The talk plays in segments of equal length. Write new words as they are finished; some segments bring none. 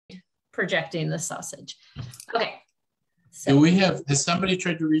projecting the sausage. Okay. So has somebody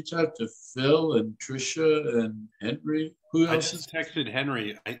tried to reach out to Phil and Trisha and Henry? Who else? I just texted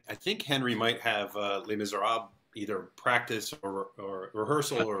Henry. I think Henry might have Les Miserables either practice or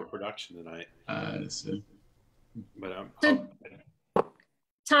rehearsal or production tonight. I see. But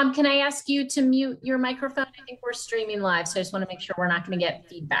Tom, can I ask you to mute your microphone? I think we're streaming live, so I just want to make sure we're not going to get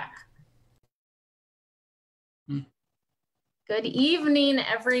feedback. Good evening,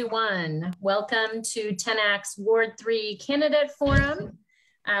 everyone. Welcome to TENAC's Ward 3 Candidate Forum.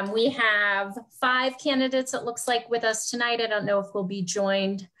 We have 5 candidates, it looks like, with us tonight. I don't know if we'll be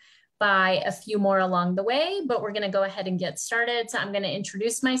joined by a few more along the way, but we're going to go ahead and get started. So I'm going to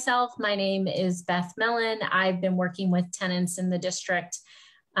introduce myself. My name is Beth Mellon. I've been working with tenants in the district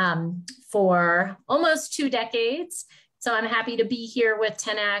for almost 2 decades. So I'm happy to be here with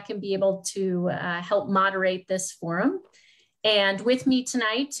TENAC and be able to help moderate this forum. And with me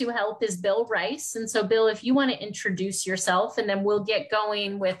tonight to help is Bill Rice. And so Bill, if you want to introduce yourself, and then we'll get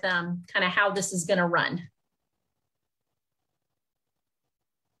going with kind of how this is going to run.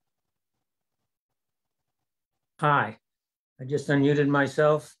 Hi, I just unmuted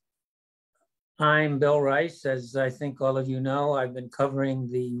myself. I'm Bill Rice. As I think all of you know, I've been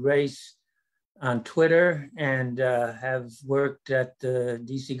covering the race on Twitter and have worked at the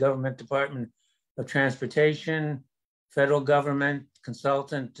DC Government Department of Transportation, federal government,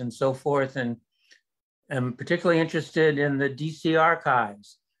 consultant, and so forth. And I'm particularly interested in the DC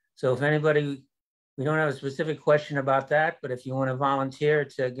archives. So if anybody, we don't have a specific question about that, but if you want to volunteer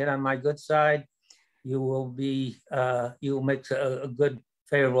to get on my good side, you will be, you will make a good,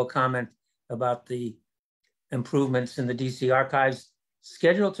 favorable comment about the improvements in the DC archives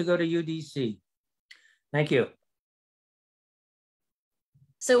scheduled to go to UDC. Thank you.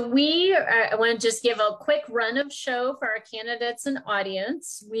 So I want to just give a quick run of show for our candidates and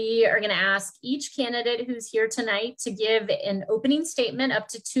audience. We are going to ask each candidate who's here tonight to give an opening statement up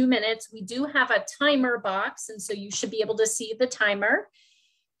to 2 minutes. We do have a timer box, and so you should be able to see the timer.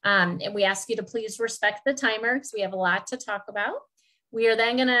 And we ask you to please respect the timer because we have a lot to talk about. We are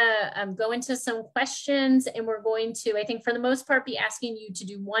then going to go into some questions, and we're going to, I think for the most part, be asking you to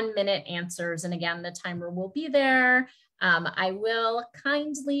do 1-minute answers. And again, the timer will be there. I will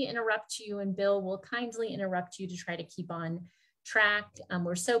kindly interrupt you, and Bill will kindly interrupt you to try to keep on track.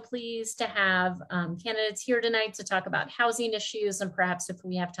 We're so pleased to have candidates here tonight to talk about housing issues, and perhaps if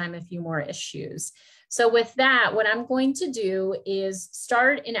we have time, a few more issues. So with that, what I'm going to do is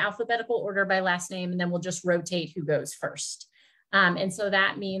start in alphabetical order by last name, and then we'll just rotate who goes first. And so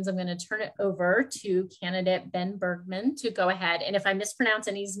that means I'm going to turn it over to candidate Ben Bergman to go ahead. And if I mispronounce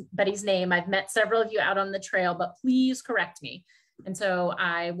anybody's name, I've met several of you out on the trail, but please correct me. And so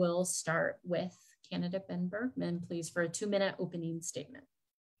I will start with candidate Ben Bergman, please, for a 2-minute opening statement.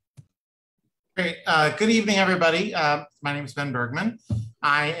 Great. Good evening, everybody. My name is Ben Bergman.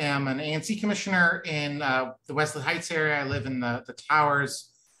 I am an ANC commissioner in the Wesley Heights area. I live in the Towers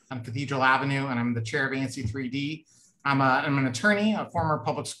on Cathedral Avenue, and I'm the chair of ANC 3D. I'm an attorney, a former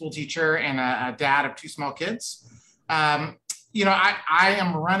public school teacher, and a dad of 2 small kids. You know, I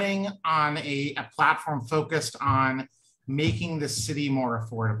am running on a platform focused on making the city more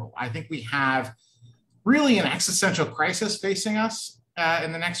affordable. I think we have really an existential crisis facing us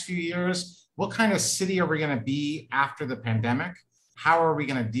in the next few years. What kind of city are we going to be after the pandemic? How are we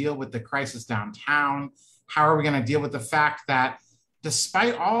going to deal with the crisis downtown? How are we going to deal with the fact that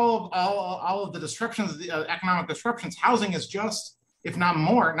despite all of the disruptions, the economic disruptions, housing is just, if not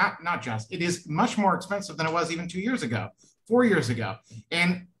more, not just, it is much more expensive than it was even 2 years ago, 4 years ago.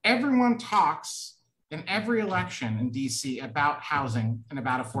 And everyone talks in every election in DC about housing and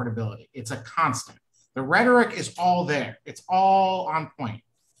about affordability. It's a constant. The rhetoric is all there. It's all on point.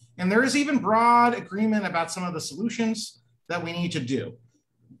 And there is even broad agreement about some of the solutions that we need to do.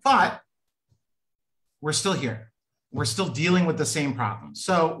 But we're still here. We're still dealing with the same problems.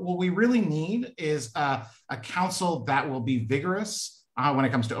 So what we really need is a council that will be vigorous when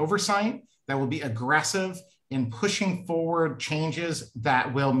it comes to oversight, that will be aggressive in pushing forward changes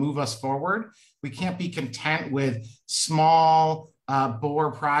that will move us forward. We can't be content with small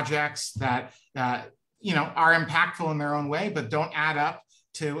bore projects that you know, are impactful in their own way, but don't add up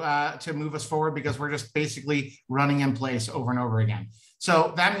to move us forward because we're just basically running in place over and over again.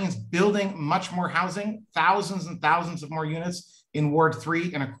 So that means building much more housing, thousands and thousands of more units in Ward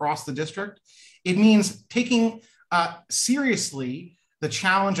 3 and across the district. It means taking seriously the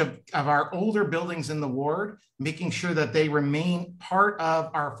challenge of our older buildings in the ward, making sure that they remain part of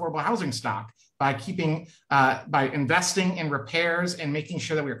our affordable housing stock by by investing in repairs and making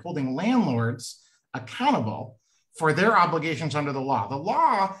sure that we're holding landlords accountable for their obligations under the law. The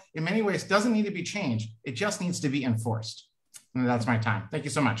law, in many ways, doesn't need to be changed. It just needs to be enforced. And that's my time. Thank you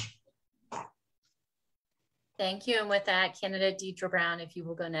so much. Thank you. And with that, candidate Deidre Brown, if you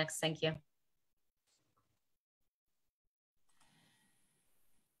will go next. Thank you.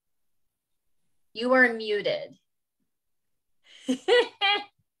 You are muted.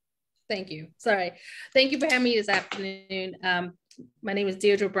 Thank you. Sorry. Thank you for having me this afternoon. My name is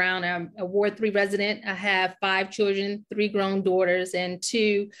Deirdre Brown. I'm a Ward 3 resident. I have 5 children, 3 grown daughters, and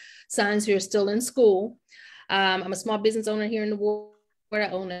 2 sons who are still in school. I'm a small business owner here in the ward. I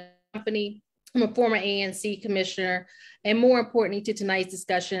own a company. I'm a former ANC commissioner. And more importantly to tonight's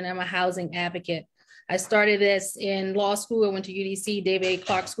discussion, I'm a housing advocate. I started this in law school. I went to UDC, David A.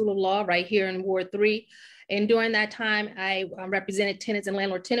 Clark School of Law right here in Ward 3. And during that time, I represented tenants in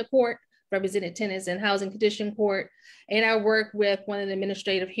landlord-tenant court, represented tenants in housing condition court, and I worked with one of the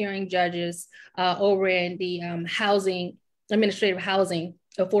administrative hearing judges over in the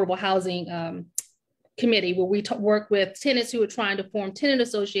affordable housing committee, where we work with tenants who are trying to form tenant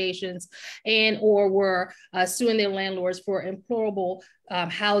associations and or were suing their landlords for implorable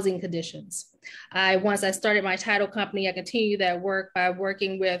housing conditions. Once I started my title company, I continued that work by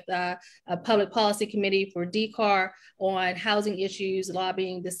working with a public policy committee for DCAR on housing issues,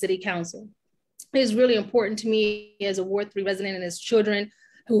 lobbying the city council. It is really important to me as a Ward 3 resident and as children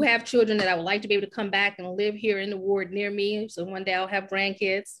who have children that I would like to be able to come back and live here in the ward near me. So one day I'll have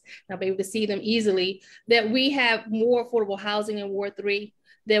grandkids and I'll be able to see them easily, that we have more affordable housing in Ward 3,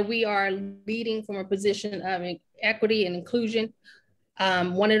 that we are leading from a position of equity and inclusion.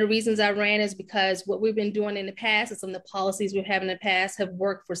 One of the reasons I ran is because what we've been doing in the past and some of the policies we've had in the past have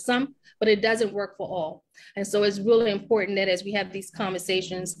worked for some, but it doesn't work for all. And so it's really important that as we have these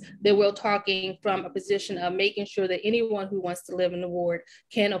conversations, that we're talking from a position of making sure that anyone who wants to live in the ward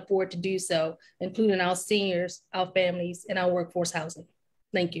can afford to do so, including our seniors, our families, and our workforce housing.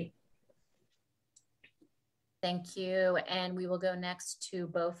 Thank you. Thank you. And we will go next to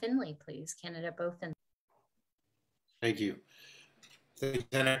Bo Finley, please. Candidate Bo Finley. Thank you. Thank you,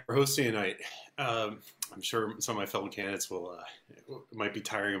 TENAC, for hosting tonight. I'm sure some of my fellow candidates might be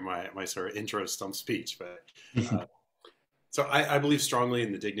tiring of my sort of intro stump speech, but so I believe strongly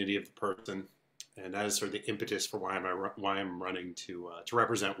in the dignity of the person, and that is sort of the impetus for why I'm running to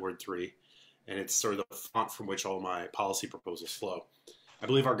represent Ward 3, and it's sort of the font from which all my policy proposals flow. I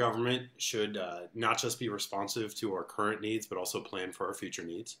believe our government should not just be responsive to our current needs, but also plan for our future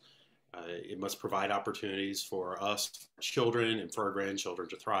needs. It must provide opportunities for us, children, and for our grandchildren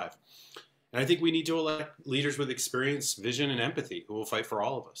to thrive. And I think we need to elect leaders with experience, vision, and empathy who will fight for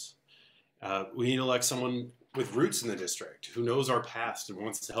all of us. We need to elect someone with roots in the district who knows our past and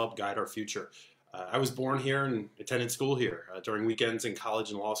wants to help guide our future. I was born here and attended school here. During weekends in college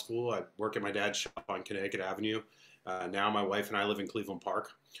and law school, I work at my dad's shop on Connecticut Avenue. Now my wife and I live in Cleveland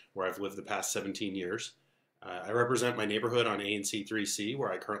Park, where I've lived the past 17 years. I represent my neighborhood on ANC 3C,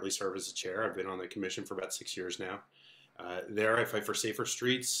 where I currently serve as the chair. I've been on the commission for about 6 years now. There, I fight for safer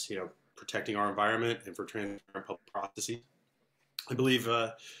streets, protecting our environment, and for transparent public processes. I believe,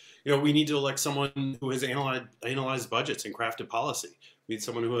 we need to elect someone who has analyzed budgets and crafted policy. We need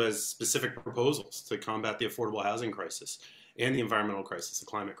someone who has specific proposals to combat the affordable housing crisis and the environmental crisis, the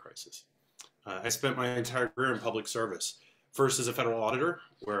climate crisis. I spent my entire career in public service. First as a federal auditor,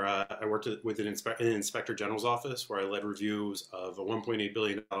 where I worked with an inspector general's office, where I led reviews of a $1.8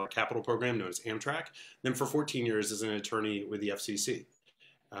 billion capital program known as Amtrak. Then for 14 years as an attorney with the FCC.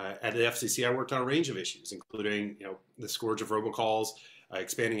 At the FCC, I worked on a range of issues, including the scourge of robocalls,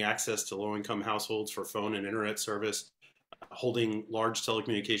 expanding access to low-income households for phone and internet service, holding large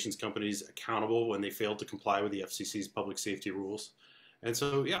telecommunications companies accountable when they failed to comply with the FCC's public safety rules. And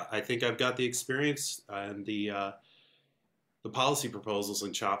so, yeah, I think I've got the experience and the policy proposals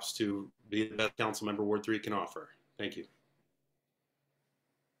and chops to be the best council member Ward 3 can offer. Thank you.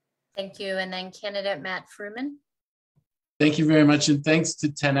 Thank you. And then candidate Matt Fruman. Thank you very much. And thanks to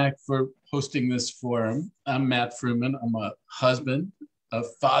TENAC for hosting this forum. I'm Matt Fruman. I'm a husband, a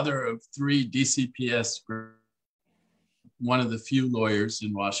father of 3 DCPS, one of the few lawyers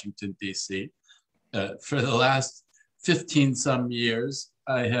in Washington, D.C. For the last 15 some years,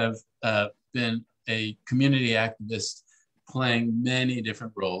 I have been a community activist playing many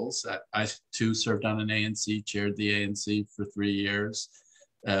different roles. I too served on an ANC, chaired the ANC for 3 years.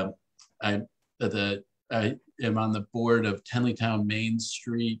 I am on the board of Tenleytown Main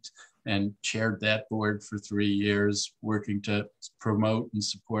Street and chaired that board for 3 years, working to promote and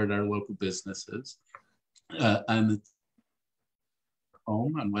support our local businesses. I'm the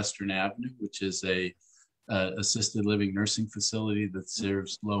home on Western Avenue, which is a assisted living nursing facility that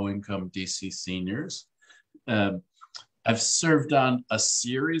serves low-income DC seniors. I've served on a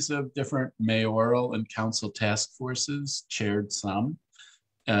series of different mayoral and council task forces, chaired some.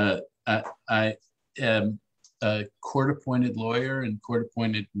 I am a court-appointed lawyer and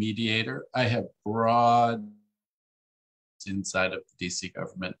court-appointed mediator. I have broad inside of the DC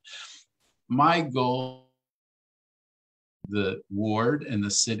government. My goal, the ward and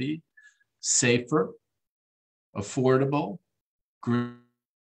the city, safer, affordable,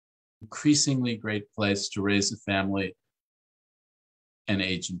 increasingly great place to raise a family and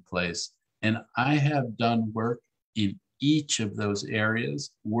age in place. And I have done work in each of those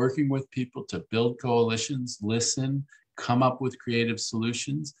areas, working with people to build coalitions, listen, come up with creative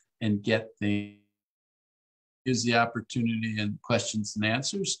solutions, and get things. Use the opportunity and questions and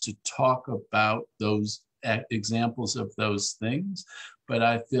answers to talk about those examples of those things. But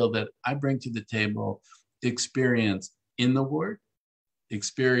I feel that I bring to the table experience in the ward,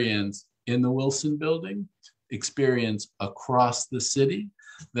 experience in the Wilson building, experience across the city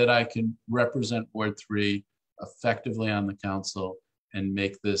that I can represent Ward 3 effectively on the council and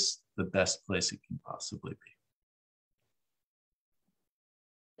make this the best place it can possibly be.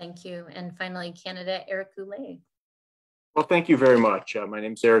 Thank you. And finally, candidate Eric Goulet. Well, thank you very much. My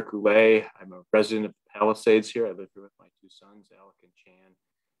name is Eric Goulet. I'm a resident of the Palisades here. I live here with my two sons, Alec and Chan.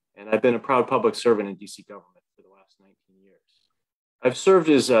 And I've been a proud public servant in DC government for the last 19 years. I've served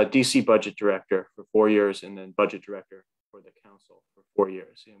as DC budget director for 4 years and then budget director for the council for 4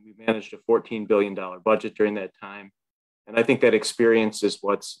 years. And we managed a $14 billion budget during that time. And I think that experience is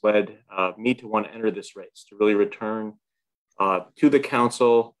what's led me to want to enter this race, to really return to the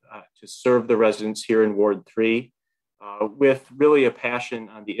council, to serve the residents here in Ward 3 with really a passion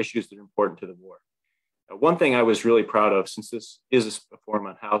on the issues that are important to the ward. One thing I was really proud of, since this is a forum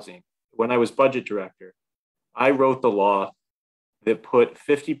on housing, when I was budget director, I wrote the law that put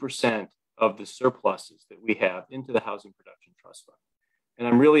 50% of the surpluses that we have into the Housing Production Trust Fund. And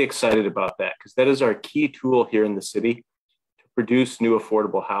I'm really excited about that because that is our key tool here in the city to produce new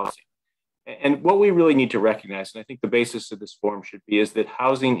affordable housing. And what we really need to recognize, and I think the basis of this forum should be, is that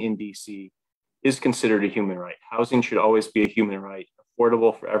housing in DC is considered a human right. Housing should always be a human right,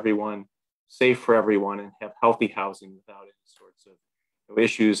 affordable for everyone, safe for everyone, and have healthy housing without any sorts of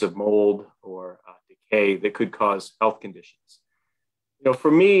issues of mold or decay that could cause health conditions.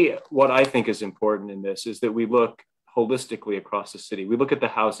 For me, what I think is important in this is that we look holistically across the city. We look at the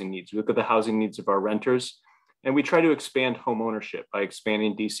housing needs. We look at the housing needs of our renters, and we try to expand home ownership by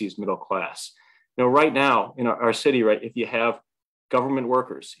expanding DC's middle class. Right now in our city, right, if you have government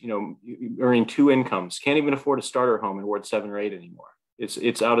workers, earning 2 incomes, can't even afford a starter home in Ward 7 or 8 anymore.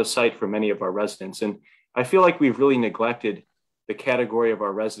 It's out of sight for many of our residents. And I feel like we've really neglected the category of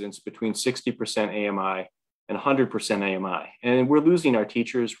our residents between 60% AMI and 100% AMI. And we're losing our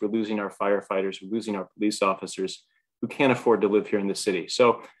teachers, we're losing our firefighters, we're losing our police officers who can't afford to live here in the city.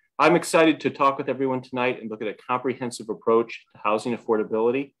 So I'm excited to talk with everyone tonight and look at a comprehensive approach to housing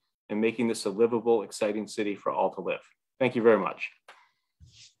affordability and making this a livable, exciting city for all to live. Thank you very much.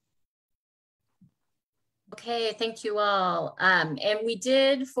 Okay, thank you all. And we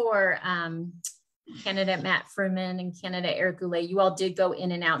did for candidate Matt Fruman and candidate Eric Goulet, you all did go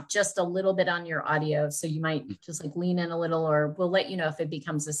in and out just a little bit on your audio. So you might just like lean in a little, or we'll let you know if it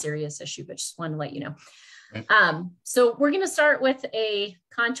becomes a serious issue, but just want to let you know. So we're going to start with a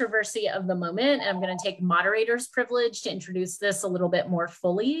controversy of the moment. I'm going to take moderator's privilege to introduce this a little bit more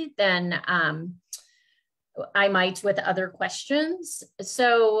fully than I might with other questions.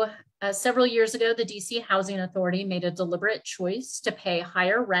 So several years ago, the DC Housing Authority made a deliberate choice to pay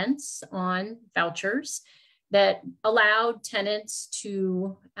higher rents on vouchers that allowed tenants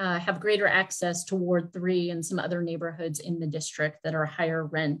to have greater access to Ward 3 and some other neighborhoods in the district that are higher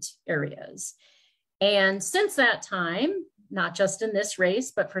rent areas. And since that time, not just in this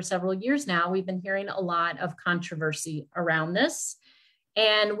race, but for several years now, we've been hearing a lot of controversy around this.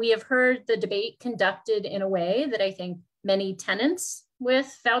 And we have heard the debate conducted in a way that I think many tenants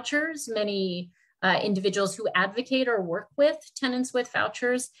with vouchers, many individuals who advocate or work with tenants with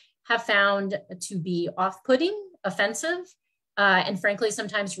vouchers have found to be off-putting, offensive, and frankly,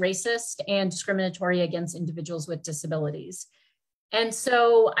 sometimes racist and discriminatory against individuals with disabilities. And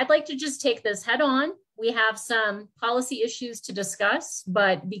so I'd like to just take this head on. We have some policy issues to discuss,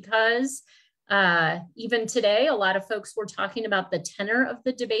 but because even today, a lot of folks were talking about the tenor of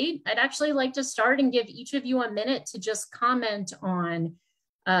the debate, I'd actually like to start and give each of you a minute to just comment on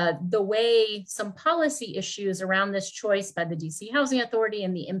the way some policy issues around this choice by the DC Housing Authority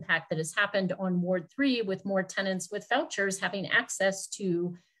and the impact that has happened on Ward 3 with more tenants with vouchers having access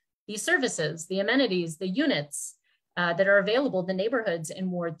to these services, the amenities, the units, that are available, the neighborhoods in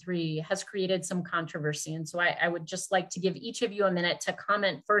Ward 3, has created some controversy. And so I would just like to give each of you a minute to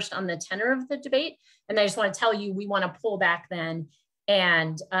comment first on the tenor of the debate. And I just want to tell you, we want to pull back then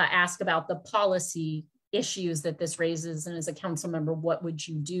and ask about the policy issues that this raises. And as a council member, what would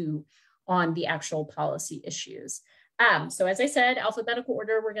you do on the actual policy issues? So as I said, alphabetical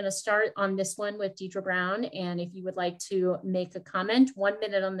order, we're going to start on this one with Deidre Brown. And if you would like to make a comment, 1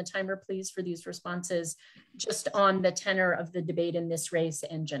 minute on the timer, please, for these responses, just on the tenor of the debate in this race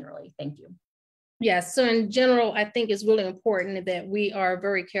and generally. Thank you. Yes, so in general, I think it's really important that we are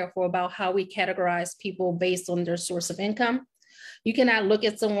very careful about how we categorize people based on their source of income. You cannot look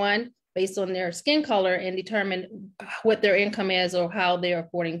at someone based on their skin color and determine what their income is or how they're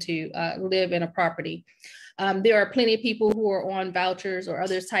affording to live in a property. There are plenty of people who are on vouchers or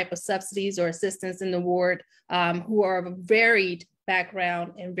other type of subsidies or assistance in the ward who are of a varied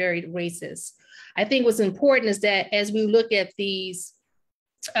background and varied races. I think what's important is that as we look at this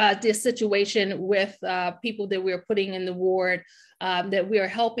situation with people that we're putting in the ward, that we are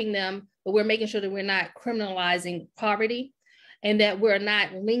helping them, but we're making sure that we're not criminalizing poverty and that we're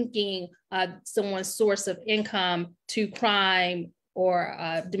not linking someone's source of income to crime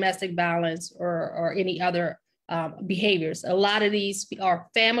or domestic violence or any other behaviors. A lot of these are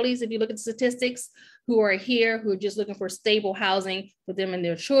families, if you look at the statistics, who are here, who are just looking for stable housing for them and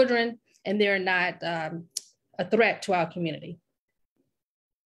their children, and they're not a threat to our community.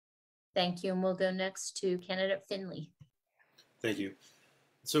 Thank you, and we'll go next to candidate Finley. Thank you.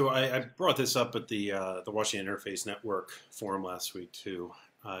 So I brought this up at the Washington Interfaith Network forum last week too,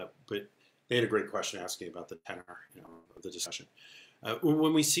 but they had a great question asking about the tenor, of the discussion.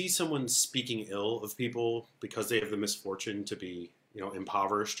 When we see someone speaking ill of people because they have the misfortune to be,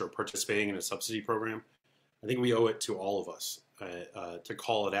 impoverished or participating in a subsidy program, I think we owe it to all of us to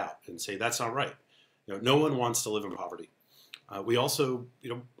call it out and say that's not right. No one wants to live in poverty. We also,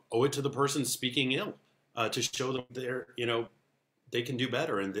 owe it to the person speaking ill to show them they can do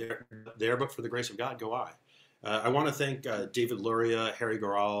better, and they're there, but for the grace of God, go I. I want to thank David Luria, Harry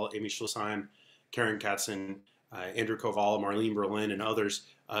Goral, Amy Schlesheim, Karen Katzen, Andrew Koval, Marlene Berlin, and others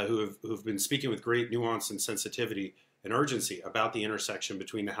who've been speaking with great nuance and sensitivity and urgency about the intersection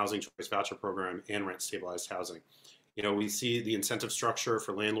between the Housing Choice Voucher Program and rent-stabilized housing. We see the incentive structure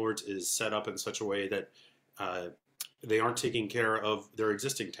for landlords is set up in such a way that they aren't taking care of their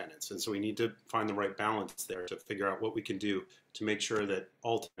existing tenants. And so we need to find the right balance there to figure out what we can do to make sure that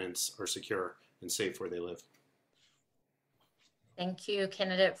all tenants are secure and safe where they live. Thank you.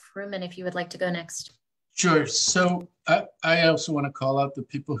 Candidate Fruman, if you would like to go next. Sure. So I also want to call out the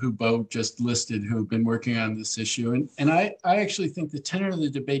people who Bo just listed who have been working on this issue. And I actually think the tenor of the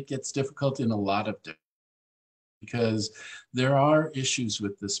debate gets difficult in a lot of different because there are issues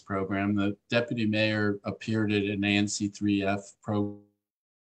with this program. The deputy mayor appeared at an ANC3F program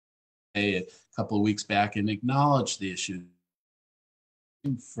a couple of weeks back and acknowledged the issue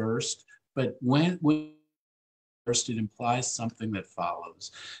first, but when first it implies something that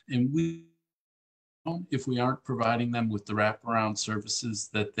follows. And if we aren't providing them with the wraparound services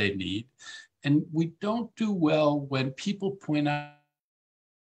that they need. And we don't do well when people point out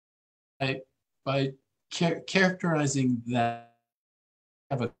by characterizing that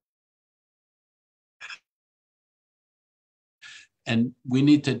and we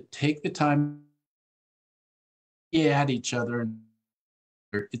need to take the time at each other.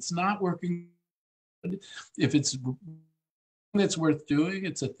 It's not working. If it's that's worth doing,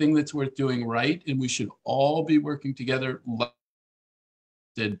 it's a thing that's worth doing right, and we should all be working together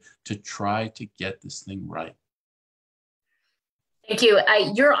to try to get this thing right. Thank you.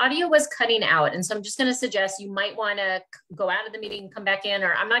 Your audio was cutting out, and so I'm just going to suggest you might want to go out of the meeting and come back in,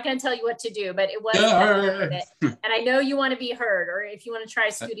 or I'm not going to tell you what to do, but it was and I know you want to be heard, or if you want to try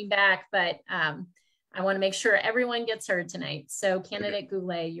scooting back, but I want to make sure everyone gets heard tonight. So candidate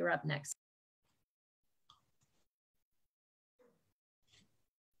Goulet, you're up next.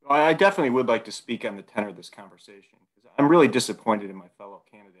 I definitely would like to speak on the tenor of this conversation because I'm really disappointed in my fellow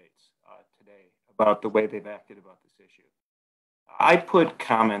candidates today about the way they've acted about this issue. I put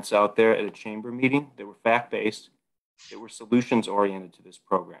comments out there at a chamber meeting that were fact-based, that were solutions-oriented to this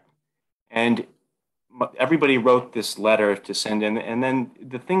program. And everybody wrote this letter to send in, and then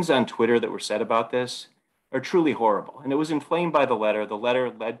the things on Twitter that were said about this are truly horrible. And it was inflamed by the letter. The letter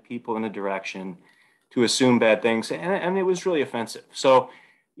led people in a direction to assume bad things, and it was really offensive. So,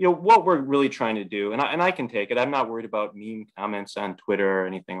 what we're really trying to do, and I can take it. I'm not worried about mean comments on Twitter or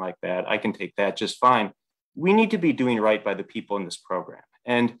anything like that. I can take that just fine. We need to be doing right by the people in this program.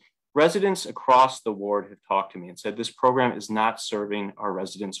 And residents across the ward have talked to me and said this program is not serving our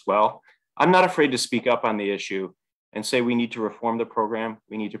residents well. I'm not afraid to speak up on the issue and say we need to reform the program.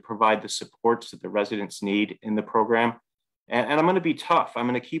 We need to provide the supports that the residents need in the program. And I'm going to be tough. I'm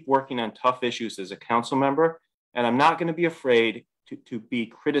going to keep working on tough issues as a council member, and I'm not going to be afraid to be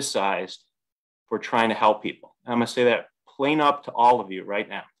criticized for trying to help people. I'm going to say that plain up to all of you right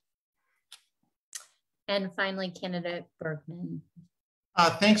now. And finally, candidate Bergman.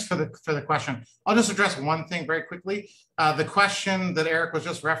 Thanks for the question. I'll just address one thing very quickly. The question that Eric was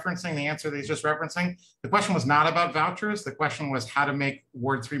just referencing, the answer that he's just referencing, the question was not about vouchers. The question was how to make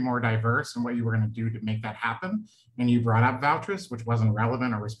Ward 3 more diverse and what you were going to do to make that happen. And you brought up vouchers, which wasn't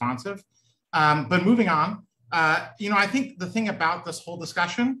relevant or responsive. But moving on, I think the thing about this whole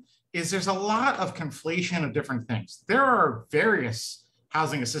discussion is there's a lot of conflation of different things. There are various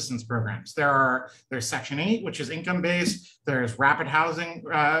housing assistance programs. There's Section 8, which is income-based. There's rapid housing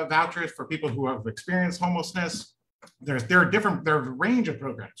vouchers for people who have experienced homelessness. There are a range of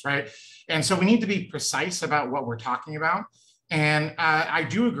programs, right? And so we need to be precise about what we're talking about. And I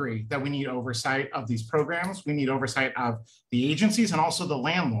do agree that we need oversight of these programs. We need oversight of the agencies and also the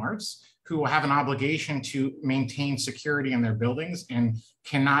landlords who will have an obligation to maintain security in their buildings and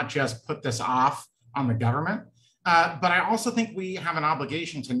cannot just put this off on the government. But I also think we have an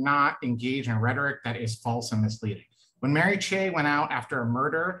obligation to not engage in rhetoric that is false and misleading. When Mary Che went out after a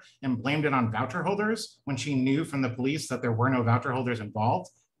murder and blamed it on voucher holders, when she knew from the police that there were no voucher holders involved,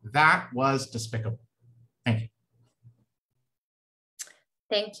 that was despicable. Thank you.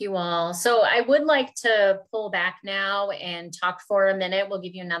 Thank you all. So I would like to pull back now and talk for a minute. We'll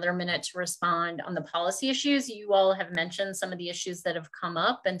give you another minute to respond on the policy issues. You all have mentioned some of the issues that have come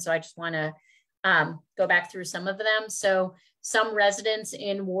up. And so I just want to go back through some of them. So some residents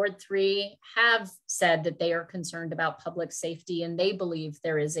in Ward 3 have said that they are concerned about public safety and they believe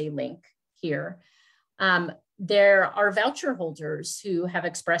there is a link here. There are voucher holders who have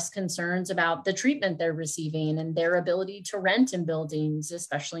expressed concerns about the treatment they're receiving and their ability to rent in buildings,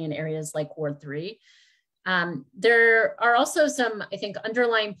 especially in areas like Ward 3. There are also some, I think,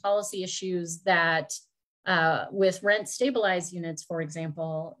 underlying policy issues that with rent stabilized units, for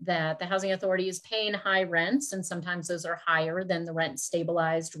example, that the housing authority is paying high rents, and sometimes those are higher than the rent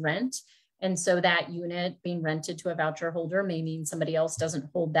stabilized rent. And so that unit being rented to a voucher holder may mean somebody else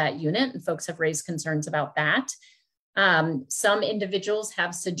doesn't hold that unit, and folks have raised concerns about that. Some individuals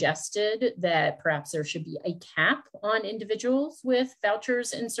have suggested that perhaps there should be a cap on individuals with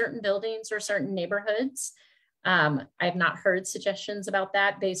vouchers in certain buildings or certain neighborhoods. I have not heard suggestions about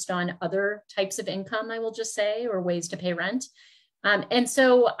that based on other types of income, I will just say, or ways to pay rent. And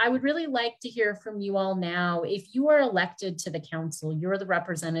so I would really like to hear from you all now. If you are elected to the council, you're the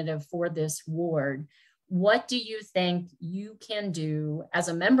representative for this ward, what do you think you can do as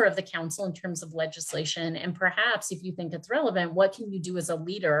a member of the council in terms of legislation? And perhaps if you think it's relevant, what can you do as a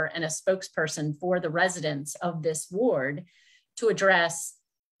leader and a spokesperson for the residents of this ward to address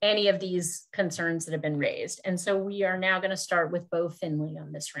any of these concerns that have been raised? And so we are now going to start with Bo Finley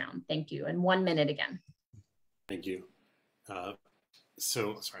on this round. Thank you. And 1 minute again. Thank you.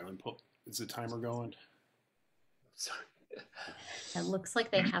 So sorry, let me pull, is the timer going? Sorry. It looks like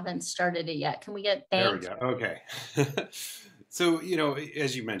they haven't started it yet. Can we get thanked? There we go. Okay. So,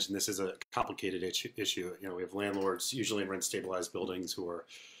 as you mentioned, this is a complicated issue. We have landlords, usually in rent stabilized buildings, who are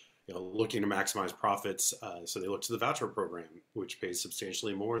looking to maximize profits. So they look to the voucher program, which pays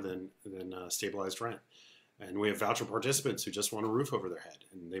substantially more than stabilized rent. And we have voucher participants who just want a roof over their head.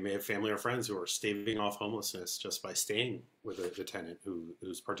 And they may have family or friends who are staving off homelessness just by staying with the tenant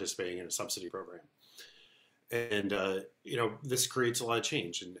who's participating in a subsidy program. And, this creates a lot of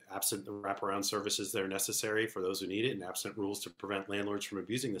change. And absent the wraparound services that are necessary for those who need it, and absent rules to prevent landlords from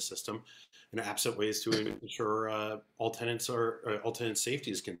abusing the system, and absent ways to ensure all tenants' safety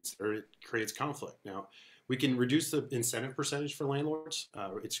is considered, it creates conflict. Now, we can reduce the incentive percentage for landlords.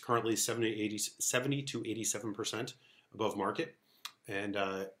 It's currently 70 to 87% above market. And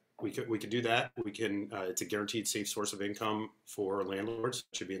we could do that. We can, it's a guaranteed safe source of income for landlords.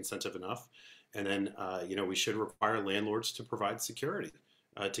 It should be incentive enough. And then, we should require landlords to provide security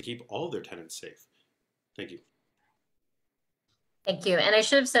to keep all of their tenants safe. Thank you. Thank you. And I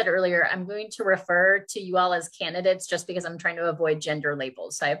should have said earlier, I'm going to refer to you all as candidates just because I'm trying to avoid gender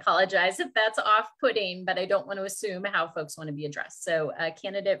labels. So I apologize if that's off-putting, but I don't want to assume how folks want to be addressed. So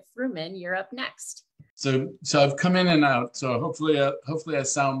candidate Fruman, you're up next. So I've come in and out. So hopefully I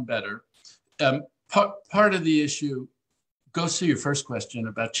sound better. Part of the issue goes to your first question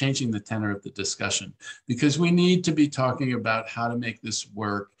about changing the tenor of the discussion, because we need to be talking about how to make this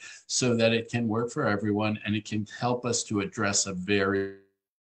work so that it can work for everyone and it can help us to address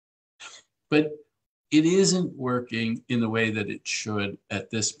but it isn't working in the way that it should at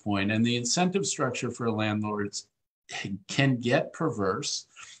this point. And the incentive structure for landlords can get perverse.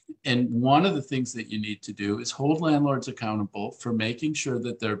 And one of the things that you need to do is hold landlords accountable for making sure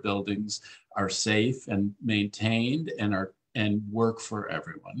that their buildings are safe and maintained and work for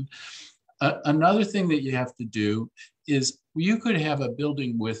everyone. Another thing that you have to do is you could have a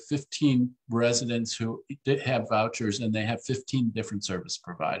building with 15 residents who have vouchers and they have 15 different service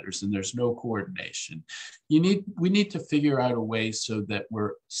providers and there's no coordination. We need to figure out a way so that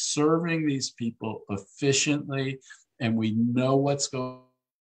we're serving these people efficiently and we know what's going on.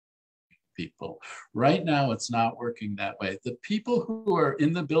 People. Right now, it's not working that way. The people who are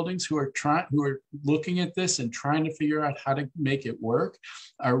in the buildings who are looking at this and trying to figure out how to make it work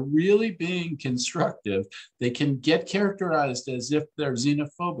are really being constructive. They can get characterized as if they're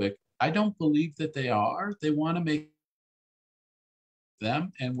xenophobic. I don't believe that they are. They want to make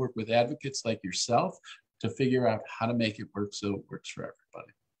them and work with advocates like yourself to figure out how to make it work so it works for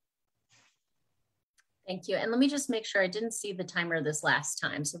everybody. Thank you. And let me just make sure I didn't see the timer this last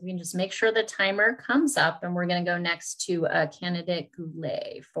time. So we can just make sure the timer comes up and we're going to go next to candidate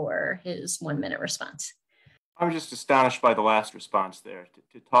Goulet for his 1 minute response. I'm just astonished by the last response there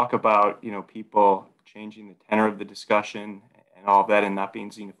to talk about, people changing the tenor of the discussion and all of that and not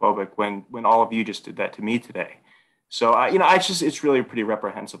being xenophobic when all of you just did that to me today. So, it's really pretty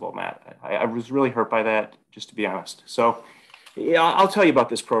reprehensible, Matt. I was really hurt by that, just to be honest. So, yeah, I'll tell you about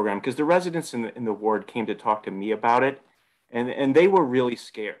this program because the residents in the ward came to talk to me about it, and they were really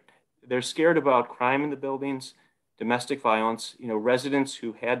scared. They're scared about crime in the buildings, domestic violence. Residents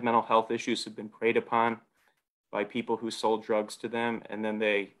who had mental health issues have been preyed upon by people who sold drugs to them, and then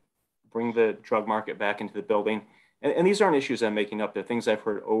they bring the drug market back into the building. And these aren't issues I'm making up. They're things I've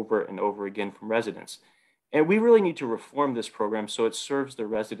heard over and over again from residents. And we really need to reform this program so it serves the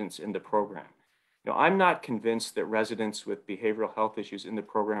residents in the program. I'm not convinced that residents with behavioral health issues in the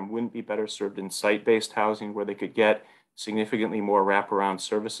program wouldn't be better served in site-based housing where they could get significantly more wraparound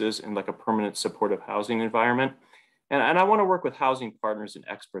services in like a permanent supportive housing environment. And I want to work with housing partners and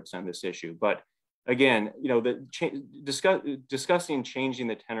experts on this issue. But again, discussing changing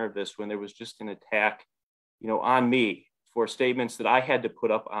the tenor of this when there was just an attack, on me for statements that I had to put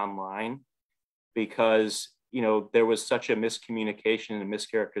up online because there was such a miscommunication and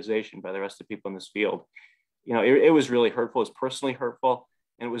mischaracterization by the rest of the people in this field. It was really hurtful. It was personally hurtful,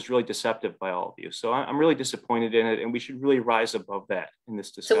 and it was really deceptive by all of you. So I'm really disappointed in it, and we should really rise above that in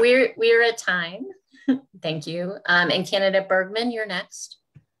this discussion. So we're at time. Thank you. And candidate Bergman, you're next.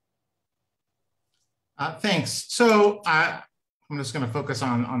 Thanks. So I'm just going to focus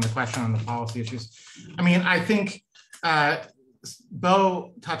on the question on the policy issues. I think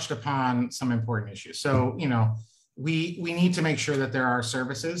Bo touched upon some important issues. So, we need to make sure that there are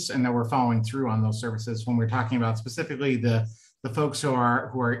services and that we're following through on those services when we're talking about specifically the folks who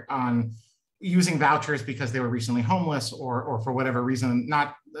are on using vouchers because they were recently homeless or for whatever reason,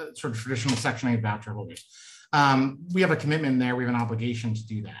 not sort of traditional Section 8 voucher holders. We have a commitment there. We have an obligation to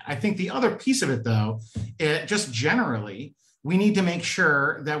do that. I think the other piece of it, though, just generally, we need to make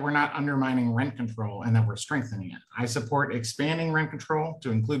sure that we're not undermining rent control and that we're strengthening it. I support expanding rent control to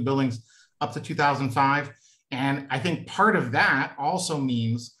include buildings up to 2005. And I think part of that also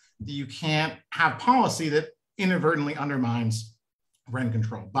means that you can't have policy that inadvertently undermines rent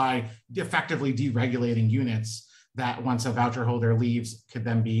control by effectively deregulating units that once a voucher holder leaves could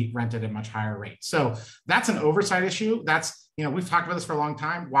then be rented at much higher rates. So that's an oversight issue. We've talked about this for a long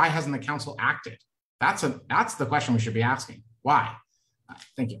time. Why hasn't the council acted? That's the question we should be asking. Why?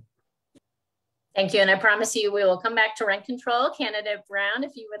 Thank you. Thank you. And I promise you, we will come back to rent control. Candidate Brown,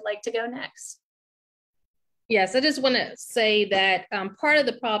 if you would like to go next. Yes, I just want to say that part of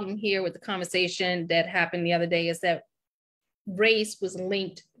the problem here with the conversation that happened the other day is that race was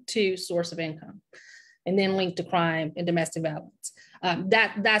linked to source of income and then linked to crime and domestic violence.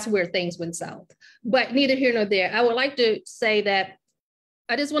 That's where things went south. But neither here nor there. I would like to say that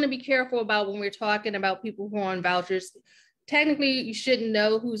I just want to be careful about when we're talking about people who are on vouchers. Technically, you shouldn't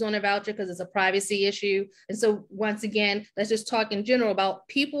know who's on a voucher because it's a privacy issue. And so once again, let's just talk in general about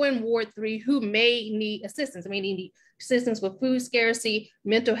people in Ward 3 who may need assistance. They need assistance with food scarcity,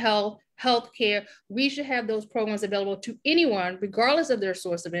 mental health, healthcare. We should have those programs available to anyone, regardless of their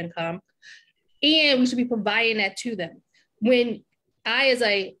source of income. And we should be providing that to them. When I, as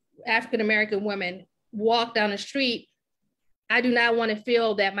a African-American woman, walk down the street, I do not want to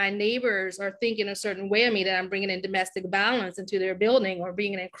feel that my neighbors are thinking a certain way of me, that I'm bringing in domestic violence into their building or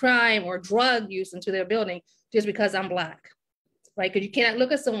bringing in crime or drug use into their building just because I'm Black, right? Because you cannot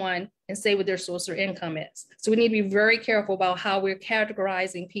look at someone and say what their source of income is. So we need to be very careful about how we're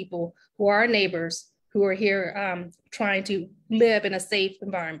categorizing people who are our neighbors, who are here trying to live in a safe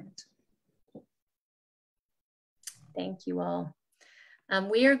environment. Thank you all.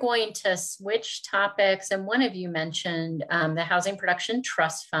 We are going to switch topics, and one of you mentioned the Housing Production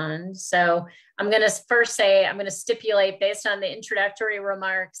Trust Fund. So I'm going to first say, I'm going to stipulate based on the introductory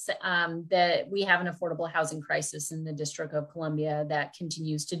remarks that we have an affordable housing crisis in the District of Columbia that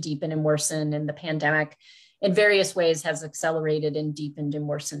continues to deepen and worsen, and the pandemic in various ways has accelerated and deepened and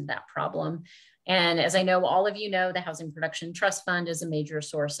worsened that problem. And as I know, all of you know, the Housing Production Trust Fund is a major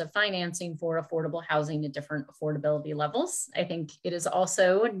source of financing for affordable housing at different affordability levels. I think it is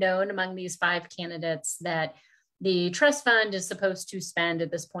also known among these 5 candidates that the trust fund is supposed to spend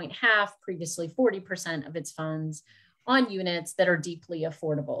at this point half, previously 40% of its funds on units that are deeply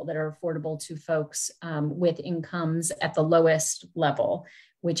affordable, that are affordable to folks with incomes at the lowest level,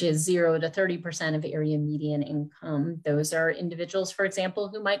 which is 0 to 30% of area median income. Those are individuals, for example,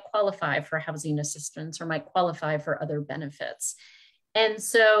 who might qualify for housing assistance or might qualify for other benefits. And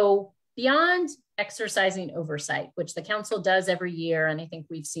so beyond exercising oversight, which the council does every year, and I think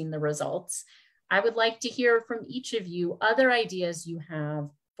we've seen the results, I would like to hear from each of you other ideas you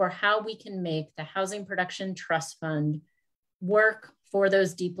have for how we can make the Housing Production Trust Fund work for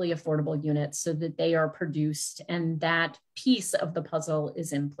those deeply affordable units so that they are produced and that piece of the puzzle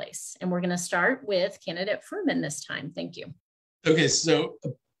is in place. And we're going to start with candidate Fruman this time. Thank you. Okay, so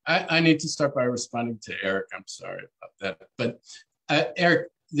I need to start by responding to Eric. I'm sorry about that. But Eric,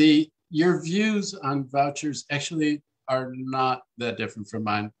 your views on vouchers actually are not that different from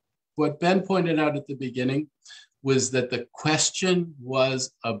mine. What Ben pointed out at the beginning was that the question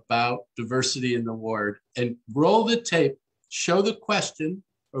was about diversity in the ward. And roll the tape, show the question,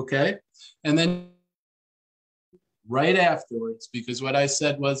 okay? And then right afterwards, because what I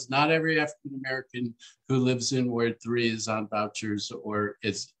said was not every African-American who lives in Ward 3 is on vouchers or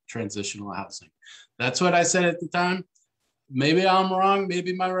is transitional housing. That's what I said at the time. Maybe I'm wrong,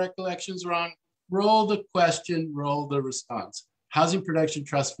 maybe my recollection's wrong. Roll the question, roll the response. Housing Production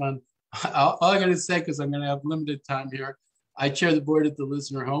Trust Fund, all I'm gonna say, because I'm gonna have limited time here, I chair the board at the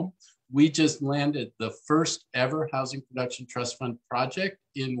Lisner Home. We just landed the first ever Housing Production Trust Fund project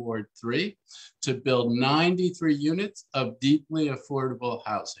in Ward 3 to build 93 units of deeply affordable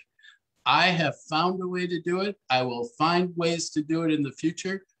housing. I have found a way to do it. I will find ways to do it in the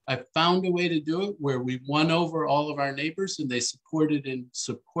future. I found a way to do it where we won over all of our neighbors and they supported in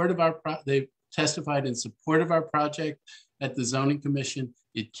support of they testified in support of our project at the Zoning Commission.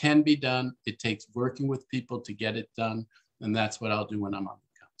 It can be done. It takes working with people to get it done. And that's what I'll do when I'm on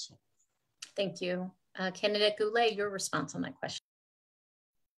the council. Thank you. Candidate Goulet, your response on that question.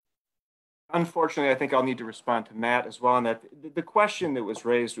 Unfortunately, I think I'll need to respond to Matt as well on that. The question that was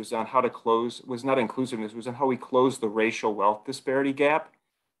raised was on how to close, was not inclusiveness, was on how we close the racial wealth disparity gap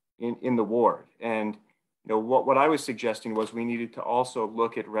in the ward. And what I was suggesting was we needed to also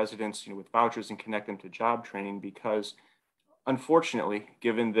look at residents with vouchers and connect them to job training, because unfortunately,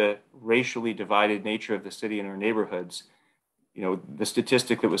 given the racially divided nature of the city and our neighborhoods, the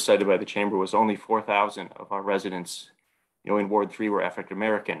statistic that was cited by the chamber was only 4,000 of our residents, in Ward 3 were African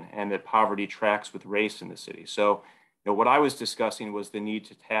American, and that poverty tracks with race in the city. So, what I was discussing was the need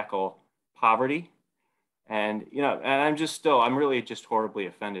to tackle poverty, and I'm really just horribly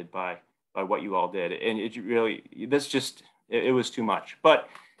offended by what you all did, and it was too much. But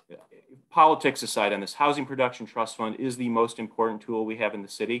politics aside on this, Housing Production Trust Fund is the most important tool we have in the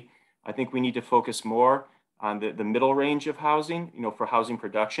city. I think we need to focus more on the middle range of housing, for housing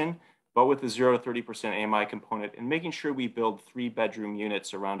production, but with the 0 to 30% AMI component, and making sure we build 3-bedroom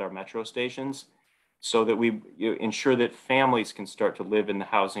units around our metro stations so that we ensure that families can start to live in the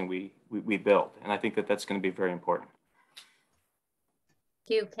housing we build. And I think that that's going to be very important.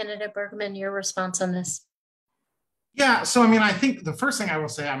 Thank you. Candidate Bergman, your response on this. Yeah, so I think the first thing I will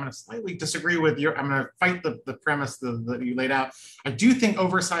say, I'm going to slightly disagree with I'm going to fight the premise that you laid out. I do think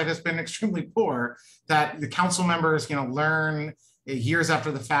oversight has been extremely poor, that the council members, learn years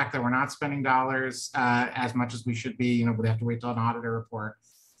after the fact that we're not spending dollars as much as we should be. We have to wait till an auditor report.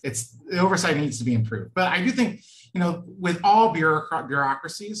 The oversight needs to be improved. But I do think, with all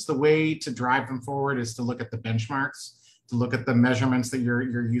bureaucracies, the way to drive them forward is to look at the benchmarks, to look at the measurements that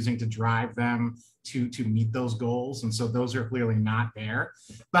you're using to drive them to meet those goals. And so those are clearly not there.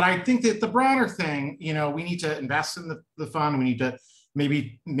 But I think that the broader thing, we need to invest in the fund. We need to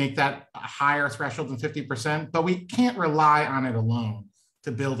maybe make that a higher threshold than 50%, but we can't rely on it alone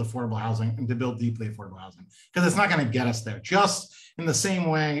to build affordable housing and to build deeply affordable housing, because it's not going to get us there. Just in the same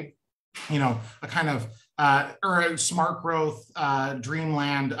way, a kind of or a smart growth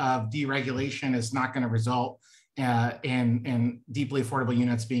dreamland of deregulation is not going to result and deeply affordable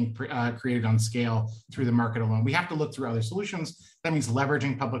units being created on scale through the market alone. We have to look through other solutions. That means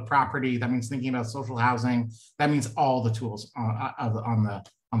leveraging public property. That means thinking about social housing. That means all the tools on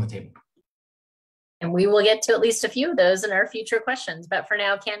the table. And we will get to at least a few of those in our future questions. But for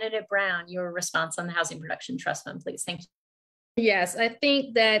now, Candidate Brown, your response on the Housing Production Trust Fund, please. Thank you. Yes, I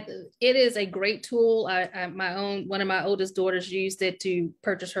think that it is a great tool. One of my oldest daughters used it to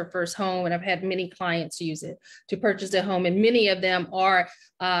purchase her first home, and I've had many clients use it to purchase their home, and many of them are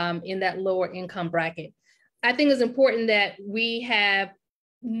in that lower income bracket. I think it's important that we have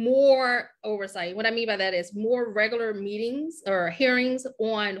more oversight. What I mean by that is more regular meetings or hearings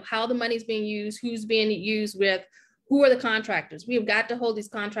on how the money is being used, who's being used with, who are the contractors. We have got to hold these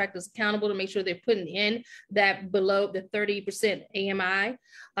contractors accountable to make sure they're putting in that below the 30% AMI.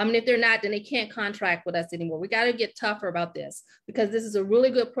 And if they're not, then they can't contract with us anymore. We got to get tougher about this because this is a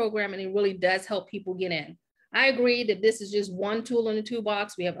really good program and it really does help people get in. I agree that this is just one tool in the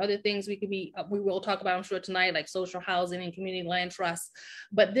toolbox. We have other things we will talk about, I'm sure, tonight, like social housing and community land trusts.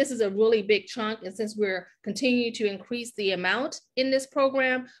 But this is a really big chunk. And since we're continuing to increase the amount in this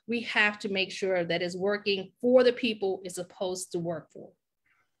program, we have to make sure that it's working for the people it's supposed to work for.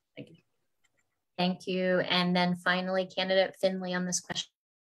 Thank you. Thank you. And then finally, Candidate Finley on this question.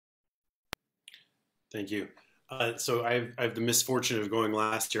 Thank you. So I have the misfortune of going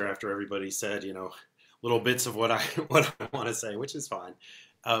last year after everybody said, little bits of what I want to say, which is fine.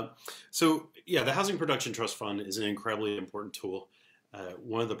 So yeah, the Housing Production Trust Fund is an incredibly important tool.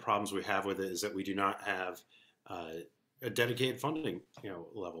 One of the problems we have with it is that we do not have a dedicated funding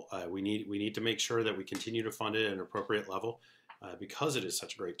level. We need to make sure that we continue to fund it at an appropriate level because it is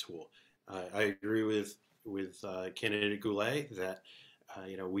such a great tool. I agree with Candidate Goulet that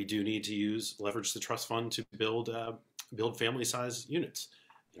we do need to leverage the trust fund to build family-sized units.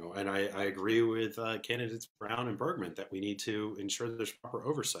 And I agree with candidates Brown and Bergman that we need to ensure that there's proper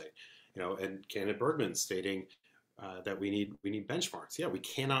oversight. And candidate Bergman stating that we need benchmarks. Yeah, we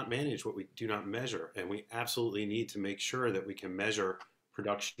cannot manage what we do not measure, and we absolutely need to make sure that we can measure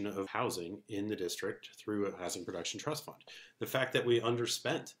production of housing in the district through a housing production trust fund. The fact that we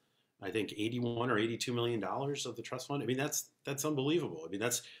underspent, I think, $81 or $82 million of the trust fund. I mean, that's unbelievable. I mean,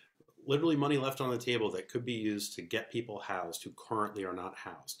 that's literally money left on the table that could be used to get people housed who currently are not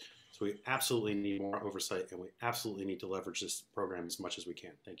housed. So we absolutely need more oversight, and we absolutely need to leverage this program as much as we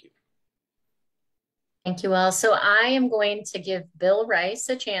can. Thank you. Thank you all. So I am going to give Bill Rice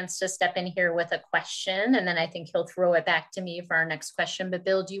a chance to step in here with a question, and then I think he'll throw it back to me for our next question. But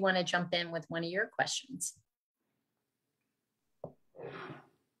Bill, do you want to jump in with one of your questions?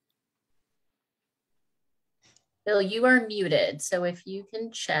 Bill, you are muted. So if you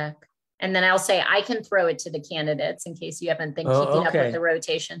can check. And then I'll say I can throw it to the candidates in case you haven't been keeping up with the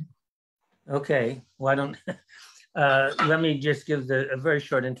rotation. Okay, why don't, let me just give a very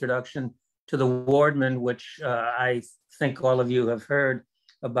short introduction to the Wardman, which I think all of you have heard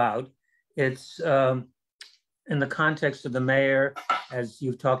about. It's in the context of the mayor, as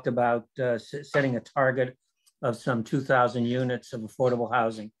you've talked about, setting a target of some 2,000 units of affordable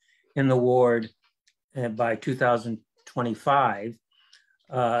housing in the ward by 2025.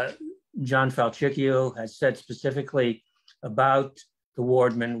 John Falchicchio has said specifically about the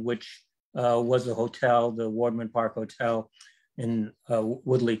Wardman, which was a hotel, the Wardman Park Hotel in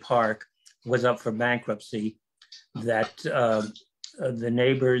Woodley Park, was up for bankruptcy, that the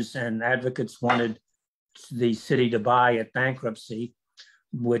neighbors and advocates wanted the city to buy at bankruptcy,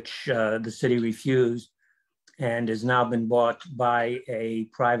 which the city refused, and has now been bought by a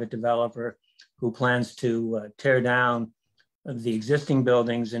private developer who plans to tear down the existing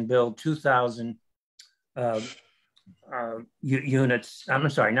buildings and build 2,000 units,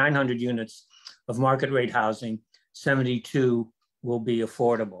 900 units of market rate housing, 72 will be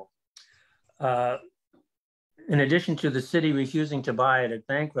affordable. In addition to the city refusing to buy it at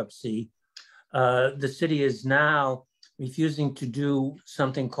bankruptcy, the city is now refusing to do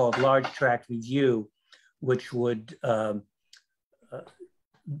something called large tract review, which would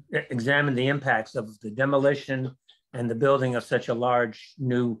examine the impacts of the demolition and the building of such a large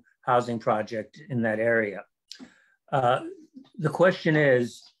new housing project in that area. The question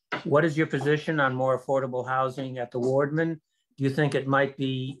is, what is your position on more affordable housing at the Wardman? Do you think it might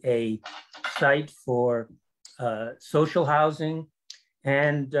be a site for social housing?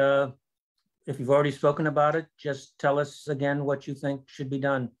 And if you've already spoken about it, just tell us again what you think should be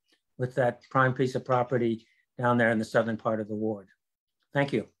done with that prime piece of property down there in the southern part of the ward.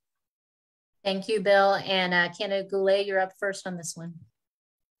 Thank you. Thank you, Bill. And Candidate Goulet, you're up first on this one.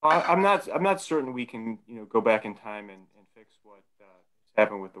 I'm not certain we can go back in time and fix what has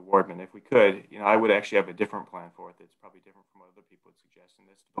happen with the Wardman. If we could, I would actually have a different plan for it that's probably different from what other people would suggest, and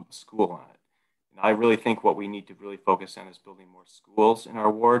that's to build a school on it. And I really think what we need to really focus on is building more schools in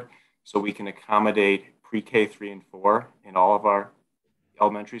our ward so we can accommodate pre-K 3 and 4 in all of our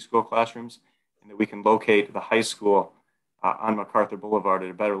elementary school classrooms, and that we can locate the high school on MacArthur Boulevard at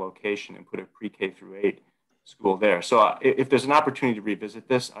a better location and put a pre-K through 8 school there. So if there's an opportunity to revisit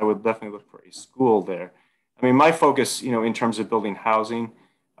this, I would definitely look for a school there. I mean, my focus, in terms of building housing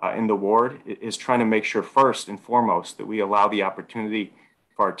in the ward is trying to make sure first and foremost that we allow the opportunity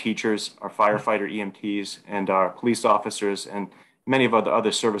for our teachers, our firefighter EMTs, and our police officers, and many of the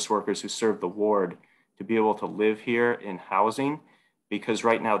other service workers who serve the ward to be able to live here in housing, because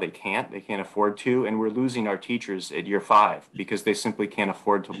right now they can't afford to, and we're losing our teachers at year 5 because they simply can't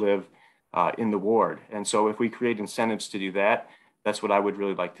afford to live in the ward. And so if we create incentives to do that, that's what I would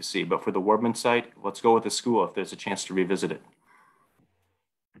really like to see. But for the Wardman site, let's go with the school if there's a chance to revisit it.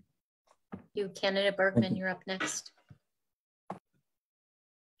 Candidate Bergman, you're up next.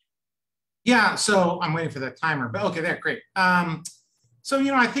 Yeah, so I'm waiting for the timer, but okay, there, great. So,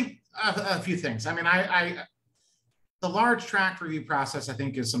 I think a few things. I mean, the large tract review process, I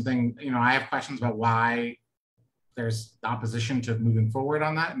think, is something, I have questions about why there's opposition to moving forward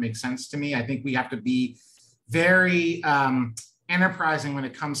on that. It makes sense to me. I think we have to be very enterprising when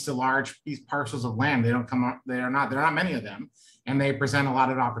it comes to these parcels of land. There are not many of them, and they present a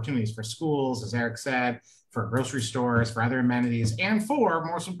lot of opportunities for schools, as Eric said, for grocery stores, for other amenities, and for,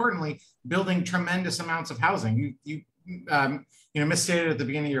 most importantly, building tremendous amounts of housing. You misstated at the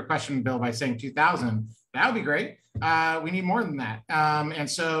beginning of your question, Bill, by saying 2,000. That would be great. We need more than that. And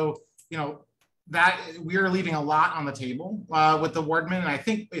so, that we are leaving a lot on the table with the Wardman. And I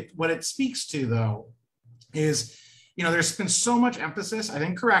think what it speaks to, though, is, there's been so much emphasis, I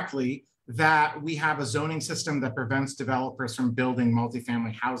think correctly, that we have a zoning system that prevents developers from building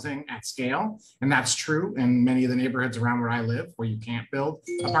multifamily housing at scale. And that's true in many of the neighborhoods around where I live, where you can't build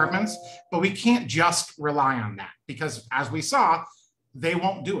apartments. But we can't just rely on that, because as we saw, they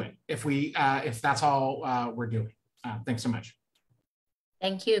won't do it if that's all we're doing. Thanks so much.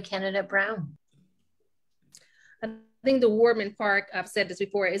 Thank you, Candidate Brown. I think the Wardman Park, I've said this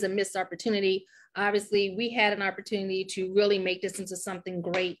before, is a missed opportunity. Obviously, we had an opportunity to really make this into something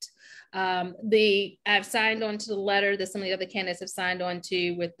great. I've signed on to the letter that some of the other candidates have signed on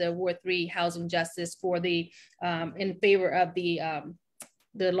to with the Ward 3 Housing Justice for the in favor of the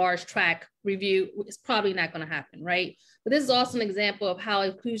large tract review. It's probably not going to happen, right? But this is also an example of how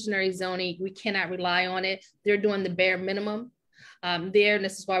inclusionary zoning, we cannot rely on it. They're doing the bare minimum there, and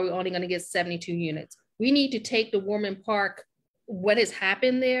this is why we're only going to get 72 units. We need to take the Wardman Park, what has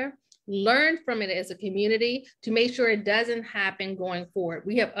happened there, learn from it as a community to make sure it doesn't happen going forward.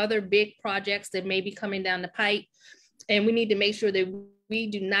 We have other big projects that may be coming down the pipe, and we need to make sure that we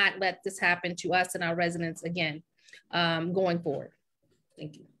do not let this happen to us and our residents again going forward.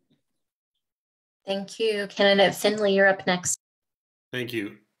 Thank you. Thank you. Candidate Finley, you're up next. Thank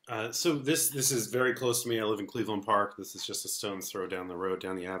you. So this is very close to me. I live in Cleveland Park. This is just a stone's throw down the road,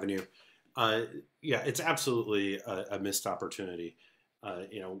 down the avenue. Yeah, it's absolutely a missed opportunity.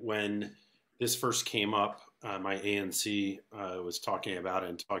 When this first came up, my ANC was talking about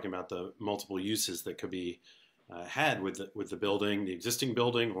the multiple uses that could be had with the building, the existing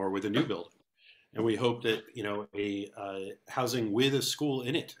building, or with a new building. And we hope that, a housing with a school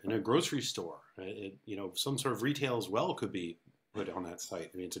in it, and a grocery store, some sort of retail as well could be put on that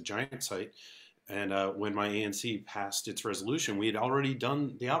site. I mean, it's a giant site. And when my ANC passed its resolution, we had already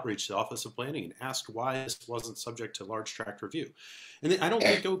done the outreach to the Office of Planning and asked why this wasn't subject to large tract review. And I don't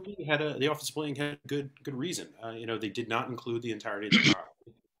think OP the Office of Planning had good reason. They did not include the entirety of the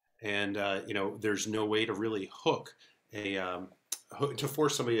property. And, there's no way to really hook to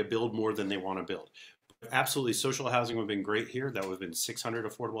force somebody to build more than they want to build. Absolutely, social housing would have been great here. That would have been 600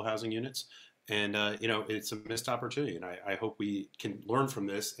 affordable housing units. And, it's a missed opportunity. And I hope we can learn from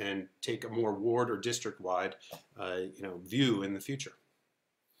this and take a more ward or district-wide, view in the future.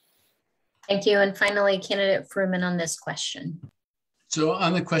 Thank you. And finally, Candidate Fruman on this question. So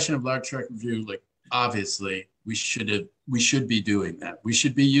on the question of large tract review, obviously we should be doing that. We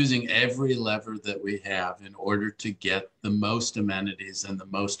should be using every lever that we have in order to get the most amenities and the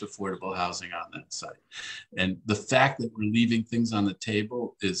most affordable housing on that site. And the fact that we're leaving things on the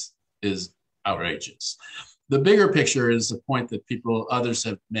table is outrageous. The bigger picture is a point that others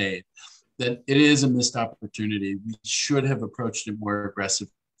have made, that it is a missed opportunity. We should have approached it more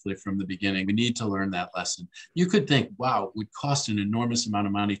aggressively from the beginning. We need to learn that lesson. You could think, wow, it would cost an enormous amount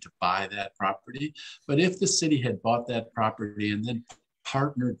of money to buy that property. But if the city had bought that property and then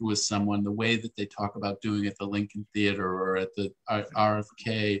partnered with someone the way that they talk about doing at the Lincoln Theater or at the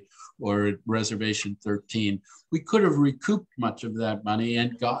RFK or at Reservation 13, we could have recouped much of that money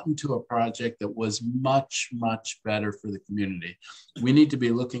and gotten to a project that was much, much better for the community. We need to be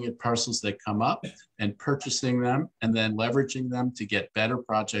looking at parcels that come up and purchasing them and then leveraging them to get better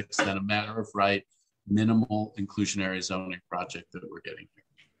projects than a matter of right, minimal inclusionary zoning project that we're getting here.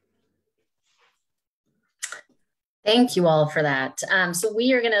 Thank you all for that. So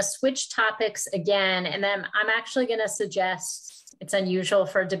we are going to switch topics again, and then I'm actually going to suggest, it's unusual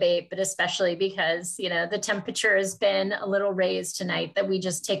for a debate, but especially because, you know, the temperature has been a little raised tonight, that we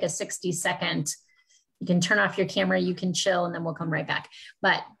just take a 60-second. You can turn off your camera, you can chill, and then we'll come right back.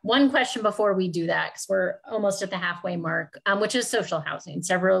 But one question before we do that, because we're almost at the halfway mark, which is social housing.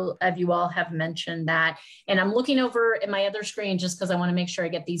 Several of you all have mentioned that. And I'm looking over at my other screen just because I want to make sure I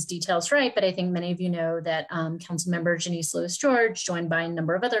get these details right. But I think many of you know that Councilmember Janice Lewis-George, joined by a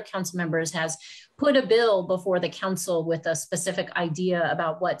number of other council members, has put a bill before the council with a specific idea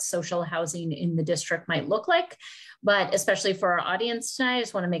about what social housing in the district might look like. But especially for our audience tonight, I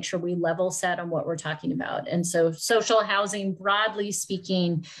just want to make sure we level set on what we're talking about. And so social housing, broadly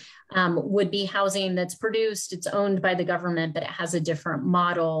speaking, would be housing that's produced, it's owned by the government, but it has a different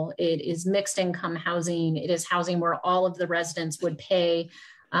model. It is mixed income housing. It is housing where all of the residents would pay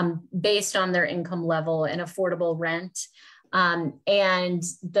based on their income level and affordable rent. And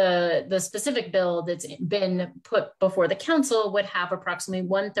the specific bill that's been put before the council would have approximately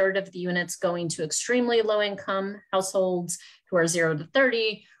 1/3 of the units going to extremely low income households who are 0 to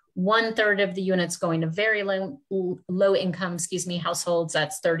 30, 1/3 of the units going to very low income, households,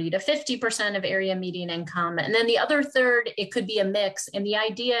 that's 30 to 50% of area median income. And then the other third, it could be a mix. And the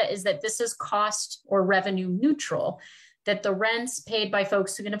idea is that this is cost or revenue neutral, that the rents paid by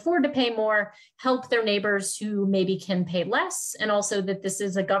folks who can afford to pay more help their neighbors who maybe can pay less. And also that this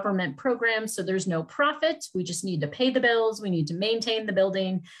is a government program, so there's no profit. We just need to pay the bills. We need to maintain the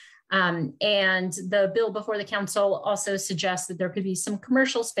building. And the bill before the council also suggests that there could be some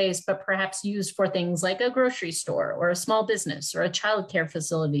commercial space, but perhaps used for things like a grocery store or a small business or a childcare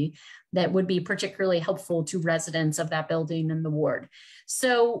facility that would be particularly helpful to residents of that building and the ward.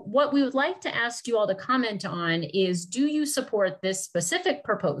 So what we would like to ask you all to comment on is, do you support this specific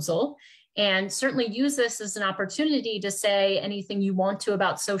proposal? And certainly use this as an opportunity to say anything you want to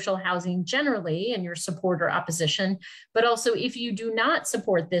about social housing generally and your support or opposition. But also, if you do not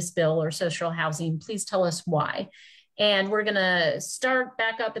support this bill or social housing, please tell us why. And we're going to start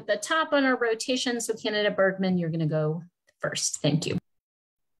back up at the top on our rotation. So candidate Bergman, you're going to go first. Thank you.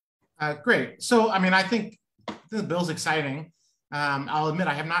 Great. So, I mean, I think the bill's exciting. I'll admit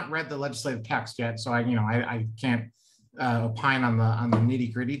I have not read the legislative text yet, so I can't opine on the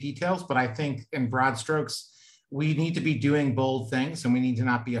nitty gritty details. But I think in broad strokes, we need to be doing bold things, and we need to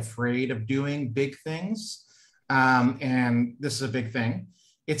not be afraid of doing big things. And this is a big thing.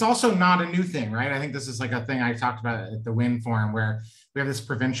 It's also not a new thing, right? I think this is like a thing I talked about at the WIN Forum, where we have this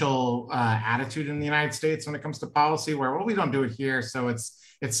provincial attitude in the United States when it comes to policy, where, well, we don't do it here, so it's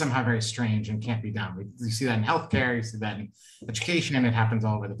somehow very strange and can't be done. You see that in healthcare, you see that in education, and it happens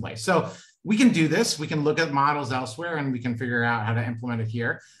all over the place. So we can do this. We can look at models elsewhere, and we can figure out how to implement it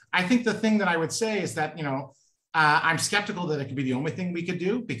here. I think the thing that I would say is that, I'm skeptical that it could be the only thing we could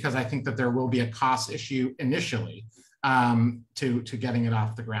do, because I think that there will be a cost issue initially to getting it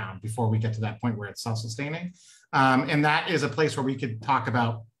off the ground before we get to that point where it's self-sustaining. And that is a place where we could talk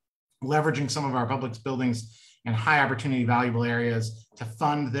about leveraging some of our public buildings and high opportunity valuable areas to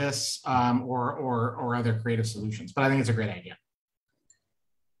fund this or other creative solutions. But I think it's a great idea.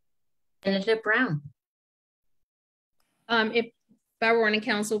 Candidate Brown. If I were on the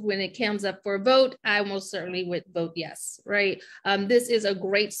council, when it comes up for a vote, I most certainly would vote yes, right? This is a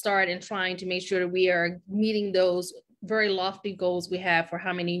great start in trying to make sure that we are meeting those very lofty goals we have for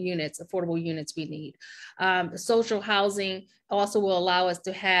how many units, affordable units we need. Social housing also will allow us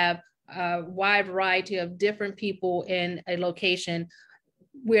to have a wide variety of different people in a location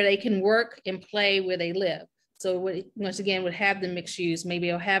where they can work and play where they live. So once again, would have the mixed use, maybe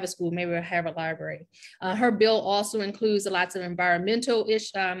it'll have a school, maybe it'll have a library. Her bill also includes lots of environmental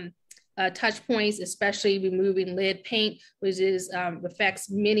touch points, especially removing lead paint, which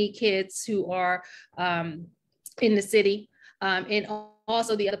affects many kids who are in the city. And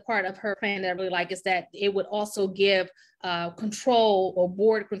also the other part of her plan that I really like is that it would also give control or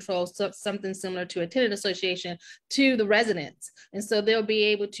board control, so something similar to a tenant association, to the residents. And so they'll be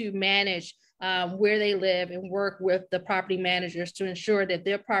able to manage where they live and work with the property managers to ensure that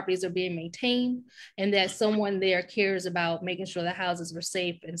their properties are being maintained and that someone there cares about making sure the houses are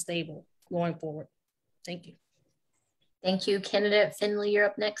safe and stable going forward. Thank you. Thank you. Candidate Finley, you're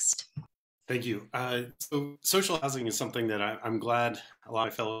up next. Thank you. So social housing is something that I'm glad a lot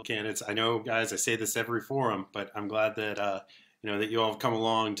of fellow candidates, I know, guys, I say this every forum, but I'm glad that, that you all have come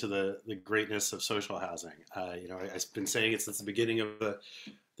along to the greatness of social housing. I've been saying it since the beginning of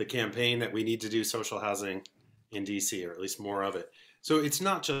the campaign that we need to do social housing in DC, or at least more of it. So it's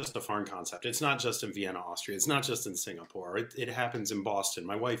not just a foreign concept. It's not just in Vienna, Austria. It's not just in Singapore. It happens in Boston.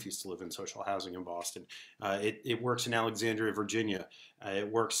 My wife used to live in social housing in Boston. It works in Alexandria, Virginia.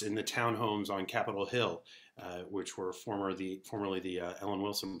 It works in the townhomes on Capitol Hill, which were formerly the Ellen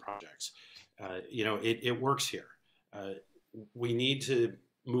Wilson projects. It works here. We need to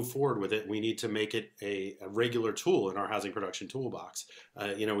move forward with it. We need to make it a regular tool in our housing production toolbox.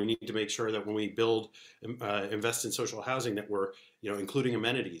 We need to make sure that when we invest in social housing, that we're, including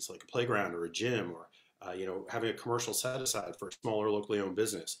amenities like a playground or a gym, or, having a commercial set aside for a smaller locally owned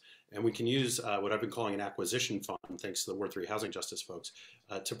business. And we can use what I've been calling an acquisition fund, thanks to the Ward 3 Housing Justice folks,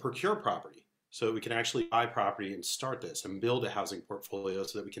 to procure property so that we can actually buy property and start this and build a housing portfolio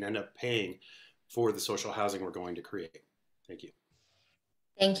so that we can end up paying for the social housing we're going to create. Thank you.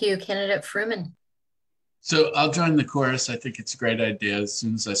 Thank you. Candidate Fruman. So I'll join the chorus. I think it's a great idea. As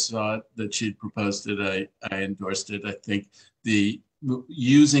soon as I saw that she'd proposed it, I endorsed it. I think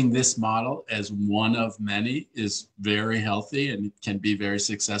using this model as one of many is very healthy, and it can be very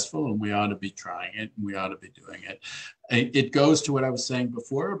successful, and we ought to be trying it, and we ought to be doing it. It goes to what I was saying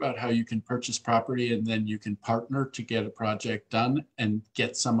before about how you can purchase property and then you can partner to get a project done and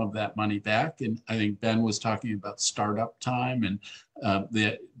get some of that money back. And I think Ben was talking about startup time, and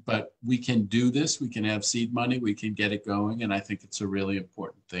but we can do this. We can have seed money. We can get it going. And I think it's a really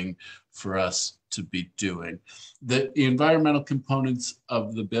important thing for us to be doing. The environmental components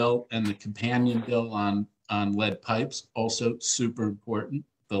of the bill and the companion bill on lead pipes, also super important.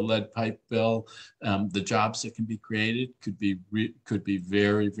 The lead pipe bill, the jobs that can be created could be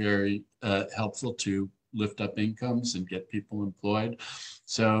very, very helpful to lift up incomes and get people employed.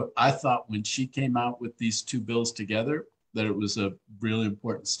 So I thought when she came out with these two bills together, that it was a really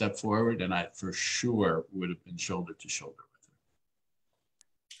important step forward, and I for sure would have been shoulder to shoulder with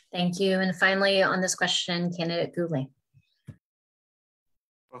her. Thank you. And finally, on this question, candidate Goulet.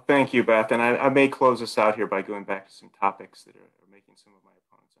 Well, thank you, Beth. And I may close us out here by going back to some topics that are making some of my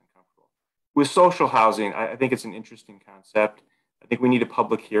opponents uncomfortable. With social housing, I think it's an interesting concept. I think we need a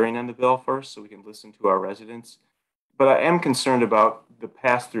public hearing on the bill first so we can listen to our residents. But I am concerned about the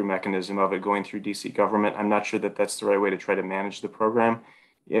pass-through mechanism of it going through DC government. I'm not sure that that's the right way to try to manage the program.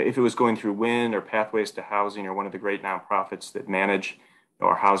 If it was going through WIN or Pathways to Housing or one of the great nonprofits that manage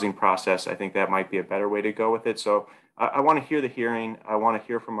our housing process, I think that might be a better way to go with it. So I want to hear the hearing. I want to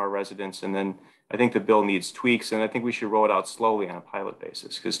hear from our residents. And then I think the bill needs tweaks. And I think we should roll it out slowly on a pilot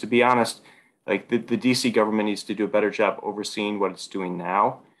basis. Because to be honest, like the DC government needs to do a better job overseeing what it's doing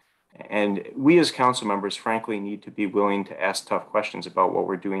now. And we as council members, frankly, need to be willing to ask tough questions about what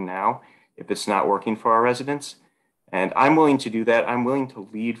we're doing now if it's not working for our residents. And I'm willing to do that. I'm willing to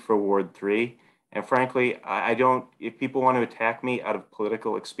lead for Ward 3. And frankly, I don't, if people want to attack me out of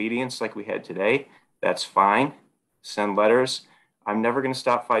political expedience like we had today, that's fine. Send letters. I'm never going to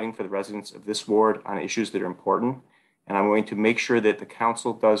stop fighting for the residents of this ward on issues that are important. And I'm going to make sure that the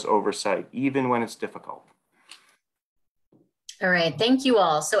council does oversight, even when it's difficult. All right, thank you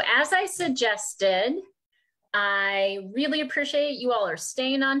all. So as I suggested, I really appreciate you all are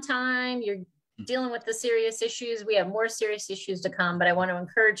staying on time. You're dealing with the serious issues. We have more serious issues to come, but I want to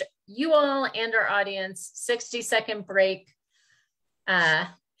encourage you all and our audience, 60-second break,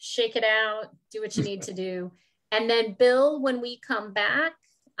 shake it out, do what you need to do. And then Bill, when we come back,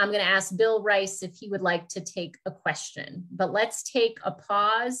 I'm going to ask Bill Rice if he would like to take a question, but let's take a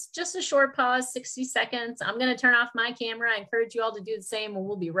pause, just a short pause, 60 seconds. I'm going to turn off my camera. I encourage you all to do the same, and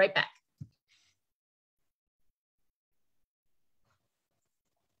we'll be right back.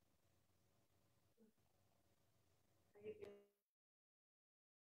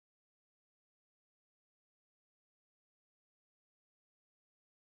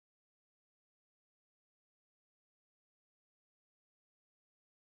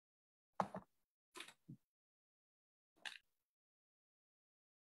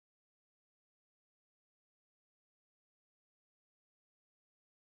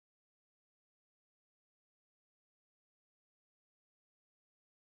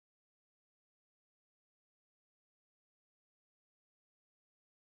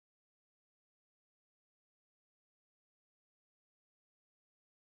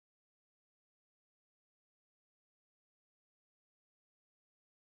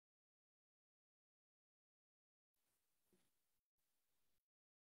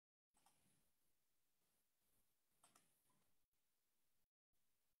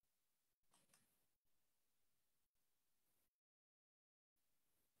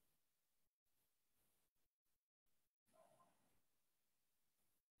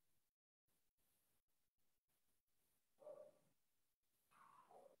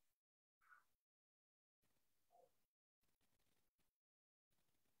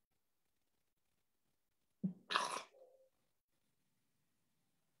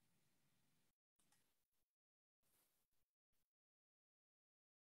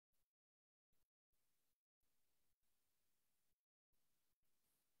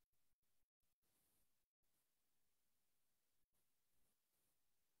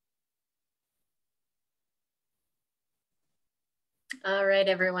 All right,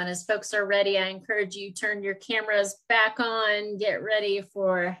 everyone, as folks are ready, I encourage you turn your cameras back on, get ready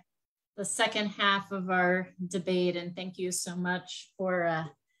for the second half of our debate. And thank you so much for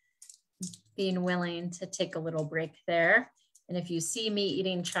being willing to take a little break there. And if you see me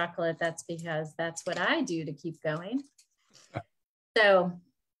eating chocolate, that's because that's what I do to keep going. So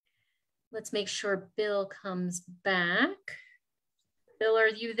let's make sure Bill comes back. Bill, are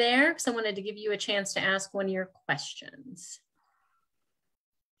you there? Because I wanted to give you a chance to ask one of your questions.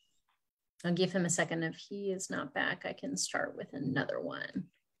 I'll give him a second. If he is not back, I can start with another one.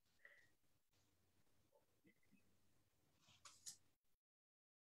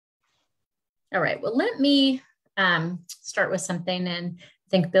 All right, well, let me start with something, and I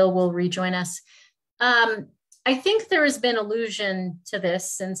think Bill will rejoin us. I think there has been allusion to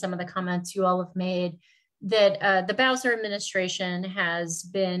this in some of the comments you all have made, that the Bowser administration has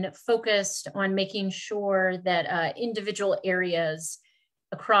been focused on making sure that individual areas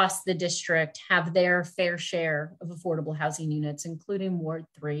across the district have their fair share of affordable housing units, including Ward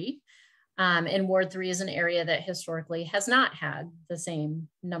 3. And Ward 3 is an area that historically has not had the same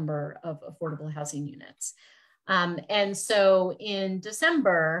number of affordable housing units. And so in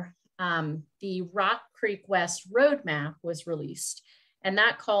December, the Rock Creek West Roadmap was released, and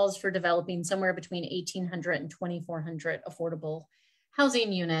that calls for developing somewhere between 1,800 and 2,400 affordable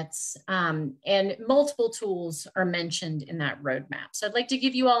housing units, and multiple tools are mentioned in that roadmap. So I'd like to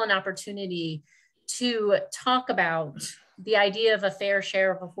give you all an opportunity to talk about the idea of a fair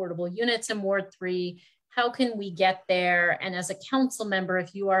share of affordable units in Ward 3. How can we get there? And as a council member,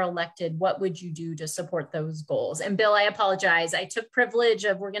 if you are elected, what would you do to support those goals? And Bill, I apologize. I took privilege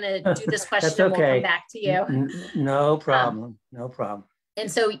of, we're gonna do this question. That's okay. We'll come back to you. No problem, no problem. And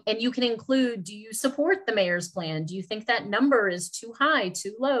so, and you can include, do you support the mayor's plan? Do you think that number is too high,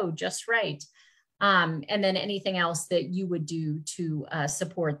 too low, just right? And then anything else that you would do to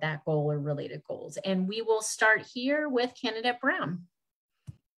support that goal or related goals. And we will start here with candidate Brown.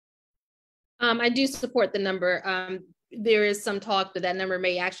 I do support the number. There is some talk that that number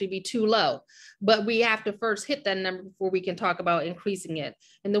may actually be too low, but we have to first hit that number before we can talk about increasing it.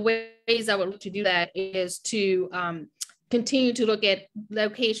 And the ways I would look to do that is to continue to look at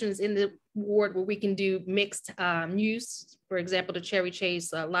locations in the ward where we can do mixed use. For example, the Cherry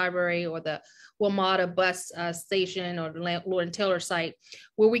Chase Library or the WMATA bus station or the Lord and Taylor site,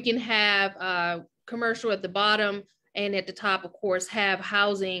 where we can have commercial at the bottom and at the top, of course, have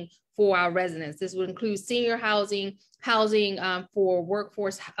housing for our residents. This would include senior housing, housing for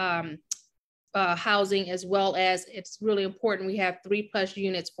workforce housing, as well as, it's really important, we have 3+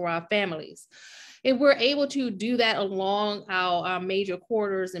 units for our families. If we're able to do that along our major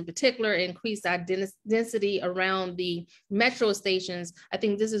corridors in particular, increase our density around the metro stations, I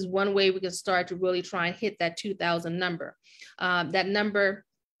think this is one way we can start to really try and hit that 2,000 number. That number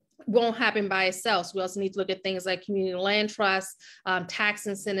won't happen by itself. So we also need to look at things like community land trusts, tax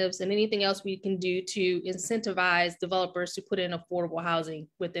incentives, and anything else we can do to incentivize developers to put in affordable housing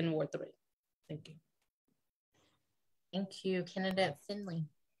within Ward 3. Thank you. Thank you, candidate Finley.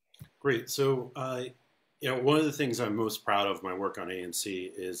 Great. So, one of the things I'm most proud of my work on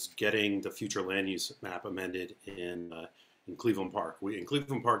ANC is getting the future land use map amended in Cleveland Park. In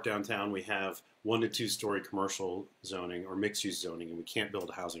Cleveland Park downtown, we have 1 to 2 story commercial zoning or mixed use zoning, and we can't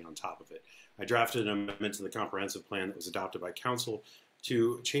build housing on top of it. I drafted an amendment to the comprehensive plan that was adopted by council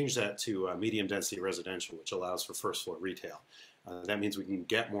to change that to medium density residential, which allows for first floor retail. That means we can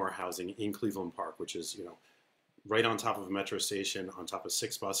get more housing in Cleveland Park, which is, right on top of a metro station, on top of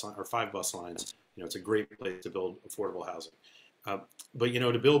 5 bus lines. It's a great place to build affordable housing. But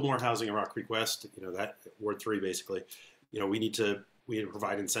to build more housing in Rock Creek West, that Ward 3 basically, we need to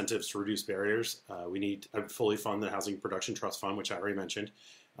provide incentives to reduce barriers. We need to fully fund the Housing Production Trust Fund, which I already mentioned.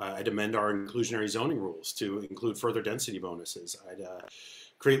 I'd amend our inclusionary zoning rules to include further density bonuses. I'd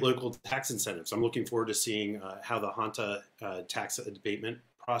create local tax incentives. I'm looking forward to seeing how the HANTA tax abatement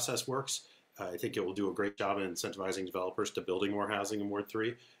process works. I think it will do a great job in incentivizing developers to building more housing in Ward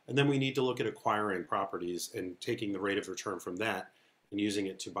 3. And then we need to look at acquiring properties and taking the rate of return from that and using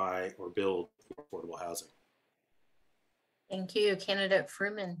it to buy or build affordable housing. Thank you, candidate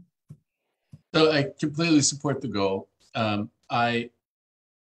Fruman. So I completely support the goal. I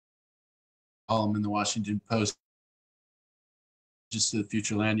column in the Washington Post, just the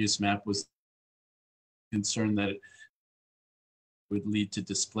future land use map, was concerned that it would lead to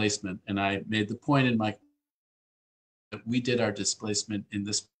displacement. And I made the point in my that we did our displacement in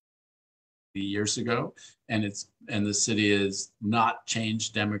this years ago, and the city has not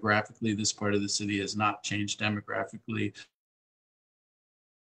changed demographically. This part of the city has not changed demographically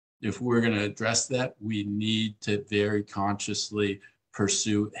If we're going to address that, we need to very consciously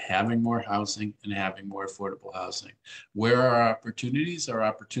pursue having more housing and having more affordable housing. Where are our opportunities? Our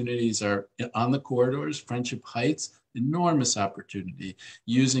opportunities are on the corridors. Friendship Heights, enormous opportunity.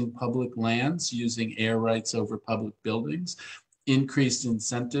 Using public lands, using air rights over public buildings, increased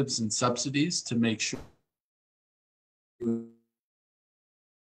incentives and subsidies to make sure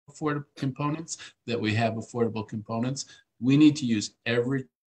affordable components, that we have affordable components. We need to use every.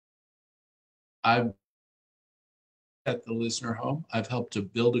 I've at the listener home. I've helped to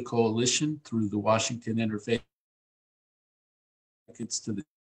build a coalition through the Washington Interfaith to the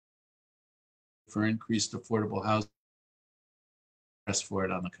for increased affordable housing. Press for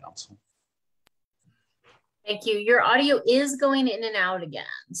it on the council. Thank you. Your audio is going in and out again,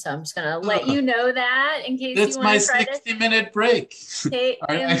 so I'm just going to let you know that in case you want to try to. It's my 60-minute break. Okay,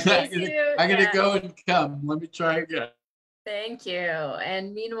 I'm going to go and come. Let me try again. Thank you.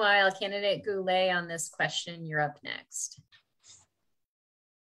 And meanwhile, candidate Goulet, on this question, you're up next.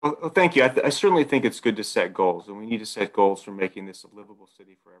 Well, thank you. I certainly think it's good to set goals, and we need to set goals for making this a livable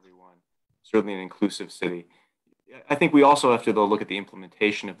city for everyone, certainly an inclusive city. I think we also have to, though, look at the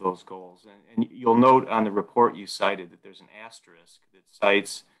implementation of those goals. And you'll note on the report you cited that there's an asterisk that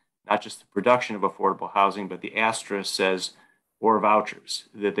cites not just the production of affordable housing, but the asterisk says, or vouchers,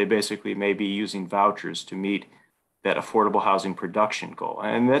 that they basically may be using vouchers to meet that affordable housing production goal.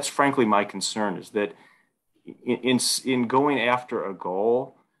 And that's frankly my concern, is that in going after a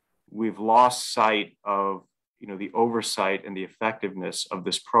goal, we've lost sight of the oversight and the effectiveness of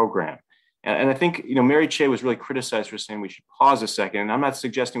this program. And I think Mary Che was really criticized for saying we should pause a second. And I'm not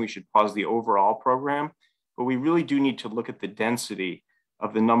suggesting we should pause the overall program, but we really do need to look at the density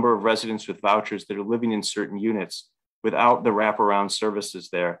of the number of residents with vouchers that are living in certain units without the wraparound services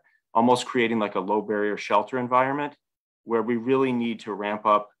there, almost creating like a low barrier shelter environment where we really need to ramp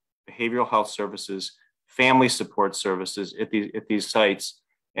up behavioral health services, family support services at these sites.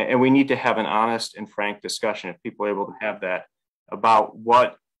 And we need to have an honest and frank discussion, if people are able to have that, about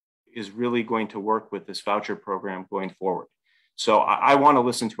what is really going to work with this voucher program going forward. So I want to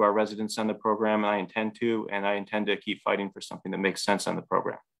listen to our residents on the program, and I intend to keep fighting for something that makes sense on the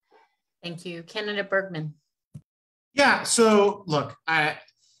program. Thank you. Candidate Bergman. Yeah, so look,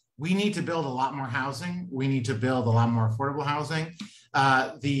 we need to build a lot more housing. We need to build a lot more affordable housing.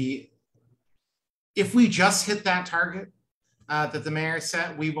 If we just hit that target that the mayor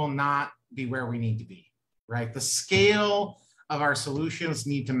set, we will not be where we need to be, right? The scale of our solutions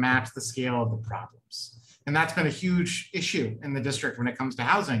need to match the scale of the problems. And that's been a huge issue in the district when it comes to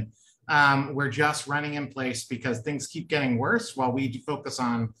housing. We're just running in place because things keep getting worse while we focus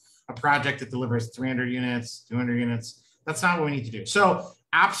on a project that delivers 300 units, 200 units. That's not what we need to do. So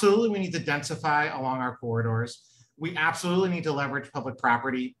absolutely, we need to densify along our corridors. We absolutely need to leverage public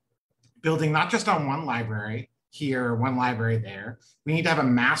property, building not just on one library here or one library there. We need to have a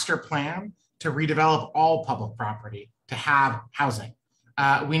master plan to redevelop all public property to have housing.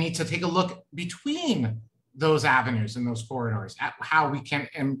 We need to take a look between those avenues and those corridors at how we can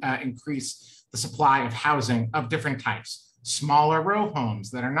increase the supply of housing of different types. Smaller row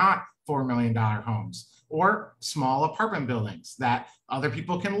homes that are not $4 million homes, or small apartment buildings that other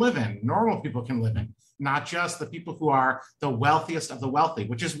people can live in, normal people can live in, not just the people who are the wealthiest of the wealthy,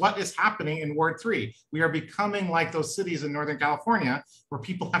 which is what is happening in Ward 3. We are becoming like those cities in Northern California where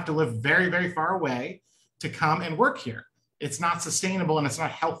people have to live very, very far away to come and work here. It's not sustainable and it's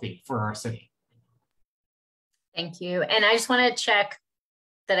not healthy for our city. Thank you. And I just want to check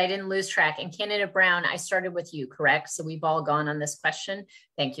that I didn't lose track. And Candidate Brown, I started with you, correct? So we've all gone on this question.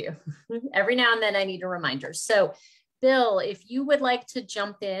 Thank you. Every now and then I need a reminder. So Bill, if you would like to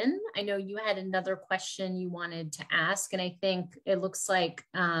jump in, I know you had another question you wanted to ask, and I think it looks like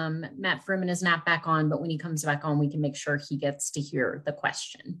Matt Fruman is not back on, but when he comes back on, we can make sure he gets to hear the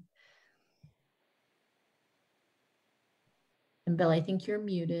question. And Bill, I think you're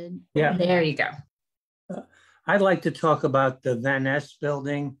muted. Yeah. There you go. I'd like to talk about the Van Ness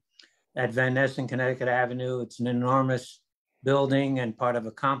building at Van Ness and Connecticut Avenue. It's an enormous building and part of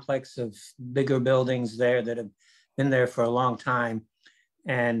a complex of bigger buildings there that have been there for a long time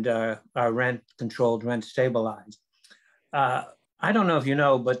and are rent controlled, rent stabilized. I don't know if you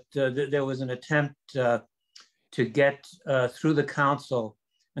know, but there was an attempt to get through the council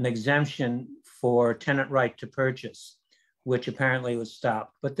an exemption for tenant right to purchase, which apparently was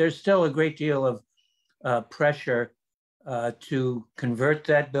stopped. But there's still a great deal of pressure to convert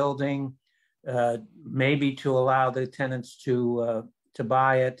that building, maybe to allow the tenants to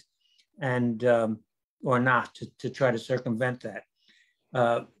buy it, and or not, to try to circumvent that.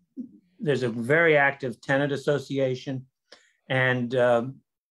 There's a very active tenant association, and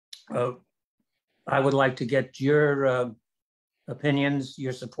I would like to get your opinions,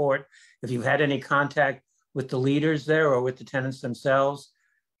 your support. If you've had any contact with the leaders there or with the tenants themselves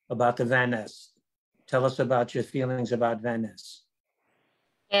about the Van Ness. Tell us about your feelings about Van Ness.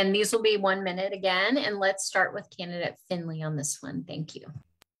 And these will be 1 minute again. And let's start with candidate Finley on this one. Thank you.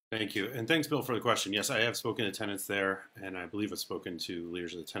 Thank you. And thanks, Bill, for the question. Yes, I have spoken to tenants there, and I believe I've spoken to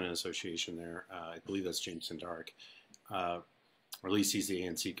leaders of the tenant association there. I believe that's James Sindark, or at least he's the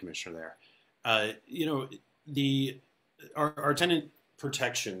ANC commissioner there. You know, our tenant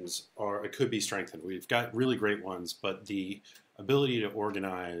protections could be strengthened. We've got really great ones, but the ability to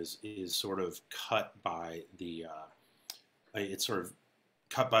organize is sort of cut by the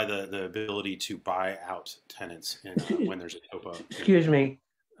ability to buy out tenants when there's a TOPA. Excuse me.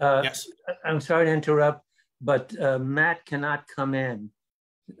 Yes. I'm sorry to interrupt, but Matt cannot come in.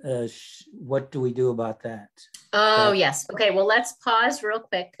 What do we do about that? Oh, yes. Okay, well, let's pause real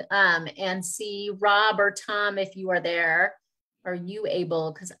quick and see, Rob or Tom, if you are there. Are you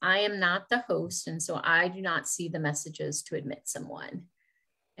able, because I am not the host, and so I do not see the messages to admit someone.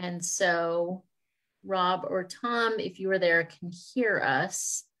 And so Rob or Tom, if you are there, can hear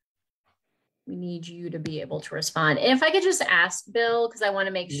us. We need you to be able to respond. And if I could just ask Bill, because I want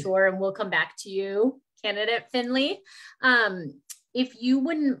to make sure, and we'll come back to you, candidate Finley. If you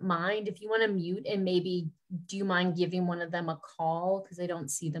wouldn't mind, if you want to mute and maybe, do you mind giving one of them a call? Because I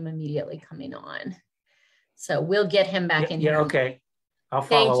don't see them immediately coming on. So we'll get him back in here. Yeah, okay. I'll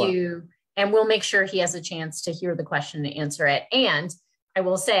follow up. Thank you. And we'll make sure he has a chance to hear the question and answer it. And I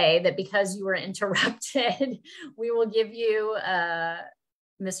will say that because you were interrupted, we will give you,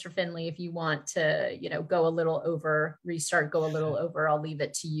 Mr. Finley, if you want to, you know, go a little over, restart, go a little over, I'll leave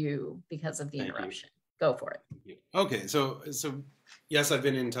it to you because of the interruption. Go for it. Okay, so yes, I've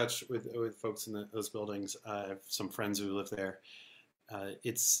been in touch with folks in those buildings. I have some friends who live there.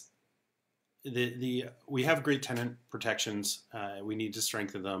 We have great tenant protections. We need to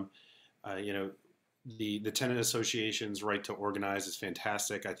strengthen them. You know, the tenant association's right to organize is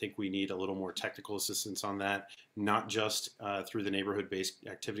fantastic. I think we need a little more technical assistance on that, not just through the neighborhood-based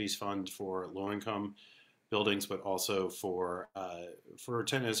activities fund for low-income buildings, but also for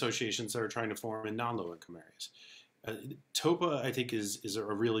tenant associations that are trying to form in non-low-income areas. TOPA, I think, is a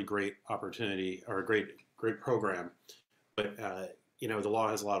really great opportunity, or a great program, but you know, the law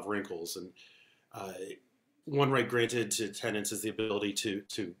has a lot of wrinkles, and one right granted to tenants is the ability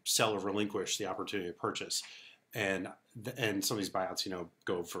to sell or relinquish the opportunity to purchase, and some of these buyouts, you know,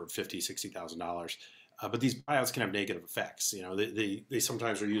 go for $50,000-$60,000, but these buyouts can have negative effects. You know, they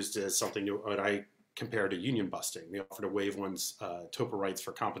sometimes are used as something what I compare to union busting. The offer to waive one's TOPA rights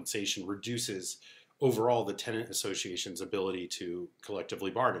for compensation reduces overall the tenant association's ability to collectively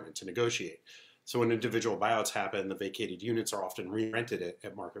bargain and to negotiate. So when individual buyouts happen, the vacated units are often re-rented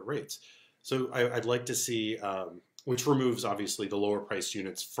at market rates. So I'd like to see, which removes obviously the lower priced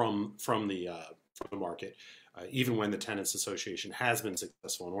units from the market, even when the tenants association has been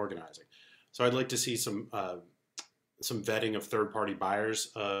successful in organizing. So I'd like to see some vetting of third-party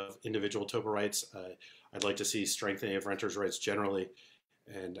buyers of individual TOPA rights. I'd like to see strengthening of renters' rights generally.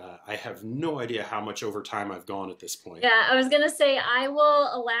 And I have no idea how much overtime I've gone at this point. Yeah, I was going to say, I will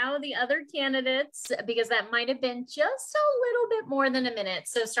allow the other candidates, because that might have been just a little bit more than a minute.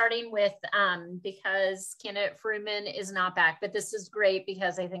 So starting with, because candidate Fruman is not back, but this is great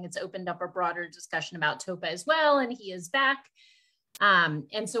because I think it's opened up a broader discussion about TOPA as well, and he is back.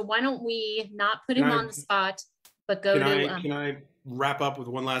 And so why don't we not put him on the spot, but go to... Can I wrap up with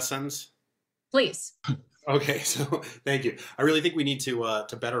one last sentence? Please. Okay, so thank you. I really think we need to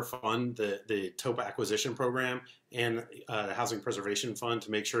better fund the TOPA acquisition program and the Housing Preservation Fund to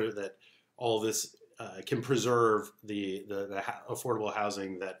make sure that all of this can preserve the affordable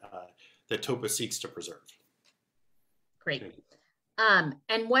housing that TOPA seeks to preserve. Great.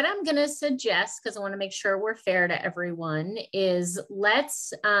 And what I'm going to suggest, because I want to make sure we're fair to everyone, is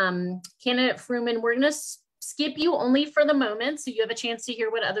let's, candidate Fruman, we're going to skip you only for the moment so you have a chance to hear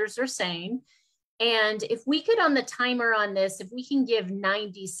what others are saying. And if we could, on the timer on this, if we can give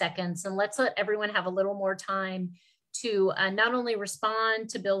 90 seconds, and let's let everyone have a little more time to not only respond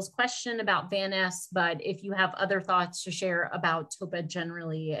to Bill's question about Van Ness, but if you have other thoughts to share about TOPA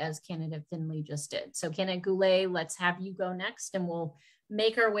generally, as candidate Finley just did. So candidate Goulet, let's have you go next, and we'll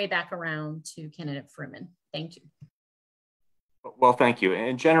make our way back around to candidate Fruman. Thank you. Well, thank you.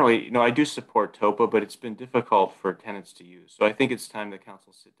 And generally, you know, I do support TOPA, but it's been difficult for tenants to use. So I think it's time the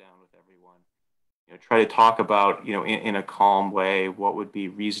council sit down with everyone, you know, try to talk about, you know, in a calm way, what would be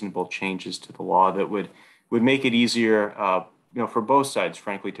reasonable changes to the law that would make it easier, you know, for both sides,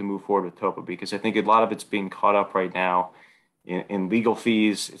 frankly, to move forward with TOPA, because I think a lot of it's being caught up right now in legal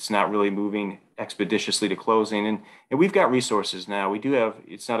fees. It's not really moving expeditiously to closing. And we've got resources now. We do have,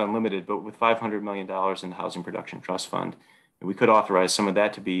 it's not unlimited, but with $500 million in the Housing Production Trust Fund, we could authorize some of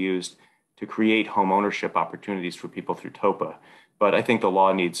that to be used to create home ownership opportunities for people through TOPA. But I think the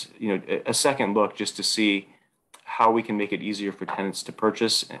law needs, a second look just to see how we can make it easier for tenants to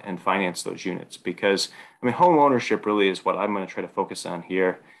purchase and finance those units. Because, home ownership really is what I'm going to try to focus on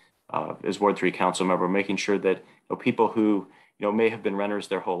here as Ward 3 council member, making sure that people who may have been renters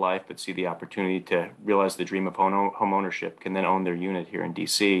their whole life but see the opportunity to realize the dream of home ownership can then own their unit here in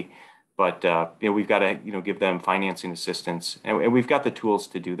DC. But we've got to give them financing assistance, and we've got the tools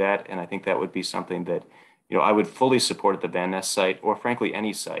to do that. And I think that would be something that I would fully support at the Van Ness site, or frankly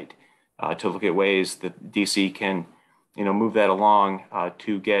any site, to look at ways that DC can move that along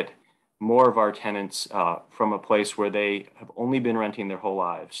to get more of our tenants from a place where they have only been renting their whole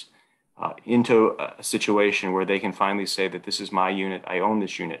lives into a situation where they can finally say that this is my unit, I own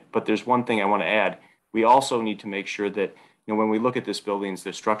this unit. But there's one thing I want to add. We also need to make sure that when we look at this buildings,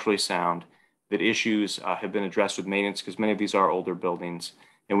 they're structurally sound, that issues have been addressed with maintenance, because many of these are older buildings,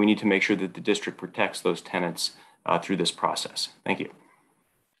 and we need to make sure that the district protects those tenants through this process. Thank you.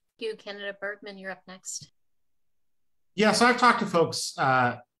 Thank you. Candidate Bergman, you're up next. Yeah, so I've talked to folks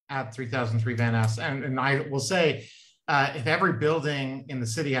at 3003 Van Ness, and I will say, if every building in the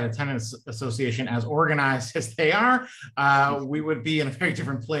city had a tenants association as organized as they are, we would be in a very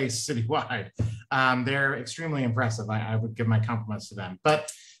different place citywide. They're extremely impressive. I would give my compliments to them.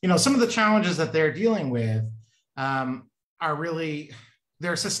 But some of the challenges that they're dealing with are really,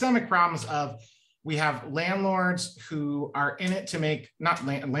 they're systemic problems of, we have landlords who are in it to make, not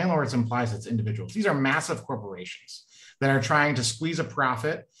landlords implies it's individuals. These are massive corporations that are trying to squeeze a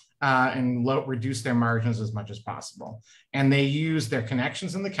profit and reduce their margins as much as possible. And they use their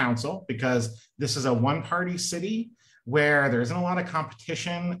connections in the council, because this is a one-party city where there isn't a lot of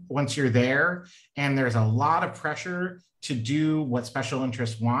competition once you're there, and there's a lot of pressure to do what special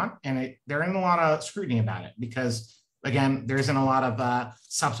interests want. And they're in a lot of scrutiny about it, because again, there isn't a lot of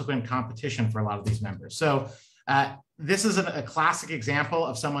subsequent competition for a lot of these members. So this is a classic example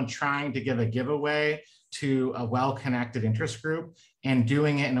of someone trying to give a giveaway to a well-connected interest group and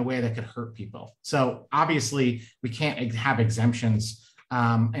doing it in a way that could hurt people. So obviously we can't have exemptions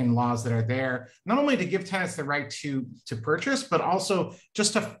and laws that are there, not only to give tenants the right to purchase, but also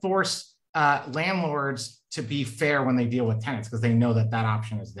just to force landlords to be fair when they deal with tenants, because they know that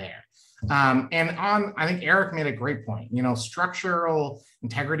option is there. I think Eric made a great point. Structural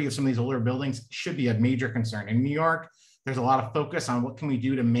integrity of some of these older buildings should be a major concern. In New York, there's a lot of focus on what can we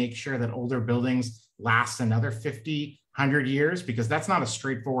do to make sure that older buildings last another 50, 100 years, because that's not a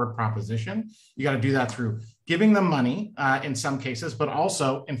straightforward proposition. You got to do that through giving them money in some cases, but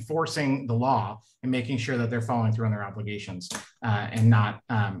also enforcing the law and making sure that they're following through on their obligations and not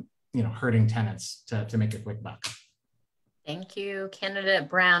hurting tenants to make a quick buck. Thank you, Candidate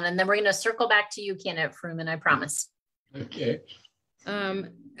Brown. And then we're going to circle back to you, Candidate Fruman, I promise. Okay.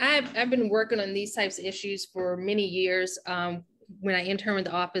 I've been working on these types of issues for many years. When I interned with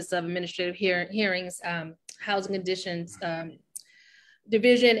the Office of Administrative Hearings, Housing Conditions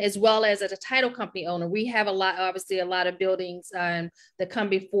Division, as well as a title company owner, we have a lot of buildings that come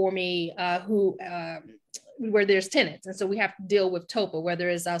before me where there's tenants. And so we have to deal with TOPA, whether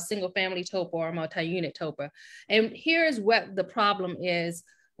it's our single family TOPA or multi-unit TOPA. And here's what the problem is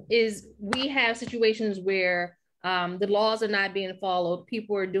we have situations where the laws are not being followed.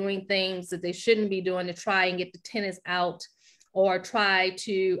 People are doing things that they shouldn't be doing to try and get the tenants out, or try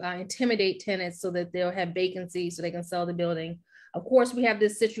to intimidate tenants so that they'll have vacancies so they can sell the building. Of course, we have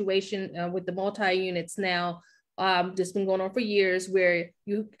this situation with the multi-units now that's been going on for years, where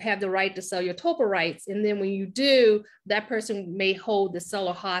you have the right to sell your TOPA rights. And then when you do, that person may hold the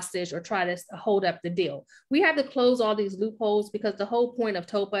seller hostage or try to hold up the deal. We have to close all these loopholes, because the whole point of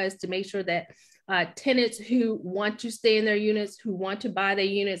TOPA is to make sure that tenants who want to stay in their units, who want to buy their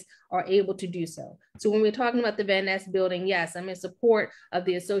units, are able to do so. So when we're talking about the Van Ness building, yes, I'm in support of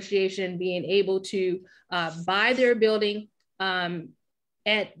the association being able to buy their building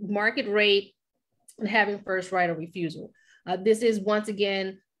at market rate and having first right of refusal. This is, once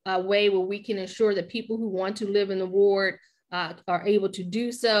again, a way where we can ensure that people who want to live in the ward are able to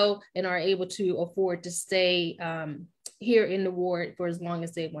do so and are able to afford to stay here in the ward for as long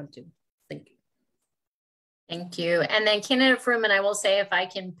as they want to. Thank you. Thank you. And then Candidate Fruman, I will say, if I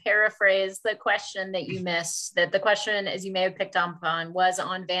can paraphrase the question that you missed, that the question, as you may have picked up on, was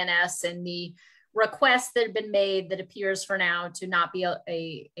on Van Ness and the request that had been made that appears for now to not be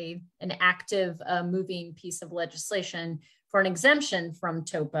an active moving piece of legislation for an exemption from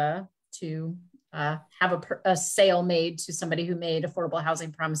TOPA to have a sale made to somebody who made affordable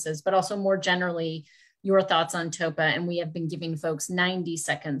housing promises, but also more generally, your thoughts on TOPA. And we have been giving folks 90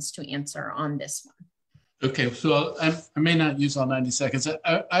 seconds to answer on this one. Okay, so I may not use all 90 seconds.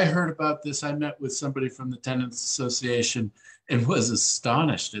 I heard about this. I met with somebody from the Tenants Association and was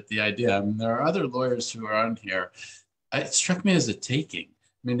astonished at the idea. I mean, there are other lawyers who are on here. It struck me as a taking.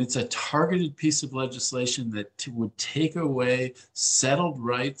 I mean, it's a targeted piece of legislation that would take away settled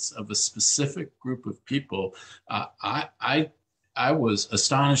rights of a specific group of people. I was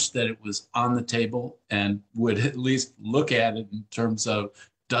astonished that it was on the table and would at least look at it in terms of,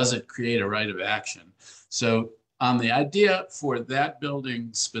 does it create a right of action? So on the idea for that building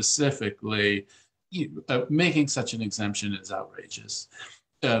specifically, making such an exemption is outrageous.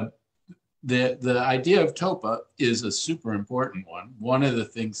 The idea of TOPA is a super important one. One of the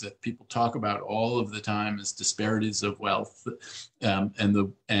things that people talk about all of the time is disparities of wealth.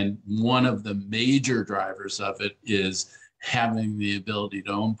 And one of the major drivers of it is having the ability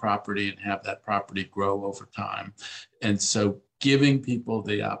to own property and have that property grow over time. And so giving people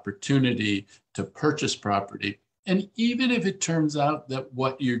the opportunity to purchase property. And even if it turns out that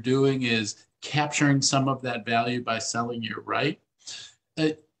what you're doing is capturing some of that value by selling your right,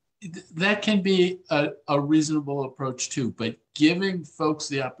 that can be a reasonable approach too. But giving folks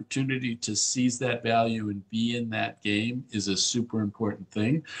the opportunity to seize that value and be in that game is a super important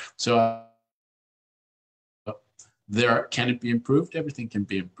thing. So can it be improved? Everything can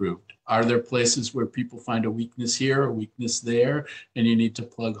be improved. Are there places where people find a weakness here, a weakness there, and you need to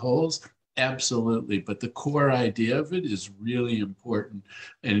plug holes? Absolutely. But the core idea of it is really important.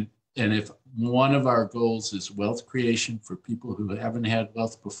 And if one of our goals is wealth creation for people who haven't had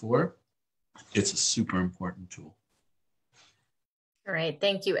wealth before, it's a super important tool. All right,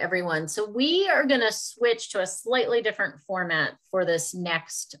 thank you, everyone. So we are going to switch to a slightly different format for this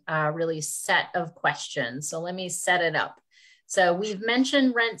next really set of questions. So let me set it up. So we've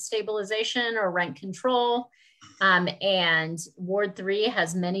mentioned rent stabilization or rent control, and Ward 3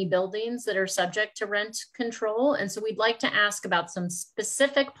 has many buildings that are subject to rent control. And so we'd like to ask about some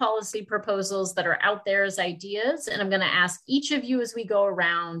specific policy proposals that are out there as ideas. And I'm going to ask each of you as we go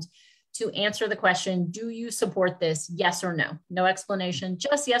around to answer the question, do you support this? Yes or no? No explanation,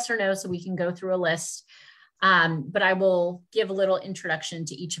 just yes or no, so we can go through a list. But I will give a little introduction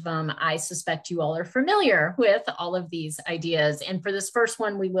to each of them. I suspect you all are familiar with all of these ideas. And for this first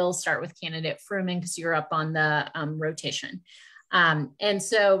one, we will start with candidate Fruman because you're up on the rotation. And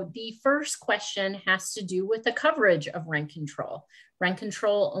so the first question has to do with the coverage of rent control. Rent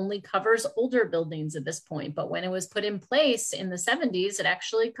control only covers older buildings at this point, but when it was put in place in the 70s, it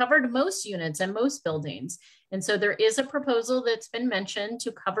actually covered most units and most buildings. And so there is a proposal that's been mentioned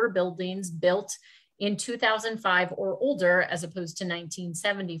to cover buildings built in 2005 or older, as opposed to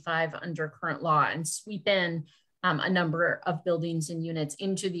 1975 under current law, and sweep in a number of buildings and units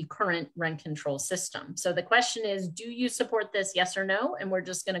into the current rent control system. So the question is, do you support this, yes or no? And we're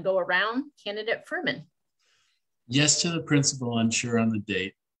just going to go around. Candidate Fruman. Yes to the principle, unsure on the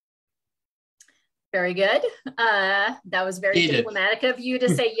date. Very good. That was very diplomatic of you to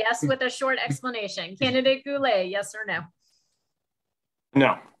say yes with a short explanation. Candidate Goulet, yes or no?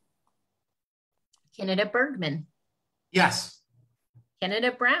 No. Candidate Bergman. Yes.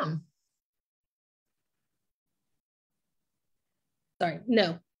 Candidate Brown. Sorry,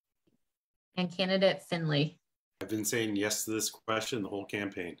 no. And candidate Finley. I've been saying yes to this question the whole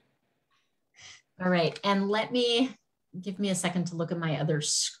campaign. All right, and give me a second to look at my other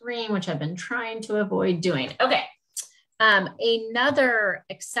screen, which I've been trying to avoid doing. Okay, another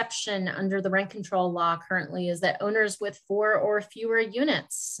exception under the rent control law currently is that owners with 4 or fewer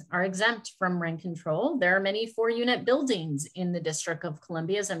units are exempt from rent control. There are many 4-unit buildings in the District of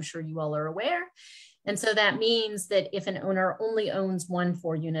Columbia, as I'm sure you all are aware. And so that means that if an owner only owns 1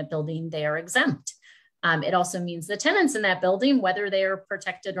 4-unit building, they are exempt. It also means the tenants in that building, whether they are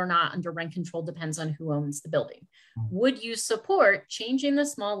protected or not under rent control, depends on who owns the building. Would you support changing the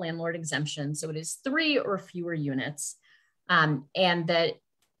small landlord exemption so it is 3 or fewer units, and that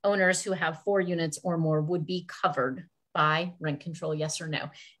owners who have 4 units or more would be covered by rent control, yes or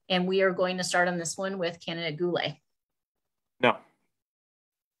no? And we are going to start on this one with candidate Goulet. No.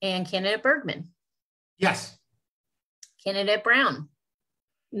 And candidate Bergman. Yes. Candidate Brown.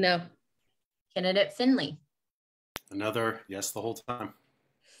 No. Candidate Finley. Another yes the whole time.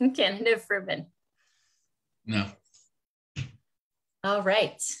 Candidate Fruman. No. All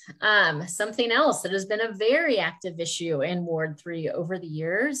right. Something else that has been a very active issue in Ward 3 over the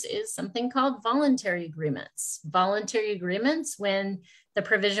years is something called voluntary agreements. Voluntary agreements, when the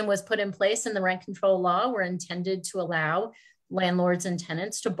provision was put in place in the rent control law, were intended to allow landlords and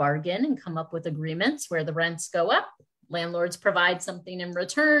tenants to bargain and come up with agreements where the rents go up. Landlords provide something in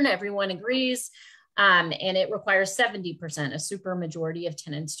return, everyone agrees, and it requires 70%, a super majority of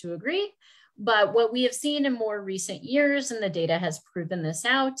tenants to agree. But what we have seen in more recent years, and the data has proven this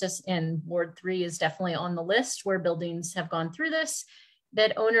out, and Ward 3 is definitely on the list where buildings have gone through this,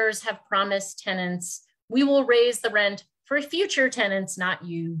 that owners have promised tenants, we will raise the rent for future tenants, not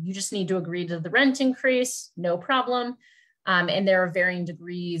you. You just need to agree to the rent increase, no problem. And there are varying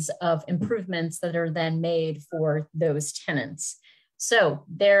degrees of improvements that are then made for those tenants. So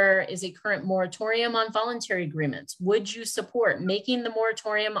there is a current moratorium on voluntary agreements. Would you support making the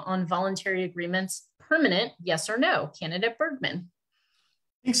moratorium on voluntary agreements permanent? Yes or no? Candidate Bergman.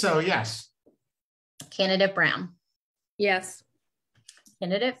 I think so, yes. Candidate Brown. Yes.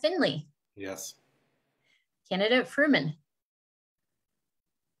 Candidate Finley. Yes. Candidate Fruman.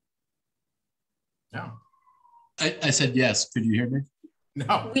 No. I said yes. Could you hear me?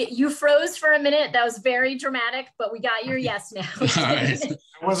 No. You froze for a minute. That was very dramatic, but we got your yes now. All right.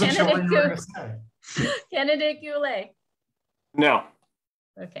 I wasn't sure what you were going to say. Candidate Goulet. No.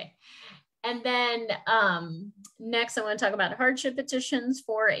 Okay. And then next, I want to talk about hardship petitions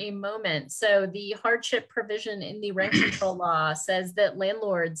for a moment. So the hardship provision in the rent control law says that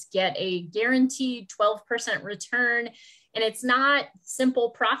landlords get a guaranteed 12% return. And it's not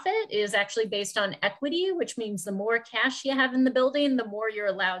simple profit. It is actually based on equity, which means the more cash you have in the building, the more you're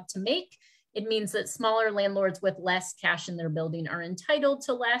allowed to make. It means that smaller landlords with less cash in their building are entitled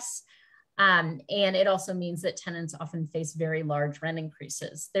to less. And it also means that tenants often face very large rent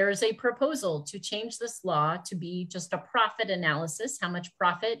increases. There is a proposal to change this law to be just a profit analysis. How much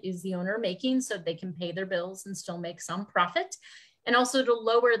profit is the owner making so they can pay their bills and still make some profit? And also to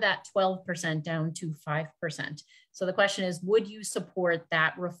lower that 12% down to 5%. So the question is, would you support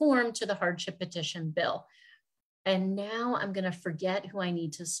that reform to the hardship petition bill? And now I'm going to forget who I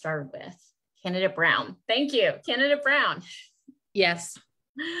need to start with. Candidate Brown. Thank you. Candidate Brown. Yes.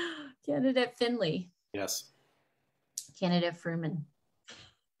 Candidate Finley. Yes. Candidate Fruman.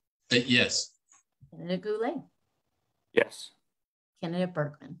 Yes. Candidate Goulet. Yes. Candidate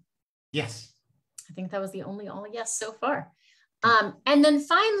Bergman. Yes. I think that was the only all yes so far. And then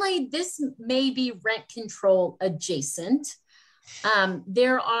finally, this may be rent control adjacent.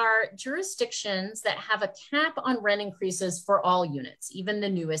 There are jurisdictions that have a cap on rent increases for all units, even the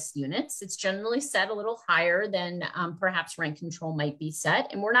newest units. It's generally set a little higher than perhaps rent control might be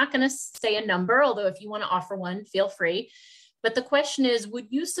set. And we're not going to say a number, although if you want to offer one, feel free. But the question is, would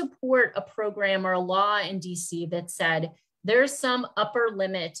you support a program or a law in DC that said, there's some upper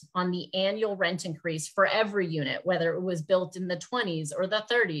limit on the annual rent increase for every unit, whether it was built in the 20s or the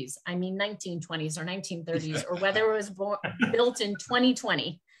 30s, I mean 1920s or 1930s, or whether it was built in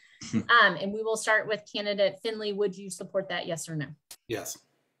 2020. And we will start with candidate Finley. Would you support that, yes or no? Yes.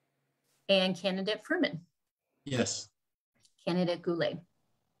 And candidate Fruman. Yes. Candidate Goulet.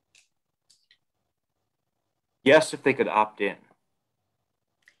 Yes, if they could opt in.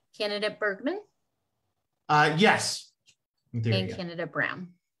 Candidate Bergman. Yes. There And candidate Brown.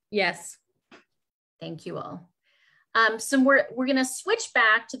 Yes. Thank you all. So we're going to switch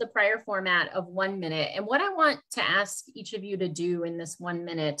back to the prior format of 1 minute. And what I want to ask each of you to do in this 1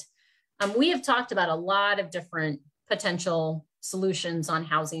 minute, we have talked about a lot of different potential solutions on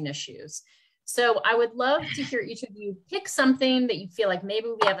housing issues. So I would love to hear each of you pick something that you feel like maybe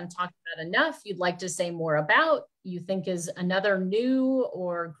we haven't talked about enough, you'd like to say more about, you think is another new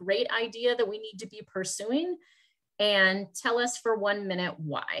or great idea that we need to be pursuing, and tell us for 1 minute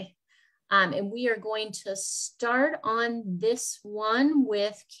why. And we are going to start on this one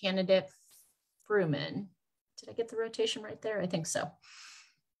with candidate Fruman. Did I get the rotation right there? I think so.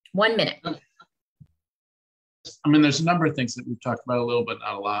 1 minute. I mean, there's a number of things that we've talked about a little, but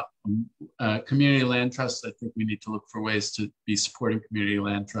not a lot. Community land trusts, I think we need to look for ways to be supporting community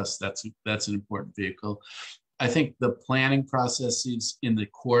land trusts. That's an important vehicle. I think the planning processes in the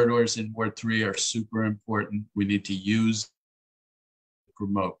corridors in Ward 3 are super important. We need to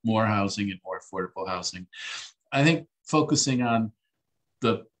promote more housing and more affordable housing. I think focusing on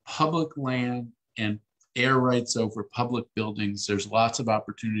the public land and air rights over public buildings, there's lots of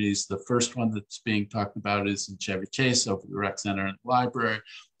opportunities. The first one that's being talked about is in Chevy Chase over the rec center and the library.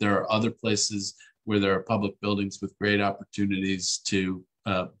 There are other places where there are public buildings with great opportunities to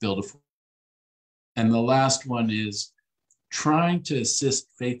build a. And the last one is trying to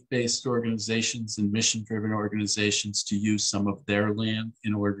assist faith-based organizations and mission-driven organizations to use some of their land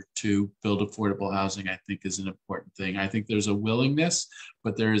in order to build affordable housing, I think is an important thing. I think there's a willingness,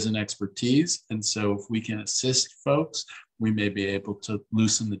 but there is an expertise. And so if we can assist folks, we may be able to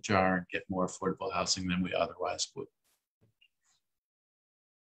loosen the jar and get more affordable housing than we otherwise would.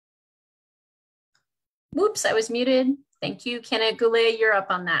 Whoops, I was muted. Thank you. Candidate Goulet, you're up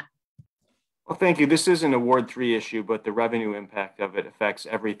on that. Well, thank you. This is an Award 3 issue, but the revenue impact of it affects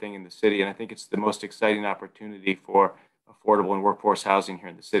everything in the city. And I think it's the most exciting opportunity for affordable and workforce housing here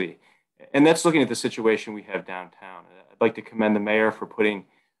in the city. And that's looking at the situation we have downtown. I'd like to commend the mayor for putting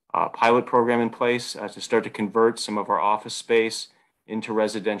a pilot program in place to start to convert some of our office space into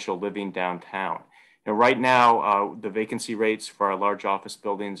residential living downtown. Right now, the vacancy rates for our large office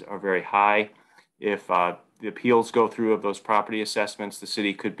buildings are very high. If the appeals go through of those property assessments, the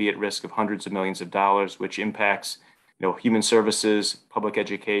city could be at risk of hundreds of millions of dollars, which impacts human services, public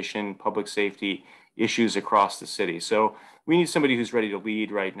education, public safety issues across the city. So we need somebody who's ready to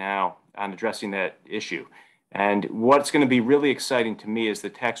lead right now on addressing that issue. And what's going to be really exciting to me is the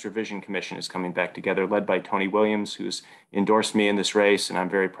Tax Revision Commission is coming back together, led by Tony Williams, who's endorsed me in this race, and I'm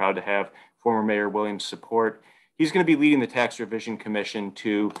very proud to have former Mayor Williams' support. He's going to be leading the Tax Revision Commission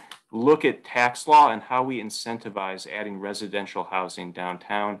to look at tax law and how we incentivize adding residential housing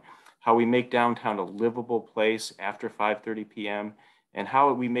downtown, how we make downtown a livable place after 5:30 p.m., and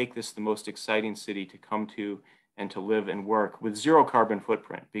how we make this the most exciting city to come to and to live and work with zero carbon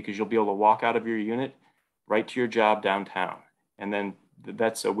footprint, because you'll be able to walk out of your unit right to your job downtown. And then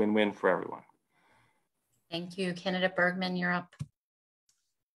that's a win-win for everyone. Thank you. Candidate Bergman, you're up.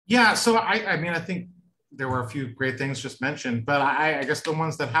 Yeah, so I mean, I think there were a few great things just mentioned, but I guess the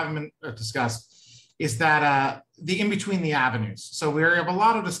ones that haven't been discussed is that the in-between the avenues. So we have a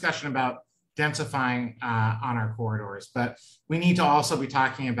lot of discussion about densifying on our corridors, but we need to also be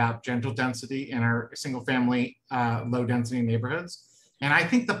talking about gentle density in our single family, low density neighborhoods. And I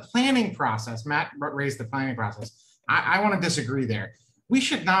think the planning process, Matt raised the planning process. I want to disagree there. We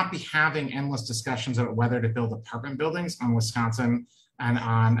should not be having endless discussions about whether to build apartment buildings on Wisconsin and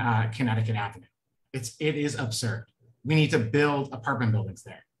on Connecticut Avenue. It is absurd. We need to build apartment buildings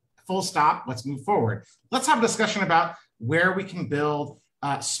there. Full stop, let's move forward. Let's have a discussion about where we can build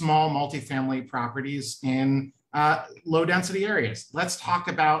small multifamily properties in low density areas. Let's talk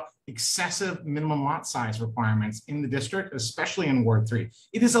about excessive minimum lot size requirements in the district, especially in Ward 3.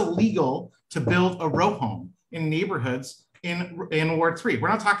 It is illegal to build a row home in neighborhoods in Ward 3. We're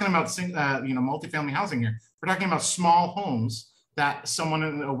not talking about multifamily housing here. We're talking about small homes that someone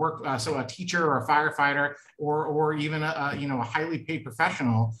in a work, so a teacher or a firefighter or even a highly paid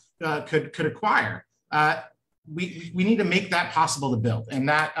professional could acquire. We need to make that possible to build, and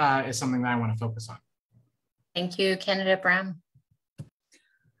that is something that I want to focus on. Thank you, Candidate Brown.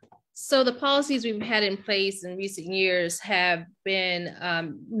 So the policies we've had in place in recent years have been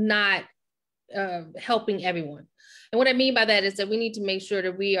not helping everyone. And what I mean by that is that we need to make sure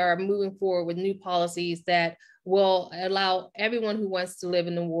that we are moving forward with new policies that will allow everyone who wants to live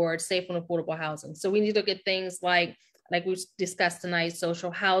in the ward safe and affordable housing. So we need to look at things like we discussed tonight, social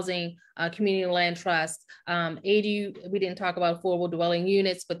housing, community land trust, ADU. We didn't talk about affordable dwelling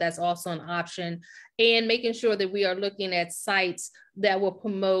units, but that's also an option. And making sure that we are looking at sites that will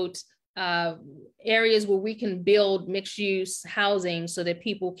promote areas where we can build mixed use housing so that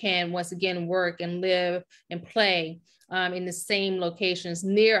people can once again work and live and play in the same locations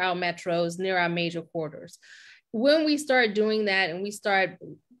near our metros, near our major corridors. When we start doing that and we start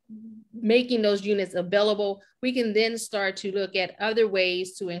making those units available, we can then start to look at other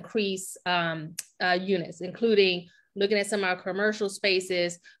ways to increase units, including looking at some of our commercial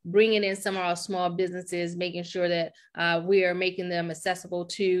spaces, bringing in some of our small businesses, making sure that we are making them accessible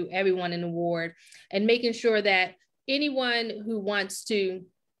to everyone in the ward, and making sure that anyone who wants to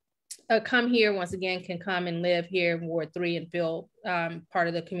come here, once again, can come and live here in Ward 3 and feel part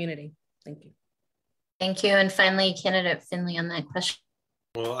of the community. Thank you. Thank you. And finally, Candidate Finley on that question.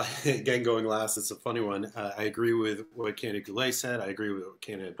 Well, again, going last, it's a funny one. I agree with what Candidate Goulet said. I agree with what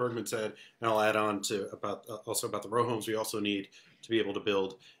Candidate Bergman said. And I'll add on to about the row homes. We also need to be able to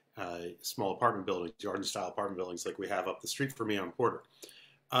build small apartment buildings, garden-style apartment buildings like we have up the street from me on Porter.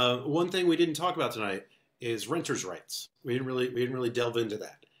 One thing we didn't talk about tonight is renters' rights. We didn't really delve into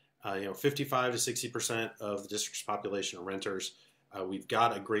that. 55 to 60% of the district's population are renters. We've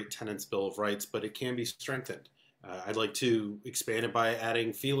got a great tenants' bill of rights, but it can be strengthened. I'd like to expand it by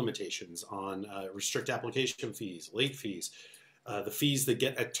adding fee limitations on restrict application fees, late fees, the fees that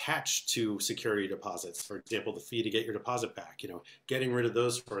get attached to security deposits. For example, the fee to get your deposit back, getting rid of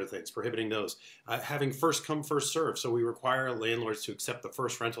those sort of things, prohibiting those. Having first come, first serve. So we require landlords to accept the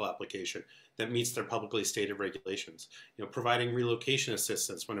first rental application that meets their publicly stated regulations. Providing relocation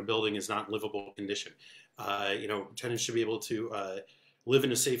assistance when a building is not in livable condition. Tenants should be able to live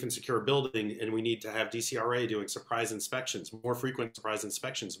in a safe and secure building, and we need to have DCRA doing surprise inspections, more frequent surprise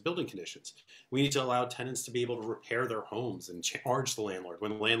inspections of building conditions. We need to allow tenants to be able to repair their homes and charge the landlord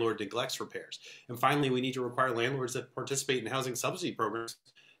when the landlord neglects repairs. And finally, we need to require landlords that participate in housing subsidy programs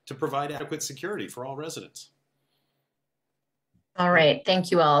to provide adequate security for all residents. All right,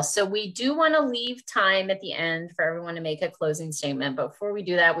 thank you all. So we do want to leave time at the end for everyone to make a closing statement. But before we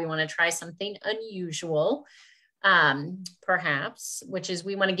do that, we want to try something unusual. Perhaps, which is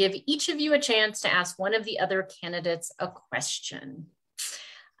we want to give each of you a chance to ask one of the other candidates a question.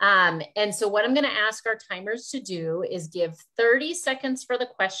 And so what I'm going to ask our timers to do is give 30 seconds for the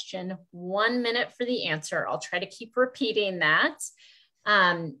question, 1 minute for the answer. I'll try to keep repeating that.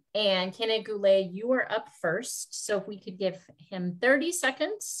 And Kenneth Goulet, you are up first. So if we could give him 30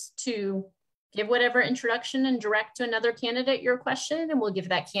 seconds to give whatever introduction and direct to another candidate your question, and we'll give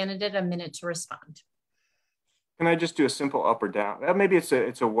that candidate a minute to respond. Can I just do a simple up or down? Maybe it's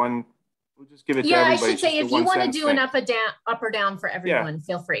a one. We'll just give it to Yeah, everybody. I should say if you want to do an up or down for everyone,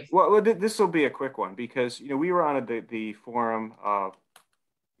 feel free. Well, this will be a quick one because we were on the forum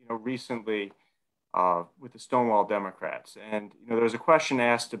recently with the Stonewall Democrats, and there was a question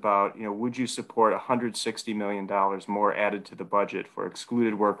asked about would you support $160 million more added to the budget for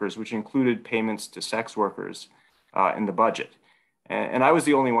excluded workers, which included payments to sex workers in the budget, and I was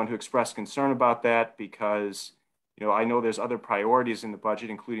the only one who expressed concern about that because I know there's other priorities in the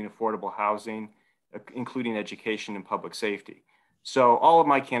budget, including affordable housing, including education and public safety. So all of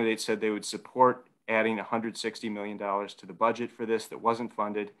my candidates said they would support adding $160 million to the budget for this that wasn't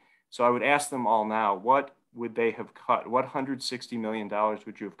funded. So I would ask them all now, what would they have cut? What $160 million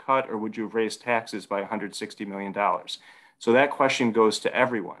would you have cut, or would you have raised taxes by $160 million? So that question goes to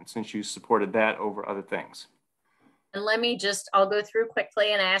everyone since you supported that over other things. And I'll go through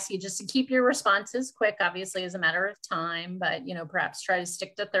quickly and ask you just to keep your responses quick, obviously as a matter of time, but perhaps try to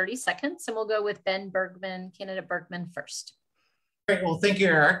stick to 30 seconds, and we'll go with candidate Bergman first. Great, well, thank you,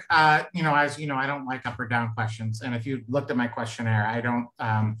 Eric. As you know, I don't like up or down questions. And if you looked at my questionnaire, I don't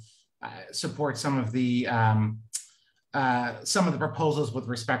support some of the proposals with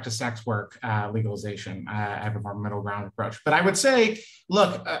respect to sex work legalization. I have a more middle ground approach. But I would say,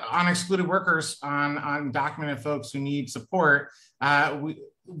 look, on excluded workers, on undocumented folks who need support, I will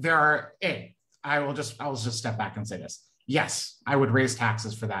just step back and say this. Yes, I would raise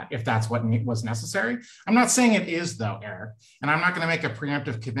taxes for that if that's what was necessary. I'm not saying it is, though, Eric. And I'm not going to make a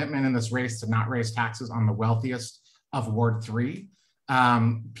preemptive commitment in this race to not raise taxes on the wealthiest of Ward 3,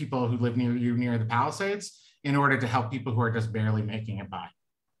 people who live near the Palisades, in order to help people who are just barely making it by.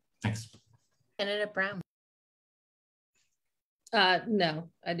 Thanks. Candidate Brown. No,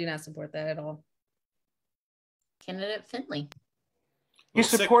 I do not support that at all. Candidate Finley. You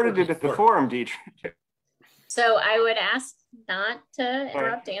supported it at the forum, Deidre. So I would ask not to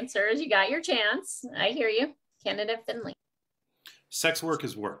interrupt answers. You got your chance. I hear you. Candidate Finley. Sex work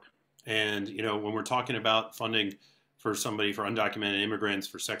is work. And, when we're talking about funding for undocumented immigrants,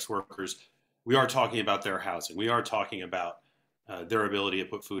 for sex workers, we are talking about their housing. We are talking about their ability to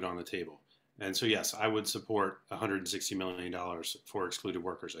put food on the table. And so, yes, I would support $160 million for excluded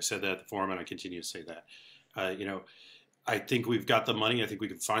workers. I said that at the forum, and I continue to say that. I think we've got the money. I think we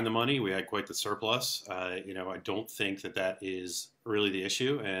can find the money. We had quite the surplus. I don't think that is really the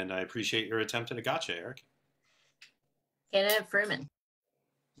issue. And I appreciate your attempt at a gotcha, Eric. Candidate Freeman.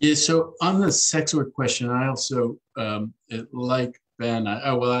 Yeah, so on the sex work question, I also like Ben. I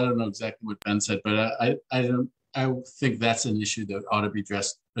don't know exactly what Ben said, but I think that's an issue that ought to be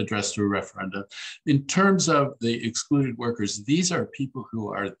addressed through referendum. In terms of the excluded workers, these are people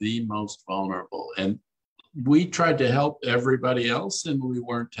who are the most vulnerable, and we tried to help everybody else and we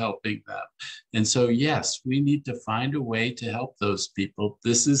weren't helping them. And so, yes, we need to find a way to help those people.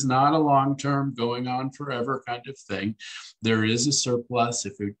 This is not a long-term, going on forever kind of thing. There is a surplus.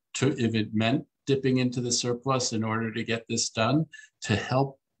 If it meant dipping into the surplus in order to get this done, to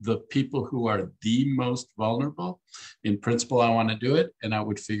help the people who are the most vulnerable, in principle, I want to do it, and I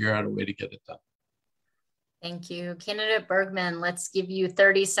would figure out a way to get it done. Thank you. Candidate Bergman, let's give you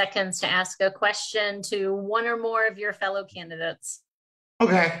 30 seconds to ask a question to one or more of your fellow candidates.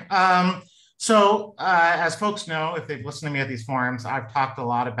 Okay. As folks know, if they've listened to me at these forums, I've talked a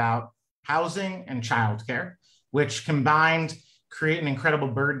lot about housing and childcare, which combined create an incredible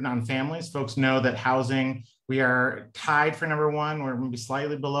burden on families. Folks know that housing, we are tied for number one. We're maybe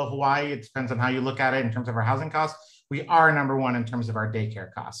slightly below Hawaii. It depends on how you look at it in terms of our housing costs. We are number one in terms of our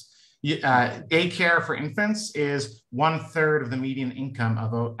daycare costs. Daycare for infants is 1/3 of the median income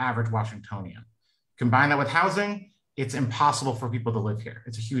of an average Washingtonian. Combine that with housing, it's impossible for people to live here.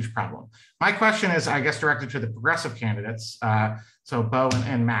 It's a huge problem. My question is, I guess, directed to the progressive candidates, so Bo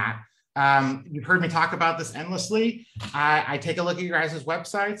and Matt. You've heard me talk about this endlessly. I take a look at your guys'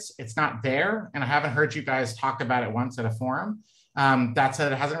 websites. It's not there, and I haven't heard you guys talk about it once at a forum. That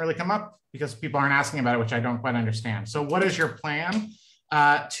said, it hasn't really come up because people aren't asking about it, which I don't quite understand. So what is your plan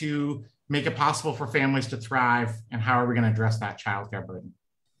to make it possible for families to thrive, and how are we going to address that childcare burden?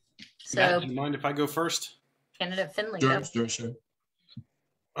 So, Matt, do you mind if I go first? Candidate Finley. Sure.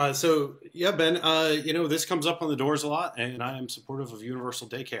 So yeah, Ben, this comes up on the doors a lot, and I am supportive of universal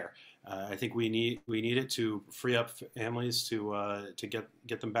daycare. I think we need it to free up families to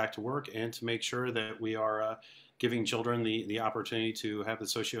get them back to work, and to make sure that we are giving children the opportunity to have the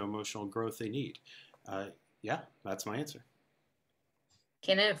socio-emotional growth they need. Yeah, that's my answer.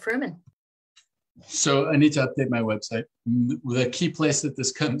 Candidate Fruman. So I need to update my website. The key place that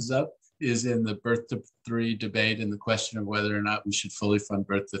this comes up is in the birth to 3 debate, and the question of whether or not we should fully fund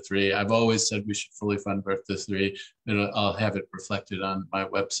birth to 3. I've always said we should fully fund birth to 3. I'll have it reflected on my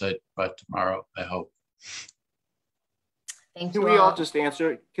website by tomorrow, I hope. Thank you. Can we all just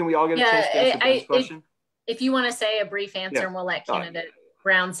answer? Can we all get a chance to answer this question? If you want to say a brief answer, and we'll let candidate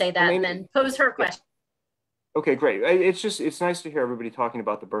Brown say that, and then pose her question. Okay, great. It's nice to hear everybody talking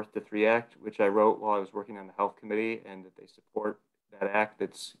about the Birth to 3 Act, which I wrote while I was working on the health committee, and that they support that act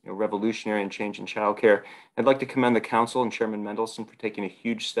that's revolutionary and changing childcare. I'd like to commend the council and Chairman Mendelson for taking a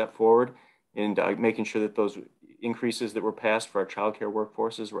huge step forward in making sure that those increases that were passed for our childcare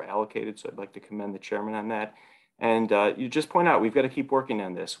workforces were allocated. So I'd like to commend the chairman on that. And you just point out, we've got to keep working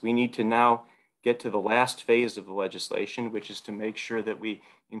on this. We need to now get to the last phase of the legislation, which is to make sure that we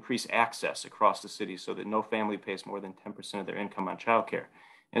increase access across the city so that no family pays more than 10% of their income on childcare.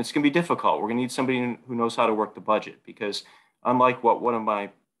 And it's going to be difficult. We're going to need somebody who knows how to work the budget, because unlike what one of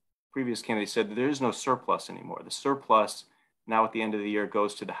my previous candidates said, there is no surplus anymore. The surplus now at the end of the year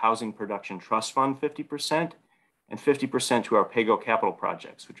goes to the Housing Production Trust Fund 50%, and 50% to our PAYGO capital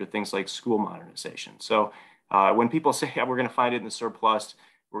projects, which are things like school modernization. So when people say, we're going to find it in the surplus,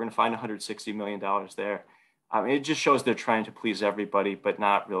 we're going to find $160 million there, it just shows they're trying to please everybody, but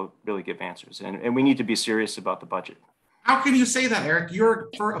not really give answers. And we need to be serious about the budget. How can you say that, Eric? You're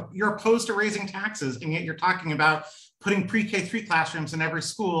opposed to raising taxes, and yet you're talking about putting pre-K3 classrooms in every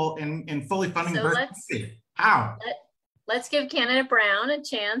school and fully funding birth to 3. How? Let's give candidate Brown a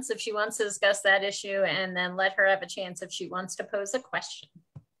chance if she wants to discuss that issue, and then let her have a chance if she wants to pose a question.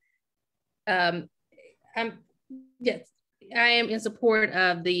 Yes, I am in support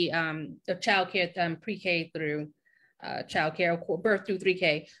of the childcare pre-K through childcare, birth through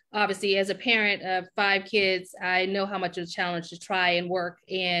 3K. Obviously, as a parent of 5 kids, I know how much of a challenge to try and work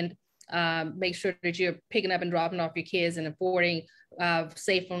and make sure that you're picking up and dropping off your kids and affording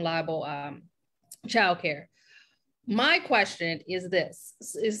safe and reliable childcare. My question is this,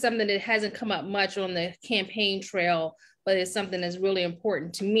 is something that hasn't come up much on the campaign trail, but it's something that's really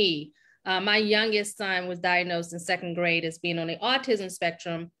important to me. My youngest son was diagnosed in 2nd grade as being on the autism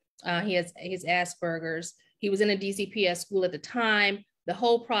spectrum. He has Asperger's. He was in a DCPS school at the time. The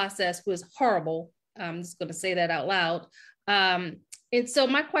whole process was horrible. I'm just going to say that out loud. And so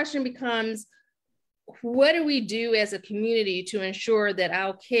my question becomes, what do we do as a community to ensure that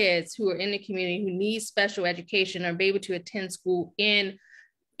our kids who are in the community who need special education are able to attend school in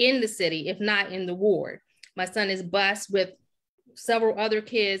the city, if not in the ward? My son is bused with several other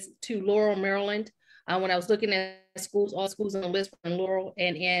kids to Laurel, Maryland. When I was looking at schools, all schools on the list were in Laurel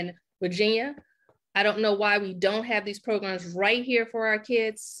and in Virginia. I don't know why we don't have these programs right here for our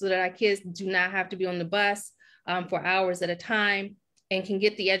kids so that our kids do not have to be on the bus for hours at a time and can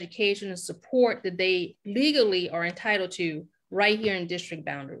get the education and support that they legally are entitled to right here in district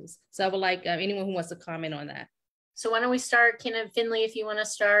boundaries. So I would like anyone who wants to comment on that. So why don't we start, Kenneth Finley, if you want to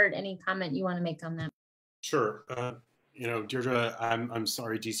start, any comment you want to make on that? Sure. Deirdre, I'm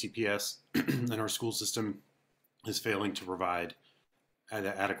sorry, DCPS and our school system is failing to provide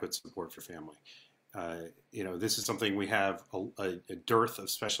adequate support for family. This is something we have a dearth of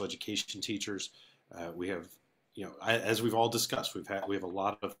special education teachers. We have, as we've all discussed, we have a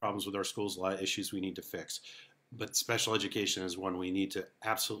lot of problems with our schools, a lot of issues we need to fix. But special education is one we need to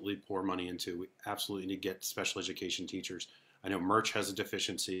absolutely pour money into. We absolutely need to get special education teachers. I know Merch has a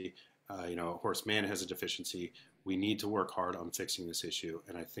deficiency. Horace Mann has a deficiency. We need to work hard on fixing this issue,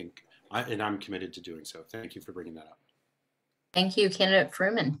 and I'm committed to doing so. Thank you for bringing that up. Thank you, candidate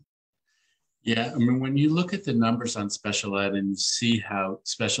Fruman. Yeah, I mean, when you look at the numbers on special ed and you see how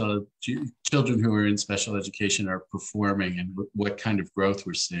children who are in special education are performing and what kind of growth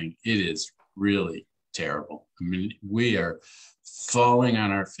we're seeing, it is really terrible. I mean, we are falling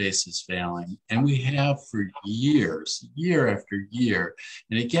on our faces failing, and we have for years, year after year,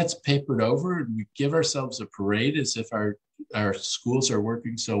 and it gets papered over, and we give ourselves a parade as if our schools are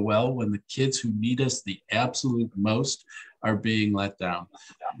working so well when the kids who need us the absolute most are being let down.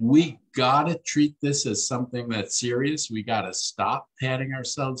 We gotta treat this as something that's serious. We gotta stop patting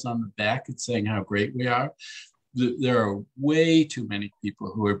ourselves on the back and saying how great we are. There are way too many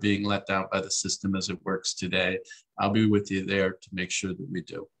people who are being let down by the system as it works today. I'll be with you there to make sure that we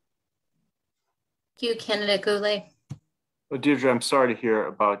do. Thank you, Candidate Goulet. Well, Deirdre, I'm sorry to hear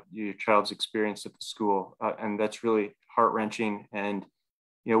about your child's experience at the school, and that's really heart-wrenching. And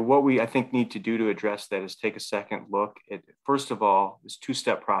what we, I think, need to do to address that is take a second look at, first of all, this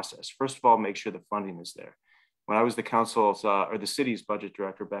two-step process. First of all, make sure the funding is there. When I was the council's or the city's budget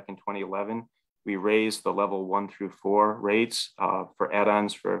director back in 2011, we raised the level 1 through 4 rates for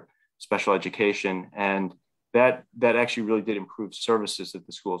add-ons for special education, and that actually really did improve services that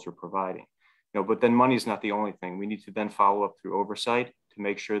the schools were providing. But then money is not the only thing. We need to then follow up through oversight to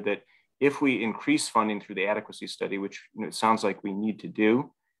make sure that if we increase funding through the adequacy study, which it sounds like we need to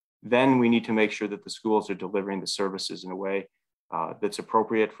do, then we need to make sure that the schools are delivering the services in a way that's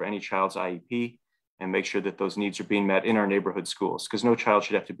appropriate for any child's IEP, and make sure that those needs are being met in our neighborhood schools, because no child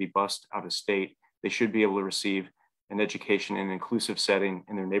should have to be bused out of state. They should be able to receive an education in an inclusive setting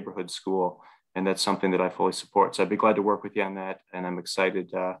in their neighborhood school. And that's something that I fully support. So I'd be glad to work with you on that. And I'm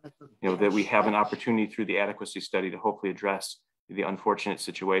excited that we have an opportunity through the adequacy study to hopefully address the unfortunate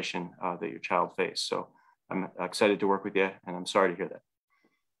situation that your child faced. So I'm excited to work with you, and I'm sorry to hear that.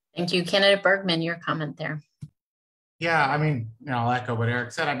 Thank you. Candidate Bergman, your comment there. Yeah, I mean, I'll echo what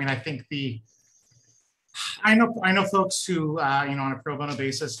Eric said. I mean, I think I know folks who, on a pro bono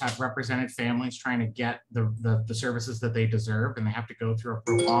basis have represented families trying to get the services that they deserve, and they have to go through a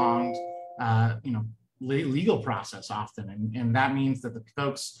prolonged, legal process often. And that means that the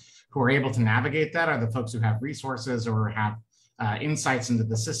folks who are able to navigate that are the folks who have resources or have insights into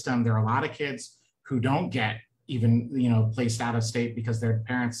the system. There are a lot of kids who don't get even, placed out of state because their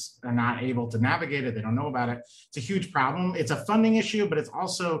parents are not able to navigate it. They don't know about it. It's a huge problem. It's a funding issue, but it's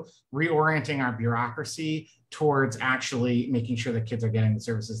also reorienting our bureaucracy towards actually making sure that kids are getting the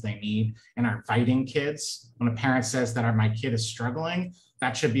services they need and are fighting kids. When a parent says that my kid is struggling,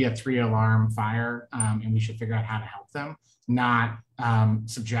 that should be a 3-alarm fire, and we should figure out how to help them, not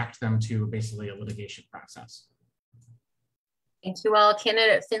subject them to basically a litigation process. Thank you all.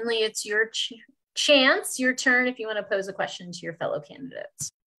 Candidate Finley, it's your chance, your turn if you want to pose a question to your fellow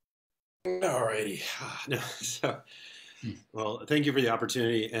candidates. All righty. Well, thank you for the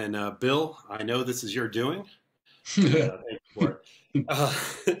opportunity. And Bill, I know this is your doing. Thank you for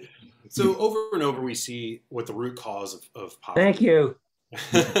it. So over and over, we see what the root cause of poverty. Thank you.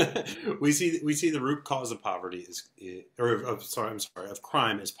 we see the root cause of poverty of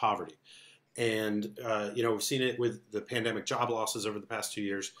crime is poverty. And, we've seen it with the pandemic job losses over the past 2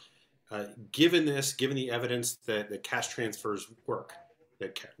 years. Given the evidence that cash transfers work,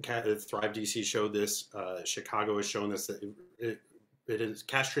 that Thrive DC showed this, Chicago has shown this, that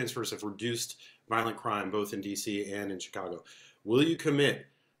cash transfers have reduced violent crime both in DC and in Chicago. Will you commit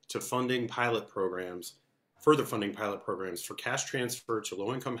to further funding pilot programs for cash transfer to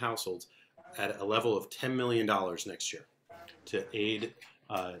low-income households at a level of $10 million next year to aid,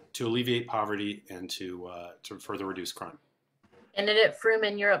 to alleviate poverty and to further reduce crime? Candidate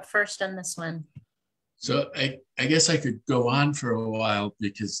Fruman, you're up first on this one. So I guess I could go on for a while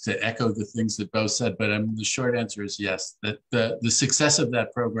because to echo the things that Bo said, but the short answer is yes, that the success of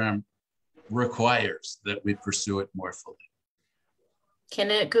that program requires that we pursue it more fully.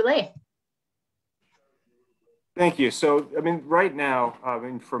 Candidate Goulet. Thank you. So, right now,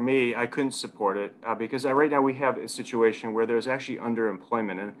 for me, I couldn't support it because right now we have a situation where there's actually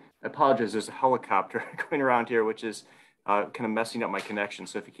underemployment. And I apologize, there's a helicopter going around here, which is kind of messing up my connection.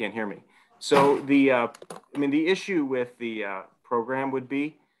 So if you can't hear me. So the issue with the program would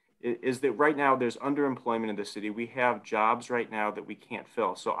be is that right now there's underemployment in the city. We have jobs right now that we can't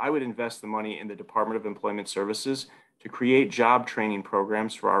fill. So I would invest the money in the Department of Employment Services to create job training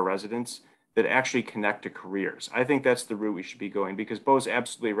programs for our residents that actually connect to careers. I think that's the route we should be going because Bo's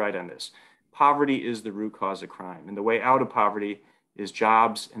absolutely right on this. Poverty is the root cause of crime, and the way out of poverty is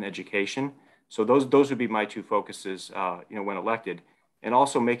jobs and education. So those would be my two focuses, when elected. And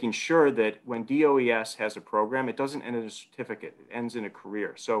also making sure that when DOES has a program, it doesn't end in a certificate, it ends in a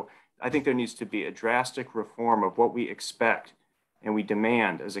career. So I think there needs to be a drastic reform of what we expect and we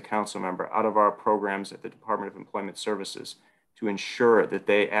demand as a council member out of our programs at the Department of Employment Services to ensure that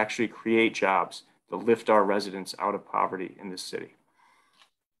they actually create jobs to lift our residents out of poverty in this city.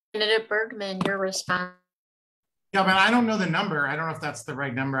 Candidate Bergman, your response. Yeah, but I don't know the number. I don't know if that's the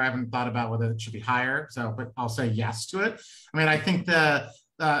right number. I haven't thought about whether it should be higher. So, but I'll say yes to it. I mean, I think the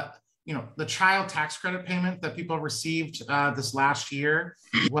child tax credit payment that people received this last year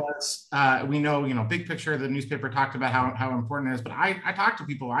was, we know, big picture, the newspaper talked about how important it is, but I talked to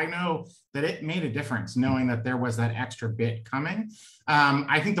people, I know that it made a difference knowing that there was that extra bit coming.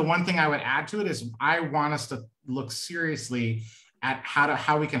 I think the one thing I would add to it is I want us to look seriously at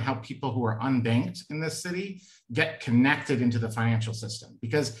how we can help people who are unbanked in this city get connected into the financial system.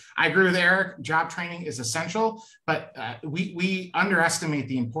 Because I agree with Eric, job training is essential, but we underestimate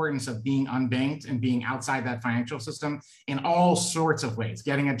the importance of being unbanked and being outside that financial system in all sorts of ways.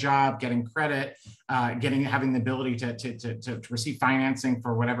 Getting a job, getting credit, having the ability to receive financing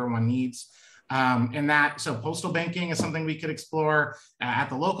for whatever one needs. So postal banking is something we could explore at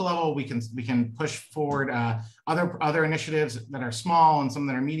the local level. We can push forward other initiatives that are small and some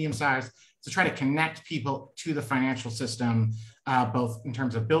that are medium sized to try to connect people to the financial system, both in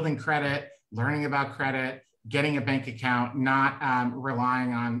terms of building credit, learning about credit, getting a bank account, not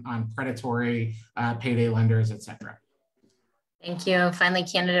relying on predatory payday lenders, et cetera. Thank you. Finally,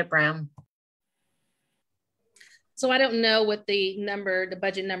 Candidate Brown. So I don't know what the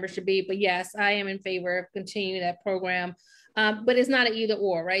budget number should be, but yes, I am in favor of continuing that program. But it's not an either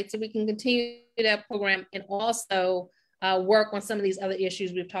or, right? So we can continue that program and also work on some of these other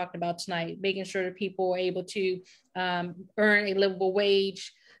issues we've talked about tonight, making sure that people are able to earn a livable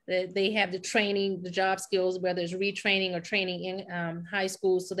wage, that they have the training, the job skills, whether it's retraining or training in high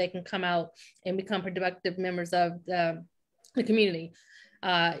school, so they can come out and become productive members of the community.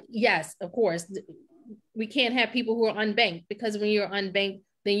 Yes, of course, we can't have people who are unbanked, because when you're unbanked,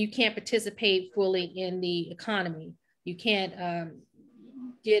 then you can't participate fully in the economy. You can't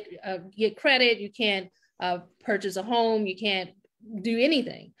get credit. You can't purchase a home. You can't do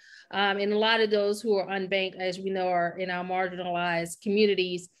anything. And a lot of those who are unbanked, as we know, are in our marginalized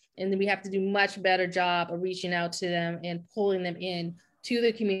communities. And then we have to do much better job of reaching out to them and pulling them in to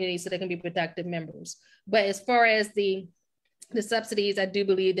the community so they can be productive members. But as far as the subsidies, I do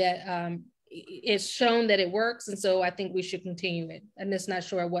believe that it's shown that it works. And so I think we should continue it. And it's not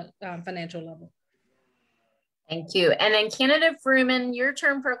sure at what financial level. Thank you. And then Candidate Fruman, your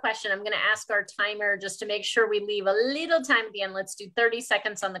turn for a question. I'm going to ask our timer just to make sure we leave a little time at the end. Let's do 30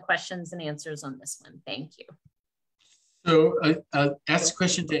 seconds on the questions and answers on this one. Thank you. So I asked a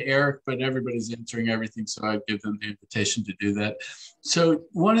question to Eric, but everybody's answering everything, so I give them the invitation to do that. So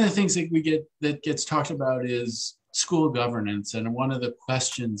one of the things that gets talked about is school governance, and one of the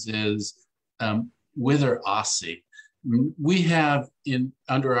questions is whether OSSI. We have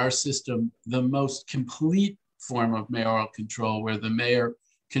under our system the most complete form of mayoral control, where the mayor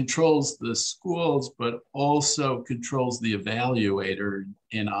controls the schools, but also controls the evaluator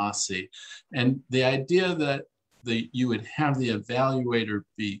in OSSI. And the idea that you would have the evaluator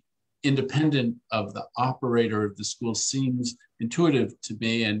be independent of the operator of the school seems intuitive to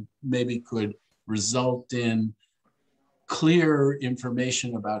me, and maybe could result in clear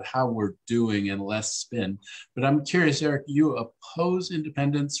information about how we're doing and less spin. But I'm curious, Eric, you oppose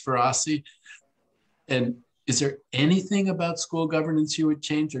independence for OSSI? And is there anything about school governance you would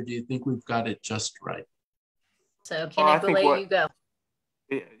change, or do you think we've got it just right? So you go.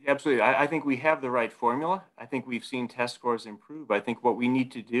 Absolutely. I think we have the right formula. I think we've seen test scores improve. I think what we need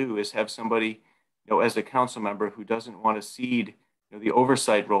to do is have somebody, as a council member who doesn't want to cede the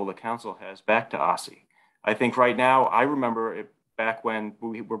oversight role the council has back to OSSI. I think right now, I remember back when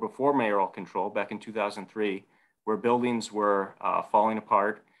we were before mayoral control, back in 2003, where buildings were falling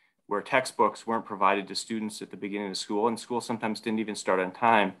apart, where textbooks weren't provided to students at the beginning of school, and school sometimes didn't even start on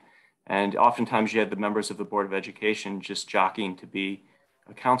time. And oftentimes you had the members of the Board of Education just jockeying to be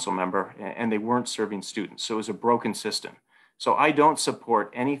a council member, and they weren't serving students. So it was a broken system. So I don't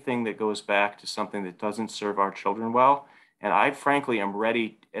support anything that goes back to something that doesn't serve our children well. And I frankly am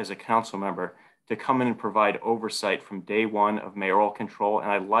ready as a council member to come in and provide oversight from day one of mayoral control.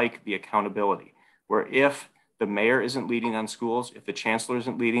 And I like the accountability, where if the mayor isn't leading on schools, if the chancellor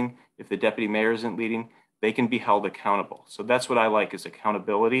isn't leading, if the deputy mayor isn't leading, they can be held accountable. So that's what I like, is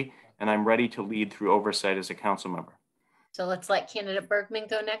accountability. And I'm ready to lead through oversight as a council member. So let's let Candidate Bergman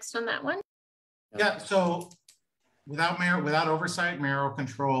go next on that one. Yeah, so without oversight, mayoral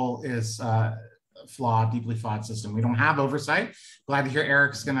control is deeply flawed system. We don't have oversight. Glad to hear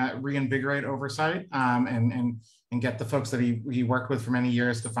Eric's going to reinvigorate oversight and get the folks that he worked with for many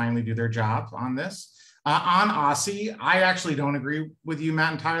years to finally do their job on this. On OSSI, I actually don't agree with you,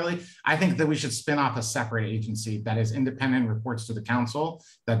 Matt, entirely. I think that we should spin off a separate agency that is independent, reports to the council,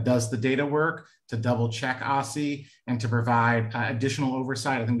 that does the data work to double check OSSI and to provide additional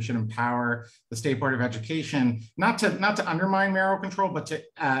oversight. I think we should empower the State Board of Education, not to undermine mayoral control, but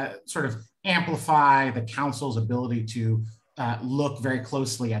to sort of amplify the council's ability to look very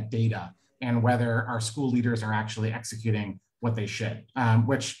closely at data and whether our school leaders are actually executing what they should,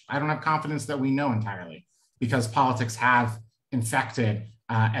 which I don't have confidence that we know entirely, because politics have infected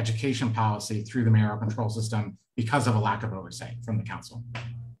education policy through the mayoral control system because of a lack of oversight from the council.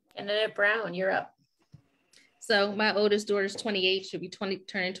 Candidate Brown, you're up. So my oldest daughter's 28, she'll be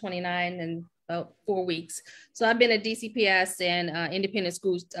turning 29 in about 4 weeks. So I've been a DCPS and independent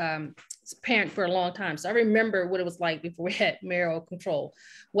schools parent for a long time. So I remember what it was like before we had mayoral control.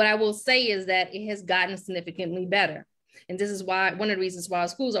 What I will say is that it has gotten significantly better. And this is why, one of the reasons why our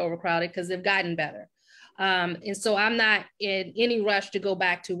schools are overcrowded, because they've gotten better. And so I'm not in any rush to go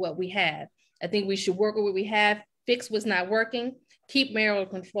back to what we had. I think we should work with what we have, fix what's not working, keep mayoral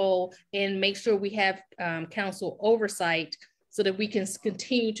control, and make sure we have council oversight so that we can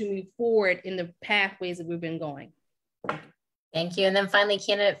continue to move forward in the pathways that we've been going. Thank you. And then finally,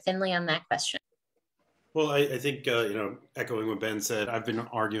 candidate Finley on that question. Well, I think, echoing what Ben said, I've been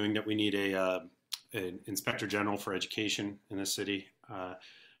arguing that we need an inspector general for education in the city.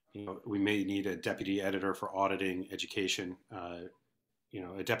 We may need a deputy editor for auditing education,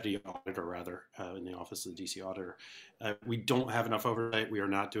 a deputy auditor rather, in the office of the DC auditor. We don't have enough oversight. We are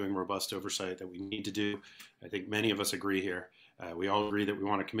not doing robust oversight that we need to do. I think many of us agree here. We all agree that we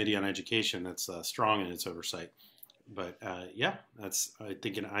want a committee on education that's strong in its oversight. But I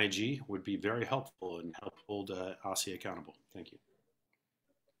think an IG would be very helpful and help hold OSSI accountable. Thank you.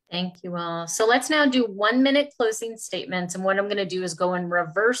 Thank you all. So let's now do 1 minute closing statements. And what I'm going to do is go in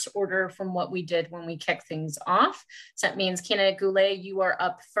reverse order from what we did when we kicked things off. So that means candidate Goulet, you are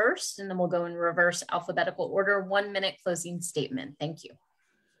up first, and then we'll go in reverse alphabetical order. 1 minute closing statement. Thank you.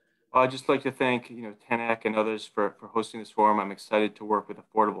 I'd just like to thank TENAC and others for hosting this forum. I'm excited to work with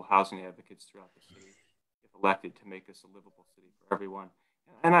affordable housing advocates throughout the city, if elected, to make this a livable city for everyone.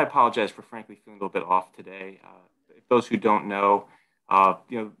 And I apologize for frankly feeling a little bit off today. Those who don't know,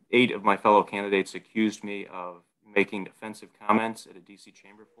 8 of my fellow candidates accused me of making offensive comments at a DC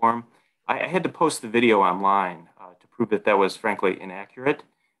chamber forum. I had to post the video online to prove that was frankly inaccurate.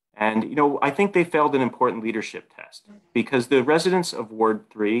 And, I think they failed an important leadership test, because the residents of Ward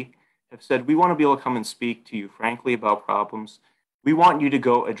 3 have said, we want to be able to come and speak to you frankly about problems. We want you to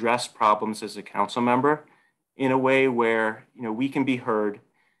go address problems as a council member in a way where, we can be heard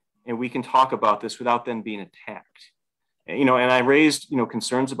and we can talk about this without then being attacked. And I raised,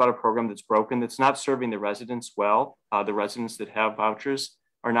 concerns about a program that's broken, that's not serving the residents well. The residents that have vouchers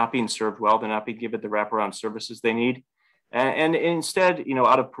are not being served well. They're not being given the wraparound services they need. And instead,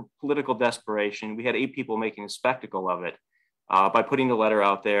 out of political desperation, we had 8 people making a spectacle of it by putting the letter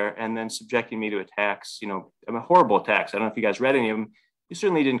out there and then subjecting me to attacks, horrible attacks. I don't know if you guys read any of them. You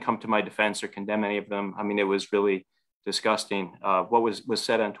certainly didn't come to my defense or condemn any of them. I mean, it was really disgusting what was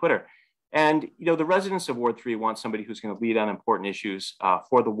said on Twitter. And, the residents of Ward 3 want somebody who's going to lead on important issues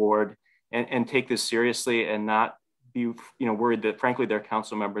for the ward and take this seriously and not be, worried that, frankly, their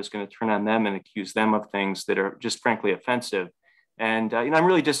council member is going to turn on them and accuse them of things that are just, frankly, offensive. And, I'm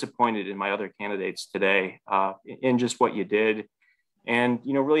really disappointed in my other candidates today in just what you did and,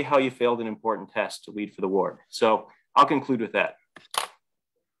 really how you failed an important test to lead for the ward. So I'll conclude with that.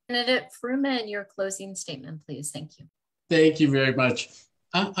 Candidate Fruman, your closing statement, please. Thank you. Thank you very much.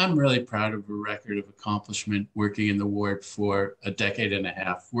 I'm really proud of a record of accomplishment working in the ward for a decade and a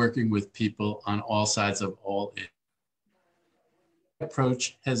half, working with people on all sides of all issues. My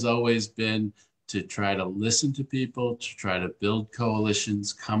approach has always been to try to listen to people, to try to build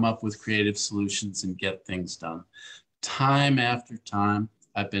coalitions, come up with creative solutions, and get things done. Time after time,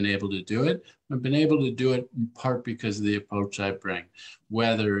 I've been able to do it. I've been able to do it in part because of the approach I bring,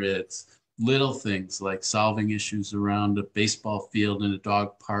 whether it's little things like solving issues around a baseball field and a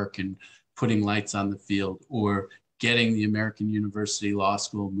dog park and putting lights on the field, or getting the American University Law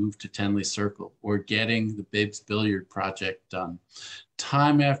School moved to Tenley Circle, or getting the Bibbs Billiard Project done.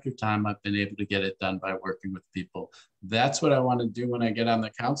 Time after time, I've been able to get it done by working with people. That's what I want to do when I get on the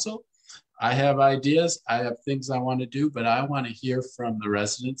council. I have ideas, I have things I want to do, but I want to hear from the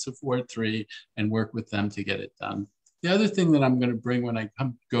residents of Ward 3 and work with them to get it done. The other thing that I'm going to bring when I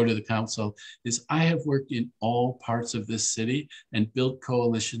go to the council is I have worked in all parts of this city and built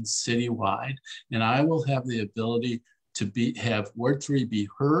coalitions citywide, and I will have the ability to have Ward 3 be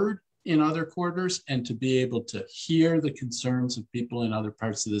heard in other quarters and to be able to hear the concerns of people in other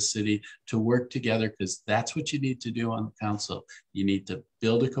parts of the city, to work together, because that's what you need to do on the council. You need to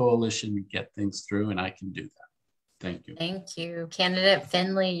build a coalition and get things through, and I can do that. Thank you. Thank you. Candidate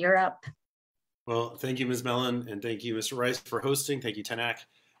Finley, you're up. Well, thank you, Ms. Mellon, and thank you, Mr. Rice, for hosting. Thank you, TENAC.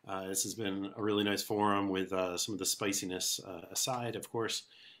 This has been a really nice forum with some of the spiciness aside, of course.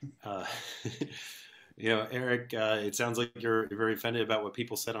 You know, Eric, it sounds like you're very offended about what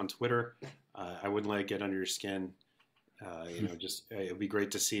people said on Twitter. I wouldn't let it get under your skin. You know, just it would be great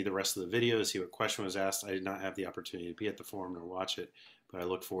to see the rest of the video, see what question was asked. I did not have the opportunity to be at the forum nor watch it, but I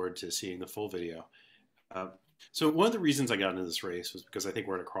look forward to seeing the full video. So one of the reasons I got into this race was because I think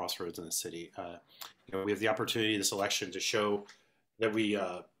we're at a crossroads in the city. You know, we have the opportunity this election to show that we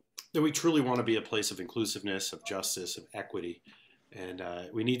truly want to be a place of inclusiveness, of justice, of equity, and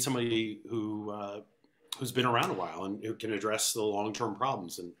we need somebody who's been around a while and who can address the long-term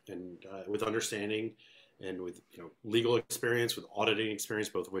problems and with understanding and with legal experience, with auditing experience,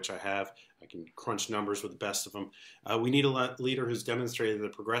 both of which I have. I can crunch numbers with the best of them. We need a leader who's demonstrated the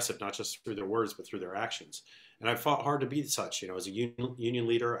progressive, not just through their words, but through their actions. And I fought hard to be such. You know, as a union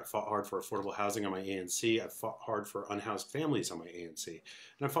leader, I fought hard for affordable housing on my ANC. I fought hard for unhoused families on my ANC. And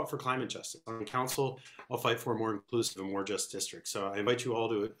I fought for climate justice. On council, I'll fight for a more inclusive and more just district. So I invite you all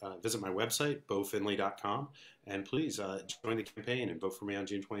to visit my website, bofinley.com, and please join the campaign and vote for me on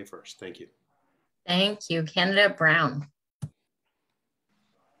June 21st. Thank you. Thank you. Candidate Brown.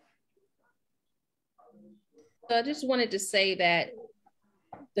 So I just wanted to say that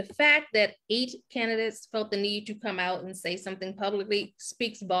the fact that 8 candidates felt the need to come out and say something publicly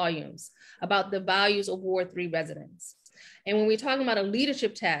speaks volumes about the values of Ward 3 residents. And when we're talking about a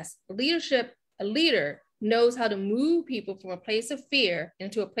leadership test, a leader knows how to move people from a place of fear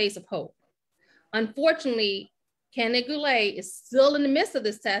into a place of hope. Unfortunately, Candidate Goulet is still in the midst of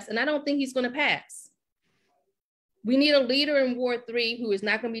this test, and I don't think he's going to pass. We need a leader in Ward 3 who is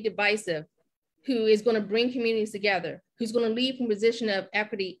not going to be divisive, who is going to bring communities together, who's going to lead from a position of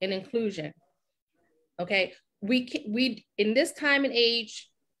equity and inclusion. Okay, we in this time and age,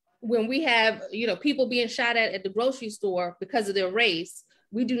 when we have people being shot at the grocery store because of their race,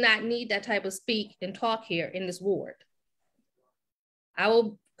 we do not need that type of speak and talk here in this ward. I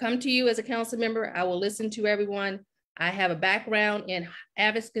will come to you as a council member. I will listen to everyone. I have a background in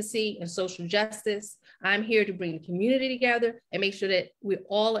advocacy and social justice. I'm here to bring the community together and make sure that we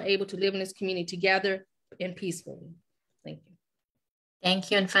all are able to live in this community together and peacefully. Thank you.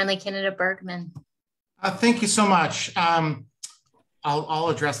 Thank you. And finally, Candidate Bergman. Thank you so much. I'll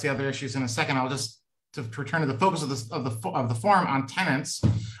address the other issues in a second. I'll just to return to the focus of the forum on tenants.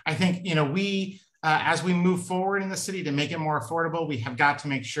 I think we as we move forward in the city to make it more affordable, we have got to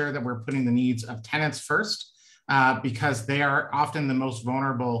make sure that we're putting the needs of tenants first, because they are often the most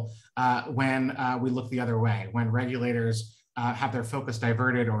vulnerable when we look the other way, when regulators have their focus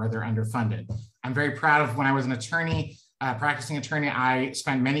diverted or they're underfunded. I'm very proud of when I was an attorney, practicing attorney, I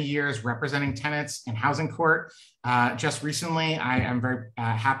spent many years representing tenants in housing court. Just recently, I am very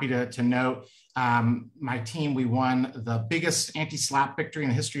happy to note my team, we won the biggest anti-SLAPP victory in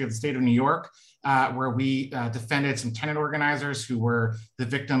the history of the state of New York, where we defended some tenant organizers who were the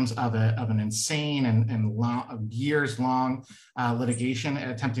victims of an insane and years-long litigation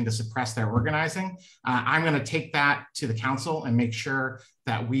attempting to suppress their organizing. I'm going to take that to the council and make sure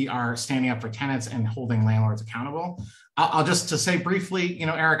that we are standing up for tenants and holding landlords accountable. I'll just to say briefly,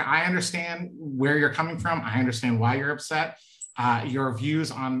 Eric, I understand where you're coming from. I understand why you're upset. Your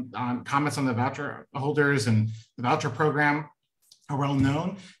views on comments on the voucher holders and the voucher program are well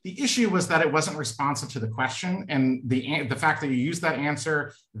known. The issue was that it wasn't responsive to the question, and the fact that you used that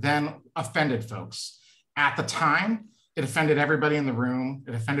answer then offended folks. At the time, it offended everybody in the room.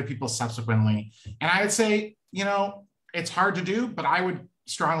 It offended people subsequently. And I would say, it's hard to do, but I would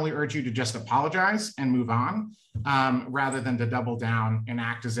strongly urge you to just apologize and move on, rather than to double down and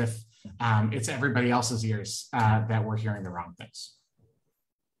act as if it's everybody else's ears that we're hearing the wrong things.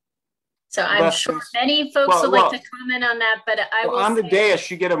 So I'm sure many folks would like to comment on that, but I will on the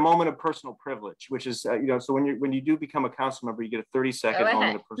dais, you get a moment of personal privilege, which is, so when you do become a council member, you get a 30-second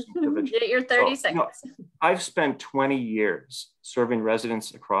moment of personal privilege. Get your 30 seconds. I've spent 20 years serving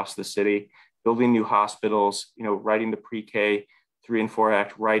residents across the city, building new hospitals, writing the Pre-K 3 and 4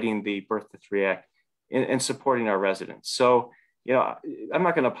 Act, writing the Birth to 3 Act, and supporting our residents. So, I'm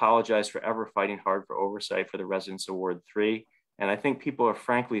not going to apologize for ever fighting hard for oversight for the residents of Ward 3. And I think people are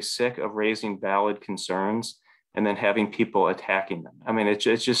frankly sick of raising valid concerns and then having people attacking them. I mean, it's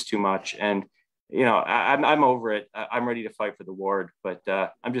just too much. And, I'm over it. I'm ready to fight for the ward, but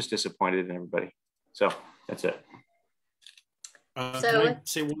I'm just disappointed in everybody. So that's it. Can I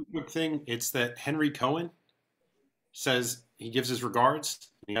say one quick thing? It's that Henry Cohen says he gives his regards.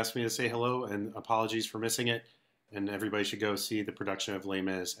 He asked me to say hello and apologies for missing it. And everybody should go see the production of Les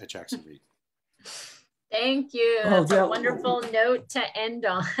Mis at Jackson Reed. Thank you. That's a wonderful note to end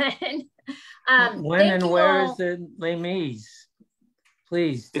on. When and where is the Les Mis?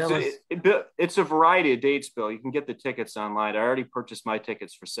 Please tell us. It's a variety of dates, Bill. You can get the tickets online. I already purchased my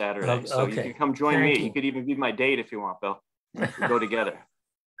tickets for Saturday, so you can come join me. You could even be my date if you want, Bill. We'll go together.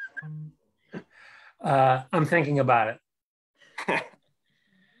 I'm thinking about it.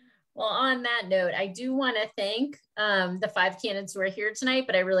 Well, on that note, I do want to thank the 5 candidates who are here tonight,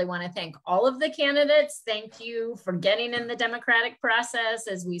 but I really want to thank all of the candidates. Thank you for getting in the democratic process.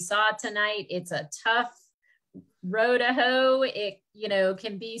 As we saw tonight, it's a tough row to hoe. It,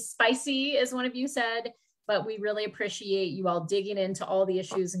 can be spicy, as one of you said, but we really appreciate you all digging into all the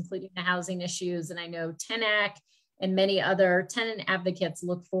issues, including the housing issues. And I know TENAC and many other tenant advocates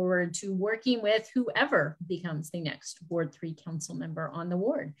look forward to working with whoever becomes the next Ward 3 council member on the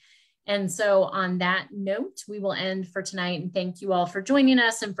ward. And so on that note, we will end for tonight. And thank you all for joining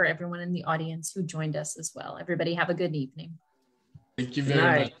us, and for everyone in the audience who joined us as well. Everybody have a good evening. Thank you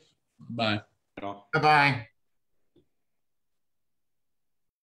very much. Bye. Bye-bye.